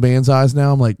like an old man's eyes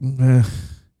now, I'm like,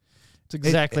 It's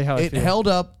exactly how I it feel. held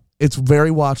up. It's very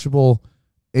watchable.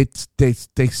 They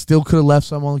still could have left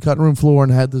some on the cutting room floor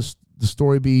and had the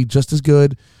story be just as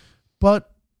good,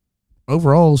 but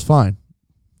overall it was fine.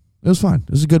 It was fine. It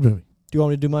was a good movie. Do you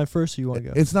want me to do mine first, or you want to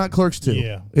go? It's not Clerks 2.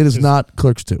 Yeah. It is not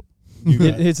Clerks 2.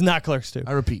 It's not Clerks 2.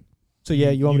 I repeat. So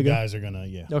yeah, you want me to go? guys are gonna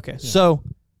Okay, so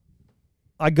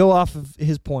I go off of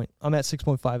his point. I'm at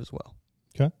 6.5 as well.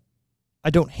 Okay. I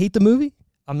don't hate the movie.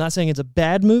 I'm not saying it's a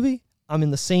bad movie. I'm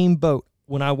in the same boat.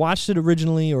 When I watched it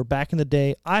originally or back in the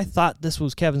day, I thought this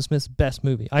was Kevin Smith's best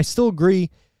movie. I still agree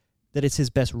that it's his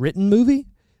best written movie,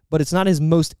 but it's not his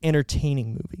most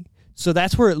entertaining movie. So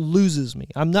that's where it loses me.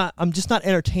 I'm just not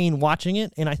entertained watching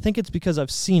it, and I think it's because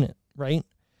I've seen it, right?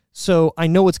 So I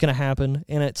know what's going to happen,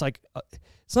 and it's like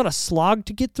it's not a slog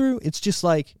to get through. It's just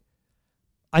like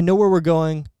I know where we're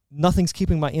going. Nothing's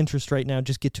keeping my interest right now.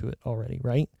 Just get to it already,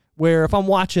 right? Where if I'm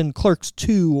watching Clerks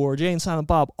 2 or Jay and Silent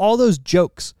Bob, all those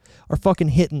jokes are fucking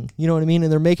hitting. You know what I mean?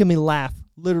 And they're making me laugh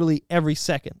literally every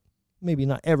second. Maybe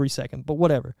not every second, but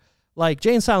whatever. Like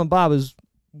Jay and Silent Bob is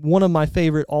one of my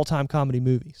favorite all-time comedy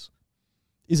movies.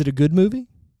 Is it a good movie?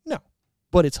 No.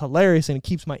 But it's hilarious and it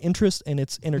keeps my interest and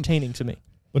it's entertaining to me.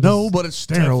 But No, but it's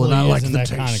sterile and I like the that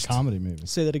taste. kind of comedy movie.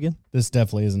 Say that again? This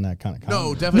definitely isn't that kind of comedy.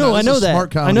 No, definitely. No, not. I This know is a that. smart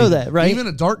I comedy. know that, right? Even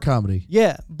a dark comedy.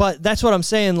 Yeah, but that's what I'm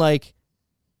saying. Like,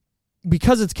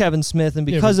 because it's Kevin Smith and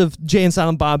because of Jay and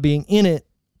Silent Bob being in it,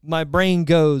 my brain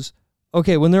goes,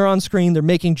 okay, when they're on screen, they're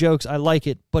making jokes. I like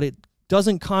it, but it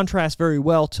doesn't contrast very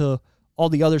well to all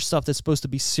the other stuff that's supposed to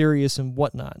be serious and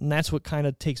whatnot. And that's what kind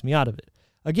of takes me out of it.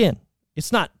 Again,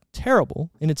 it's not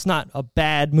terrible and it's not a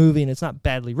bad movie and it's not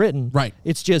badly written. Right.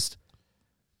 It's just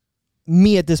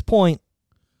me at this point,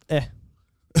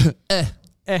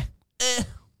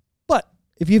 But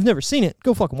if you've never seen it,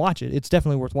 go fucking watch it. It's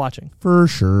definitely worth watching. For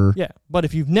sure. Yeah, but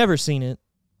if you've never seen it,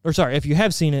 if you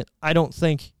have seen it, I don't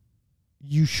think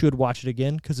you should watch it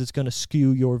again because it's going to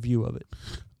skew your view of it. See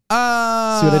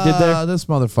what I did there? This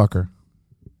motherfucker.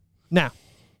 Now,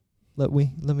 let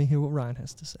me hear what Ryan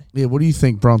has to say. Yeah, what do you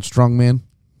think, Braun Strongman?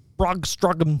 Brog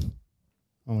Strugum.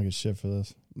 I'm gonna get shit for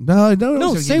this.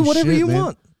 No, Say whatever you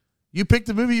want. You picked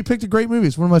a movie. You picked a great movie.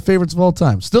 It's one of my favorites of all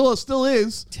time. Still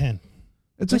is. 10.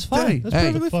 It's That's fine. Hey, That's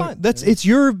hey, perfectly fine. It's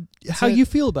your how you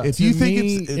feel about If it. you To think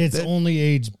me, it's only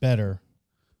aged better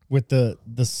with the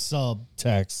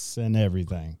subtext and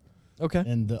everything. Okay.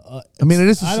 And the I mean, it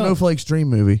is a I don't- Snowflake's dream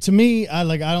movie. to me, I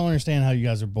don't understand how you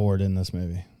guys are bored in this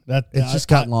movie. It's just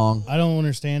got long. I don't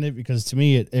understand it because to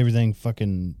me, everything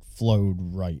fucking flowed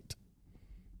right.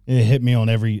 It hit me on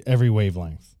every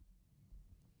wavelength.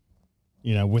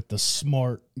 You know, with the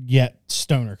smart yet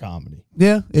stoner comedy.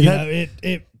 Yeah,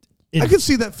 It I could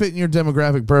see that fitting your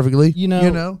demographic perfectly. You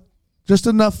know, just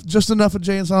enough of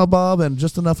Jay and Silent Bob and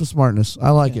just enough of smartness.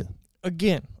 I like it.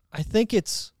 Again, I think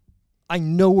I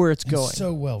know where it's going. It's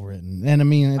so well written, and I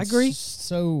mean, it's agree.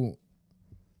 so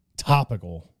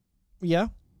topical. Yeah,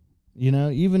 You know,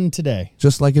 even today,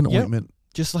 Just like an Yep. ointment.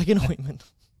 just like an ointment.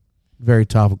 Very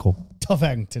topical. tough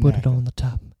acting. Put it on the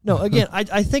top. No, again,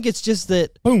 I think it's just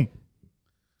that Boom.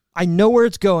 I know where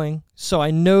it's going, so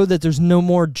I know that there's no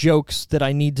more jokes that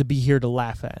I need to be here to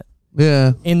laugh at.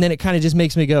 Yeah. And then it kind of just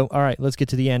makes me go, all right, let's get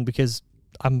to the end because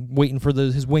I'm waiting for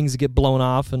his wings to get blown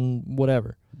off and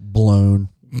whatever. Blown.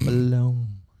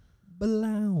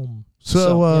 Blown.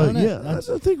 So, yeah,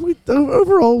 I think we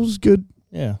overall was good.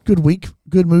 Yeah. Good week.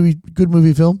 Good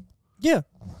movie film. Yeah.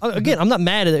 Again, I'm not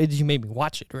mad at it that you made me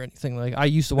watch it or anything. Like I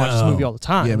used to watch this No. movie all the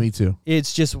time. Yeah, me too.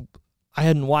 It's just I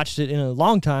hadn't watched it in a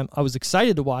long time. I was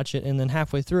excited to watch it, and then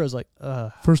halfway through, I was like,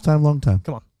 First time, long time.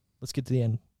 come on, let's get to the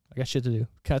end. I got shit to do.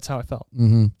 That's how I felt.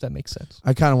 Mm-hmm. If that makes sense.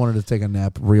 I kind of wanted to take a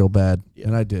nap real bad, Yeah.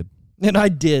 and I did. And I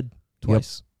did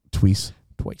twice. Twice.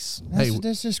 Hey,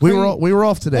 That's just We crazy. were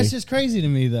off today. That's just crazy to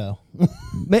me, though.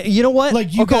 you know what?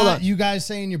 Like you Okay, hold on. you guys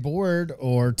saying you're bored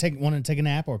or want to take a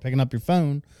nap or picking up your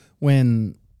phone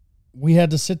when we had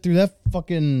to sit through that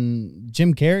fucking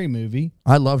Jim Carrey movie.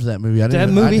 I loved that movie. That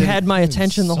movie had my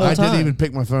attention the whole I time. didn't even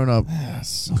pick my phone up.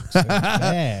 So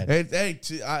bad.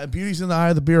 Beauty's in the eye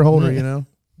of the beer holder, you know.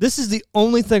 This is the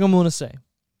only thing I'm going to say.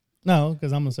 No,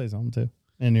 because I'm gonna say something too,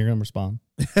 and you're gonna respond.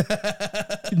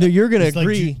 No, you're going to It's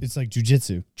agree. Like it's like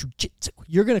jujitsu. Jiu-jitsu.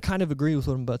 You're going to kind of agree with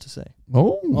what I'm about to say.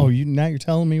 Oh, you're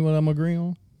telling me what I'm agreeing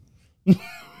on?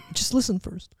 Just listen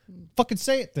first. Fucking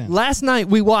say it then. Last night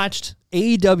we watched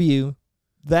AEW,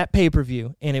 that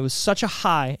pay-per-view, and it was such a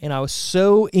high, and I was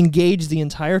so engaged the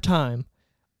entire time.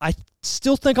 I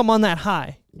still think I'm on that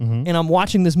high, Mm-hmm. and I'm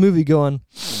watching this movie going,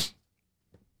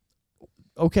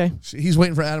 okay. He's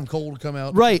waiting for Adam Cole to come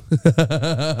out. Right.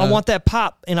 I want that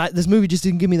pop, and this movie just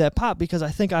didn't give me that pop because I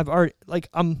think I've already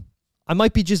I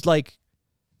might be just like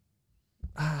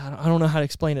I don't know how to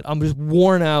explain it. I'm just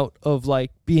worn out of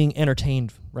like being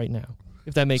entertained right now.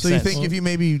 If that makes sense. So you think if you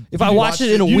maybe if I watched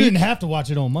it in a you week, didn't have to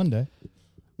watch it on Monday.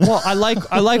 well, I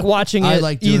like watching I it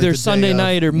like doing it either the Sunday day of.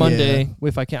 night or Monday. Yeah.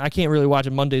 If I can't really watch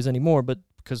it Mondays anymore, but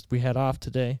because we had off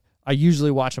today, I usually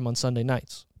watch them on Sunday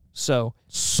nights. So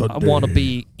I want to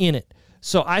be in it.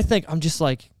 So I think I'm just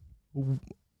like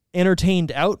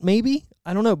entertained out. Maybe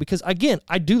I don't know because again,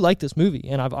 I do like this movie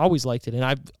and I've always liked it, and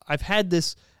I've had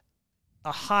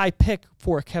a high pick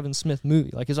for a Kevin Smith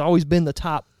movie. Like it's always been the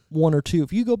top 1 or 2.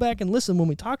 If you go back and listen when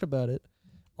we talked about it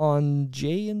on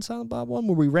Jay and Silent Bob 1,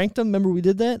 where we ranked them, remember we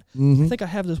did that? I think I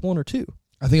have this 1 or 2.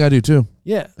 I think I do too.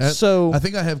 Yeah. So I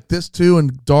think I have this 2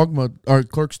 and Dogma or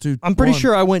Clerks 2. I'm pretty 1.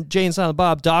 sure I went Jay and Silent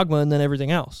Bob, Dogma, and then everything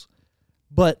else.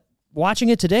 But watching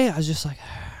it today, I was just like,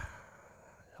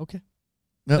 okay.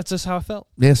 Yep. That's just how I felt.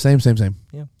 Yeah, same.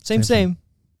 Yeah. Same,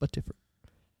 but different.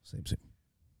 Same.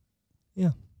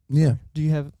 Yeah. Yeah. Do you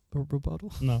have a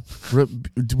rebuttal? No. Would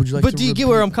you like But to do you get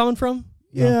where I'm coming from?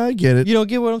 Yeah, I get it. You don't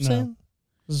get what I'm No. saying?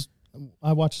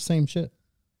 I watch the same shit.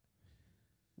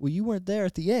 Well, you weren't there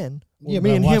at the end. Yeah, Me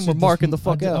but and I him watched were it marking the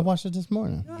fuck I out. watched it this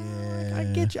morning. I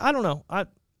get you. I don't know.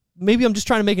 Maybe I'm just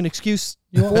trying to make an excuse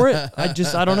for it. I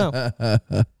don't know.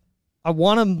 I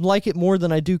want to like it more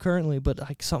than I do currently, but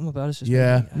like something about it's just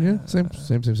Yeah. maybe, Yeah. Same.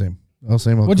 Oh,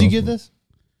 same. What'd you give this?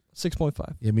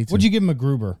 6.5. Yeah, me too. What'd you give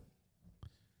MacGruber?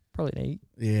 Probably an 8.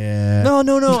 Yeah.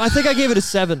 No. I think I gave it a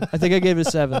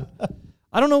 7.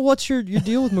 I don't know what's your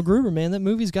deal with MacGruber, man. That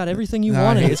movie's got everything you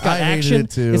wanted. It's got I hated action. it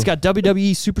too. It's got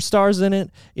WWE superstars in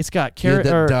it. It's got Kid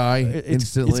that die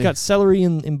instantly. It's got celery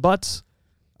in butts.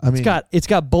 I mean, It's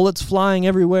got bullets flying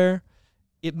everywhere.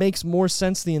 It makes more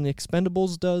sense than the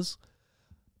Expendables does.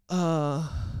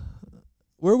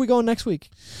 Where are we going next week?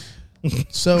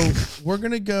 so we're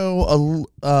gonna go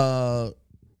an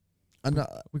We going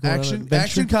on an action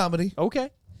adventure? comedy, Okay,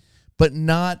 but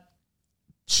not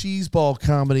cheeseball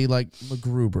comedy like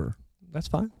MacGruber. that's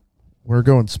fine. We're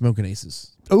going Smoking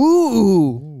Aces.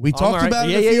 Ooh, We talked alright. about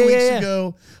it Yeah, a few yeah, weeks yeah.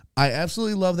 ago. I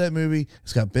absolutely love that movie.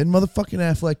 It's got Ben motherfucking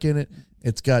Affleck in it.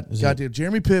 It's got goddamn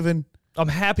Jeremy Piven. I'm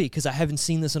happy because I haven't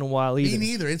seen this in a while either. Me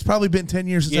neither. It's probably been 10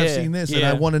 years since I've Yeah, seen this, and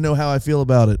yeah. I want to know how I feel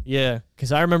about it. Yeah,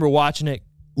 because I remember watching it,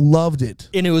 Loved it.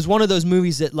 and it was one of those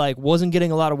movies that like wasn't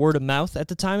getting a lot of word of mouth at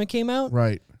the time it came out,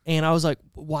 Right. and I was like,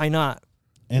 why not?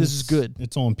 And This is good.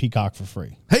 It's on Peacock for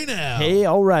free. Hey now. Hey,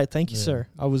 all right, thank you, sir.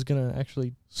 I was gonna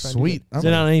actually try and do Sweet. that. Is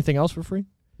it on anything else for free?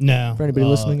 No. For anybody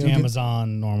listening,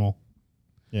 Amazon normal.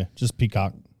 Yeah, just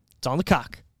Peacock. It's on the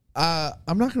cock.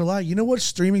 I'm not gonna lie. You know what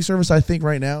streaming service I think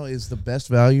right now is the best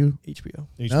value? HBO.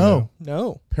 HBO.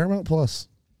 No, Paramount Plus.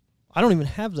 I don't even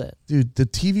have that. Dude, the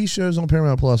TV shows on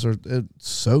Paramount Plus are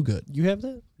so good. You have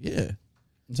that? Yeah.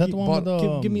 Is that the one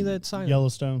with give me that sign.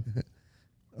 Yellowstone?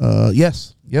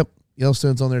 Yes. Yep.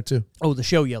 Yellowstone's on there too. Oh, the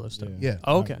show Yellowstone. Yeah.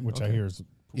 Oh, okay. Which I okay. hear is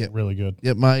Yeah. really good.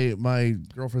 Yeah. My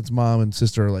girlfriend's mom and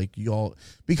sister are like, y'all,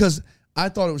 because I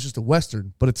thought it was just a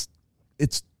Western, but it's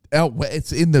it's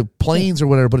in the plains or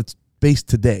whatever, but it's based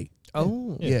today.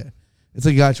 Oh, Yeah. It's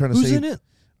a guy trying to who's save. in it?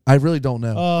 I really don't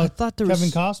know. I thought there Kevin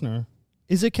was. Costner.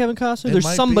 Is it Kevin Costner? It There's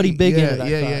might somebody be. big yeah, in it. I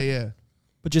Yeah, thought. yeah.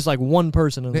 But just like one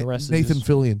person, and the rest Nathan is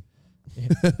Fillion.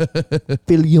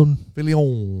 Fillion.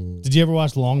 Fillion. Did you ever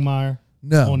watch Longmire?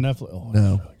 No. On Netflix. Oh,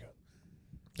 No. That's really good.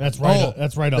 That's right. Oh,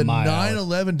 That's right The up my alley.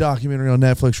 9/11 documentary on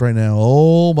Netflix right now.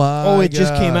 Oh my! Oh, it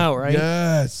just came God. out, right?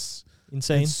 Yes.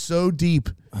 Insane. It's so deep.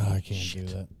 Oh, I can't do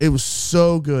that. It was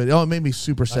so good. Oh, it made me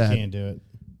super I sad. can't do it.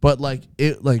 But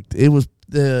it was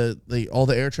all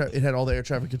the air traffic. It had all the air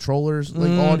traffic controllers,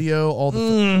 like audio, all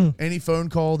the any phone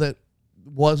call that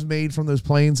was made from those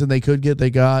planes and they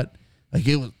got. Like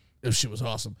it shit was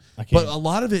awesome. I can't. But a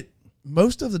lot of it,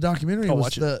 most of the documentary I'll was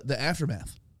watch the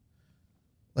aftermath.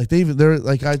 Like they're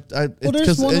like Well,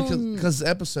 there's one on because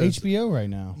episodes. HBO right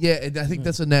now. Yeah, and I think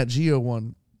that's a Nat Geo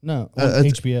one. No, on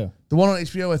HBO. The one on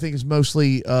HBO I think is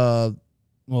mostly Well,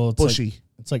 it's Bushy. Like,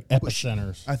 it's like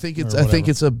Epicenters. I think or it's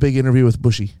whatever. a big interview with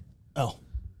Bushy. Oh,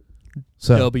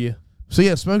 So W.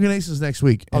 yeah, Smoking Aces next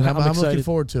week, and Okay, I'm I'm looking excited.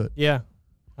 forward to it. Yeah,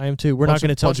 I am too. We're not going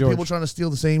to tell bunch of George. people trying to steal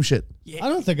the same shit. I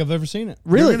don't think I've ever seen it.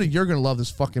 Really? You're gonna love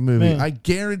this fucking movie. Man. I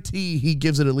guarantee he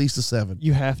gives it at least a 7.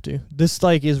 You have to. This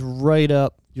like is right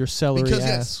up your celery Because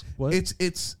ass. What?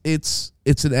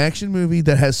 it's an action movie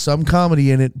that has some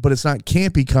comedy in it, but it's not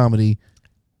campy comedy.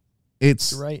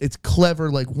 It's You're right. It's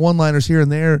clever, like one-liners here and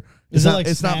there. Is It's it not, like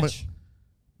it's not Snatch?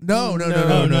 No.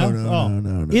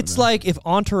 It's like if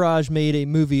Entourage made a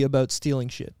movie about stealing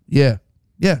shit. Yeah,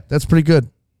 that's pretty good.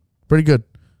 Pretty good.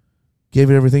 Gave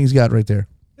it everything he's got right there.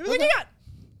 Everything you got.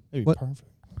 It'd be What? perfect.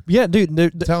 Yeah,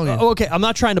 dude. Telling you. Okay, I'm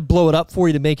not trying to blow it up for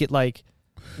you to make it like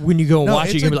when you go and No, watch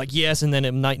it, it's you're a- gonna be like, yes, and then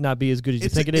it might not be as good as you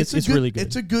think it is. It's really good.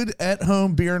 It's a good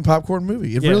at-home beer and popcorn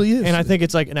movie. It Yeah, really is. and I think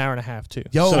it's like an hour and a half too.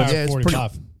 Yo, So, yeah, it's pretty.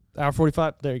 45. hour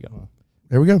 45. There you go.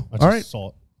 There we go. I just All right. saw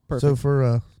it. Perfect. So for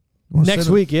you wanna Next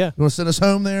send- week, yeah. you want to send us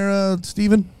home there,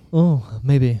 Steven? Oh,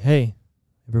 maybe. Hey,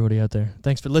 everybody out there,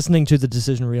 thanks for listening to the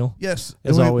Decision Reel. Yes,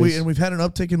 As and always. and we've had an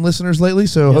uptick in listeners lately,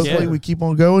 so Yes, hopefully yeah. we keep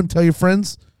on going. Tell your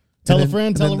friends. Tell And a then- friend,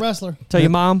 and tell then- a wrestler. Tell your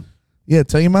mom Yeah,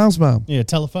 tell your mom's mom. Yeah,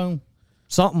 telephone.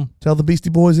 something. Tell the Beastie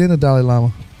Boys and the Dalai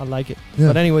Lama. I like it. Yeah.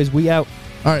 But anyways, we out.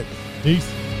 All right. Peace.